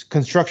choose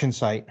construction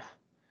site,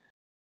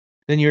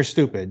 then you're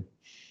stupid.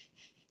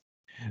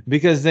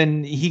 Because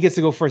then he gets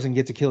to go first and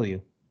get to kill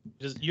you.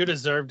 You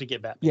deserve to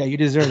get Batman. Yeah, you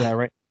deserve that,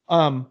 right?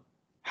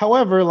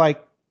 However,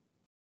 like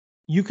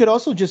you could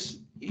also just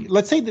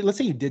let's say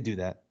you did do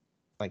that.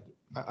 Like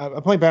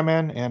I play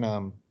Batman and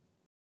I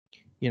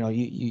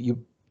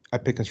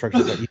pick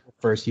construction site. You go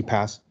first, you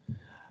pass.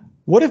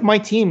 What if my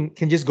team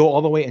can just go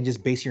all the way and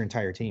just base your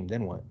entire team?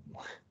 Then what?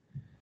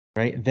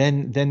 right?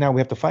 Then now we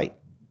have to fight.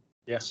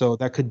 Yeah. So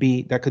that could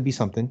be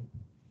something.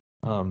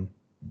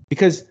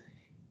 Because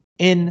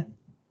in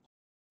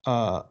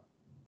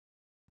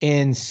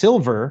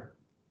silver,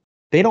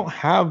 they don't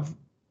have.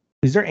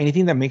 Is there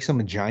anything that makes them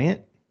a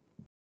giant?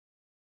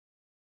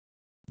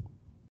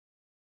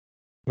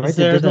 Right?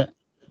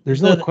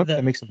 There's no equipment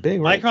that makes them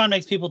big, right? Micron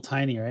makes people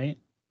tiny, right?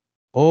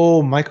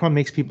 Oh, Micron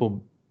makes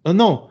people. Oh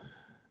no,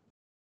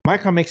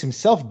 Micron makes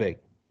himself big.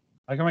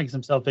 Micron makes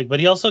himself big, but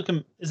he also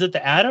can. Is it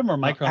the Atom or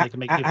Micron that can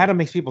make people? Atom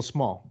makes people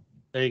small.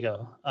 There you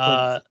go.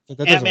 So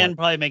Ant-Man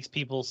probably makes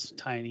people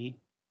tiny.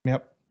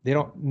 Yep. They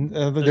don't.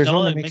 There's no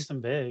one that makes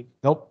them big.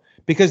 Nope.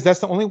 Because that's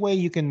the only way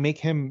you can make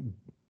him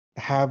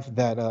have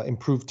that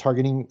improved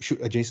targeting shoot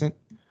adjacent.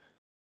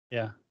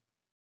 Yeah.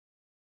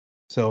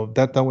 So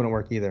that wouldn't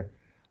work either.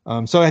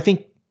 So I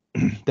think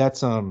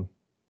that's a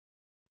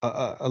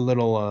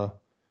little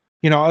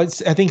I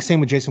think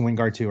same with Jason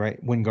Wingard too,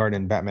 right? Wingard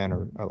and Batman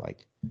are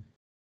like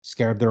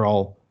Scarab. They're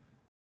all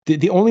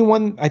the only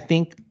one I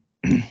think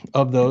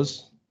of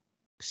those.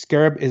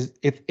 Scarab is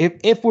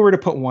if we were to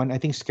put one, I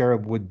think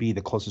Scarab would be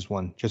the closest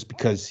one, just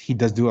because he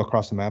does do it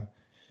across the map.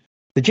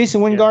 The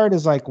Jason Wingard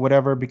is like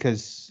whatever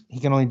because he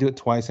can only do it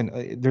twice,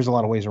 and there's a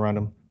lot of ways around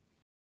him.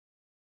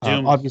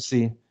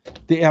 Obviously,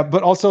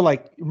 but also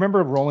like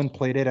remember Roland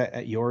played it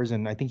at yours,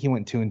 and I think he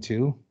went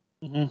 2-2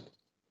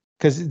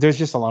 because there's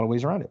just a lot of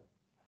ways around it.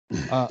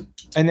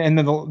 And then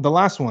the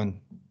last one,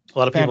 a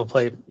lot of people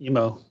play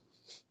emo.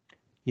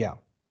 Yeah,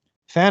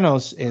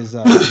 Thanos is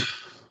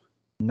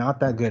not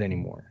that good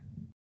anymore.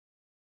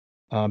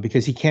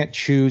 Because he can't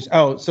choose.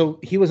 Oh, so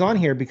he was on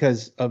here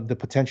because of the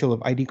potential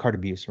of ID card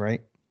abuse,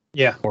 right?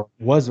 Yeah. Or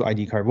was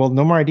ID card. Well,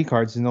 no more ID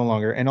cards, no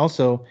longer. And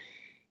also,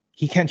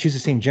 he can't choose the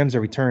same gems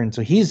every turn.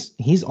 So he's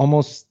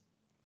almost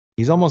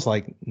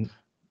like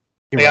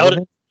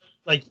irrelevant.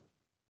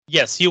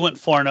 Yes, you went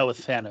 4-0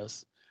 with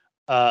Thanos.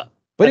 But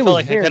it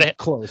was very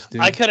close,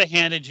 dude. I could have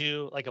handed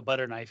you like a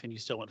butter knife and you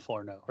still went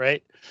 4-0,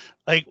 right?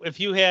 Like if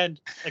you had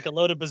like a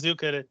loaded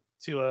bazooka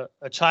to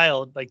a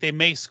child, like they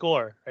may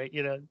score, right?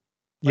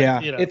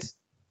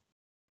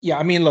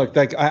 I mean, look,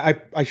 like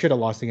I should have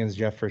lost against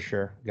Jeff for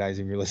sure, guys.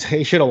 If you're listening,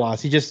 he should have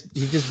lost. He just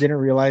didn't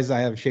realize I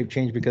have shape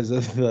change because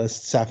of the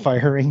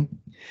sapphire ring,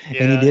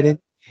 and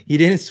he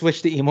didn't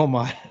switch the emo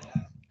mod.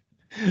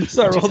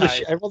 So I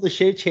rolled the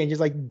shape change. It's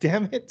like,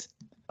 damn it.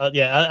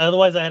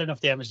 Otherwise I had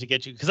enough damage to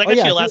get you because I got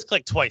your last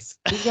click twice.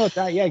 He's gonna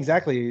die. Yeah,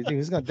 exactly. He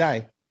was gonna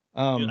die.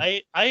 Dude,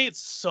 I ate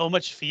so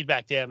much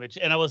feedback damage,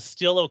 and I was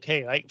still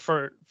okay. Like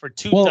for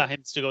two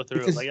times to go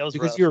through,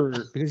 because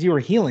you were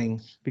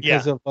healing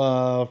because of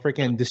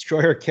freaking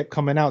Destroyer kept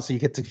coming out, so you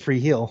get to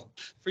free heal,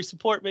 free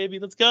support, baby.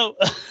 Let's go.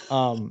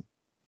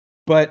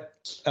 But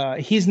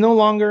he's no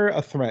longer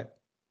a threat.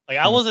 Like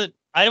I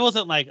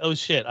wasn't like, oh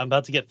shit, I'm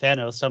about to get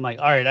Thanos. So I'm like,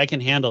 all right, I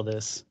can handle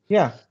this.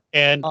 Yeah,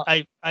 and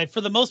I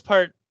for the most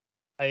part,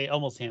 I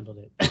almost handled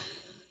it.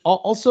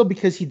 Also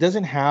because he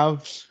doesn't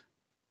have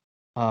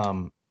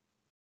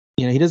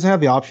he doesn't have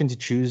the option to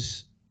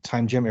choose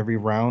time gem every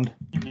round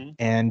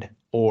and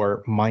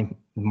or mind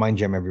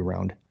gem every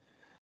round.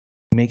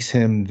 Makes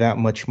him that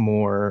much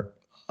more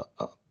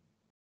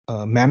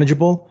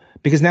manageable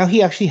because now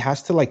he actually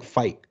has to like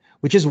fight,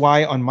 which is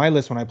why on my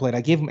list when I played,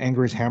 I gave him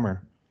Anger's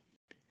Hammer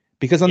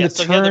because on the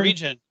turn, the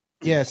regen.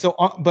 Yeah. So,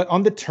 but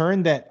on the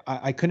turn that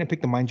I couldn't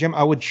pick the mind gem,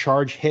 I would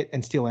charge, hit,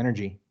 and steal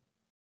energy,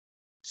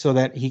 so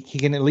that he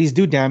can at least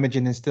do damage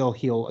and then still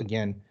heal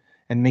again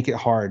and make it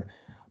hard.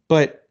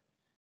 But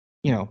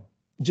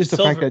just the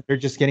fact that they're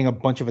just getting a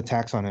bunch of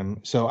attacks on him.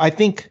 So I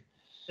think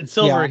in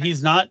silver, you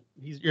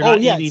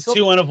need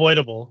two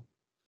unavoidable.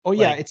 Oh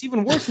yeah, it's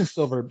even worse in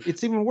silver.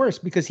 It's even worse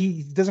because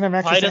he doesn't have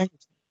access.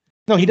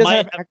 He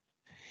doesn't have.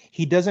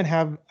 He doesn't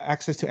have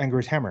access to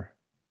Anger's Hammer.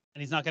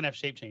 And he's not gonna have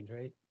shape change,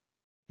 right?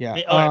 Yeah.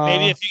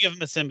 Maybe if you give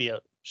him a symbiote,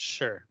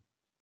 sure.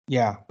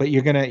 Yeah, but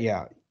you're gonna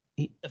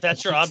if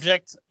that's your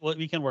object,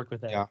 we can work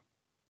with that. Yeah.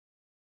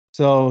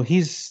 So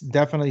he's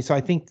definitely. So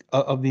I think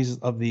of these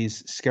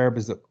Scarab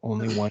is the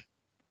only one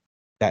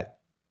that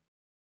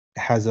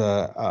has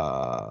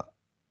an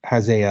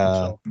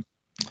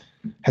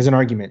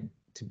argument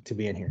to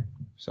be in here.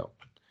 So,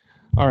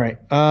 all right.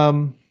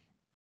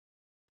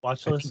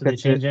 Watch list. Did they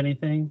change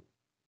anything?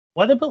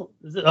 Why they built?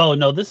 Oh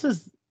no, this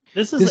is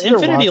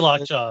Infinity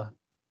Lockjaw.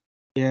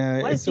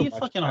 Yeah. Why is he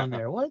fucking on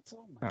there? What?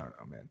 Oh I don't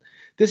know, man.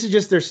 This is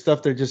just their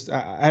stuff. They're just.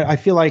 I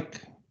feel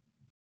like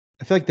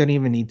they don't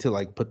even need to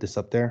like put this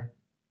up there.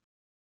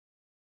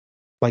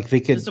 Like they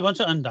could. Just a bunch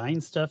of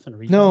Undying stuff and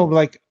no,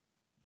 like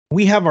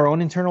we have our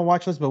own internal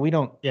watch list, but we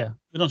don't. Yeah,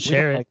 we don't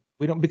share it.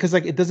 We don't because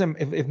like it doesn't.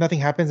 If nothing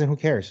happens, then who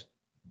cares?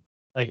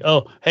 Like,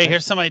 oh, hey,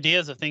 here's some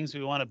ideas of things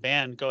we want to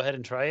ban. Go ahead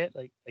and try it.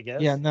 Like, I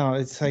guess. Yeah, no,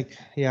 it's like,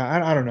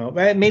 I don't know.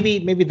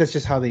 Maybe that's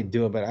just how they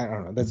do it, but I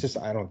don't know. That's just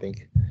I don't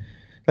think.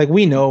 Like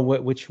we know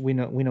which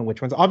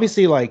ones.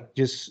 Obviously, like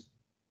just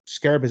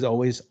Scarab is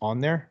always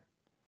on there.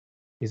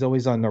 He's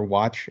always on their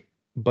watch,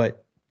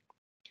 but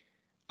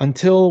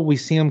until we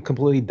see him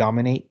completely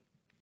dominate,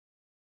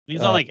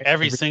 he's on like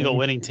every single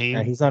winning team.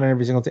 Yeah, he's on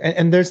every single team,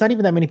 and there's not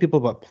even that many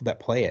people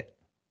that play it.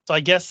 So I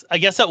guess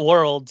at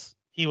Worlds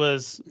he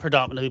was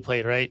predominantly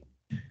played, right?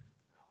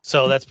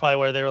 So that's probably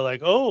where they were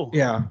like, oh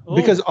yeah,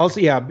 because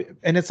also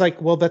and it's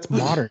like, well, that's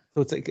modern,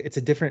 so it's like it's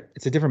a different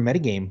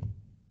metagame,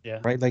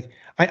 right? Like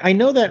I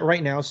know that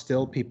right now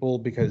still people,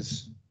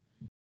 because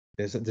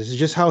this is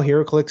just how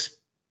HeroClix,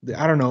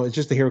 I don't know, it's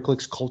just the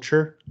HeroClix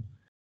culture.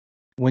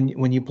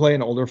 When you play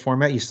an older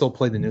format, you still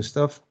play the new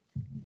stuff.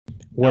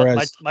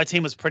 Whereas my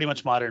team was pretty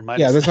much modern.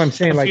 Yeah, that's what I'm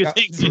saying. Like,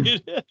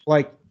 things,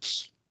 like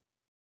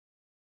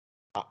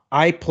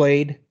I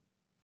played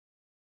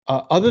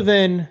other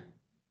than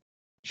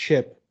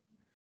Chip.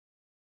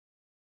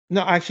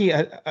 No, actually,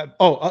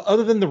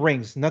 other than the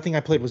rings, nothing I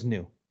played was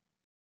new.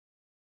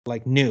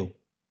 Like new.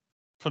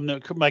 From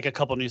like a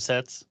couple new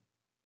sets.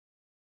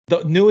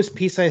 The newest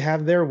piece I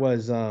have there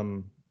was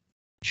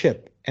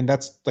Chip, and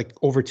that's like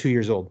over 2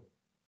 years old.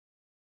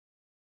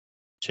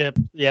 Chip,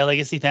 yeah,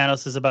 Legacy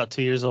Thanos is about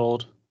 2 years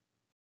old.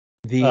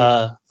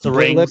 The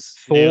rings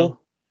full. new.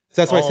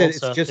 So that's why I said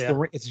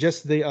it's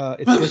just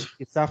the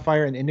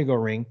Sapphire and Indigo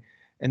ring,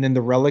 and then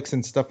the relics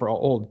and stuff are all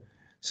old.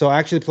 So I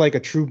actually play like a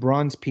true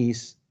bronze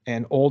piece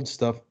and old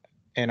stuff,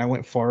 and I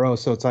went 4-0.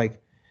 So it's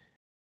like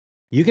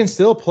you can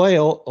still play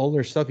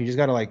older stuff. You just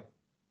got to like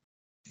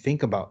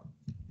think about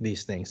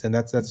these things, and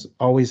that's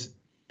always,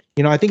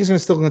 I think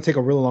it's still going to take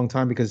a really long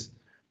time, because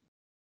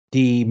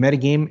the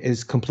metagame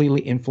is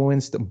completely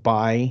influenced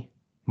by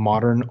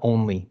modern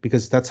only,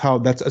 because that's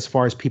as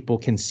far as people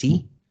can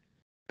see,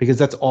 because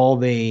that's all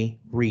they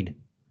read,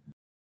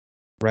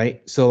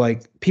 right? So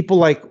like people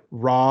like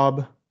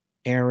Rob,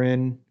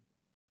 Aaron,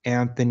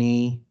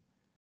 Anthony,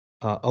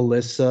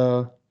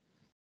 Alyssa,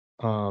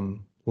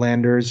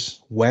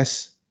 Landers,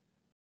 Wes.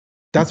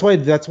 That's why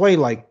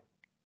like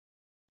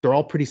they're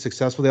all pretty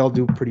successful. They all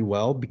do pretty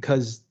well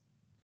because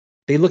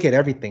they look at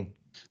everything.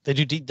 They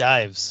do deep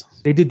dives.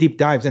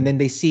 And then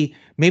they see,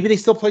 maybe they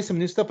still play some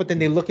new stuff, but then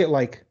they look at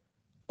like,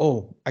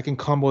 oh, I can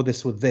combo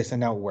this with this and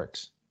now it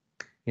works.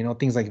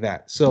 Things like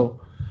that.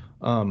 So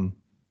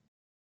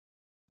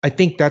I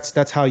think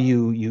that's how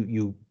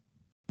you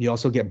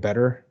also get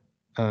better.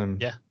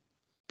 Yeah.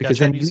 Because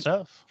then new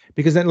stuff.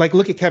 Because then, like,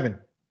 look at Kevin.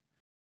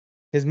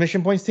 His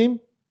Mission Points team.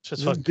 It's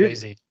just fucking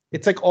crazy.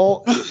 It's like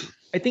all.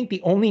 I think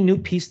the only new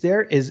piece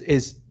there is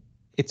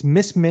it's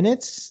Miss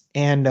Minutes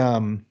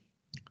and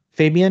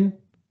Fabian.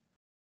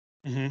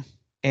 Mm-hmm.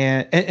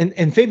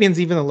 And Fabian's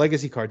even a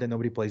legacy card that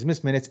nobody plays.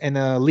 Miss Minutes and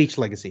Leech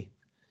Legacy.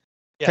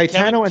 Yeah,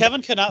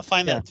 Kevin could not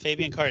find that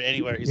Fabian card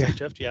anywhere. He's like,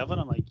 Jeff, do you have one?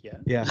 I'm like, yeah.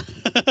 Yeah.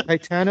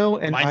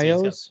 Titano and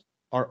Ios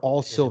are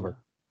all silver.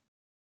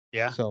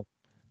 Yeah. So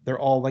they're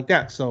all like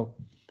that. So,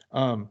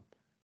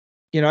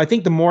 I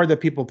think the more that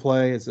people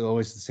play, it's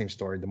always the same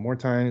story. The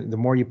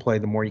more you play,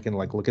 the more you can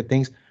like look at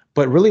things.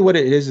 But really what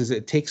it is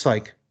it takes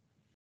a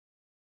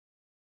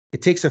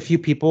few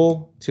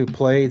people to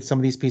play some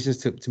of these pieces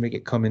to make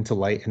it come into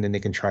light, and then they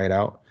can try it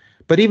out.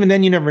 But even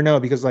then, you never know,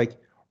 because like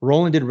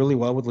Roland did really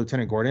well with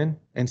Lieutenant Gordon,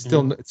 and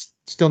still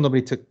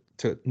nobody took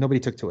to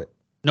it.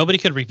 Nobody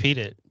could repeat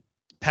it.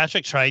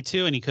 Patrick tried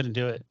to, and he couldn't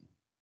do it.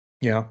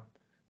 Yeah,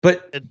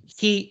 but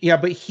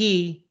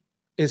he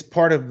is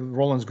part of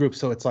Roland's group,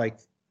 so it's like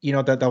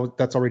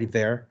that's already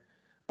there.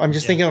 I'm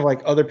just thinking of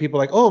like other people,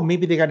 like, oh,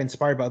 maybe they got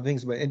inspired by other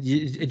things, but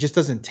it just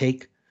doesn't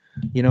take.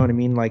 You know what I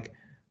mean? Like,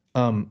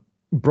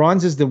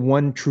 Bronze is the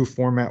one true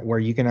format where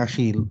you can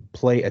actually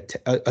play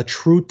a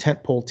true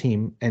tentpole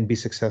team and be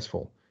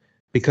successful,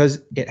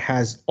 because it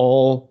has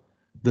all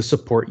the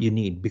support you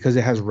need, because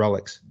it has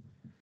relics.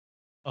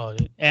 Oh,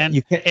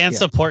 and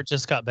support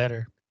just got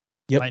better.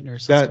 Yep.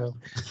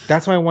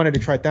 That's why I wanted to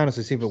try Thanos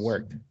to see if it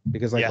worked,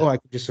 because I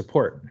could just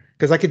support,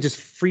 because I could just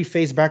free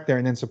phase back there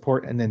and then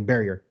support and then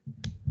barrier.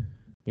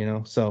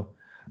 So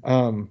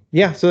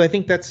so I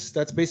think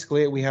that's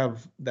basically it. We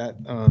have that.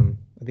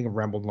 I think I've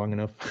rambled long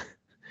enough.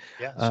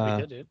 Yeah, should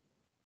be good, dude.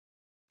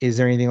 Is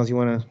there anything else you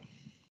want to?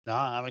 No,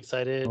 I'm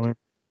excited.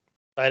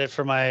 Excited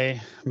for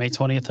my May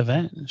 20th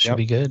event. It should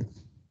be good.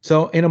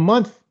 So in a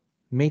month,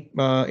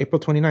 April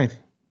 29th,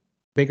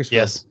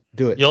 Bakersfield. Yes,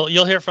 do it.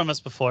 You'll hear from us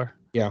before.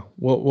 Yeah,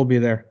 we'll be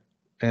there,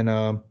 and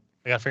I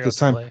gotta figure out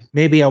the play.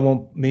 Maybe I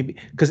won't. Maybe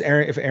because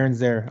if Aaron's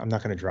there, I'm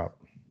not gonna drop.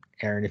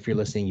 Aaron, if you're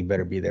listening, you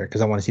better be there,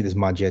 because I want to see this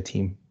Magia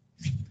team.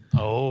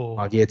 Oh,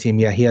 Magia team.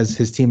 Yeah, he has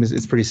his team.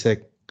 It's pretty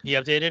sick. He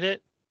updated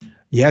it.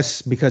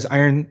 Yes, because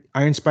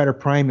Iron Spider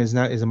Prime is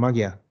a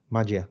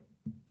Magia.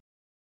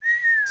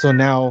 So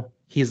now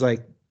he's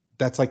like,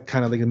 that's like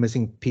kind of like a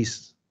missing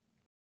piece.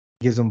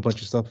 Gives him a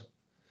bunch of stuff.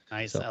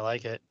 Nice, I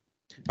like it.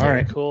 All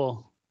right,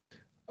 cool.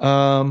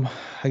 I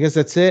guess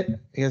that's it.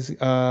 I guess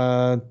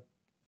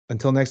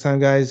until next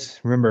time, guys.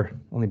 Remember,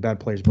 only bad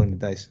players blame the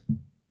dice.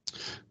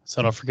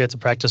 So don't forget to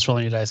practice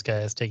rolling your dice,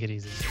 guys. Take it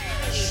easy.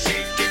 Shake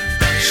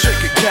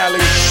it, Cali.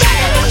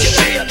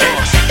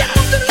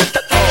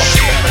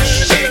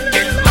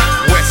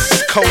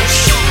 West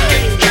Coast.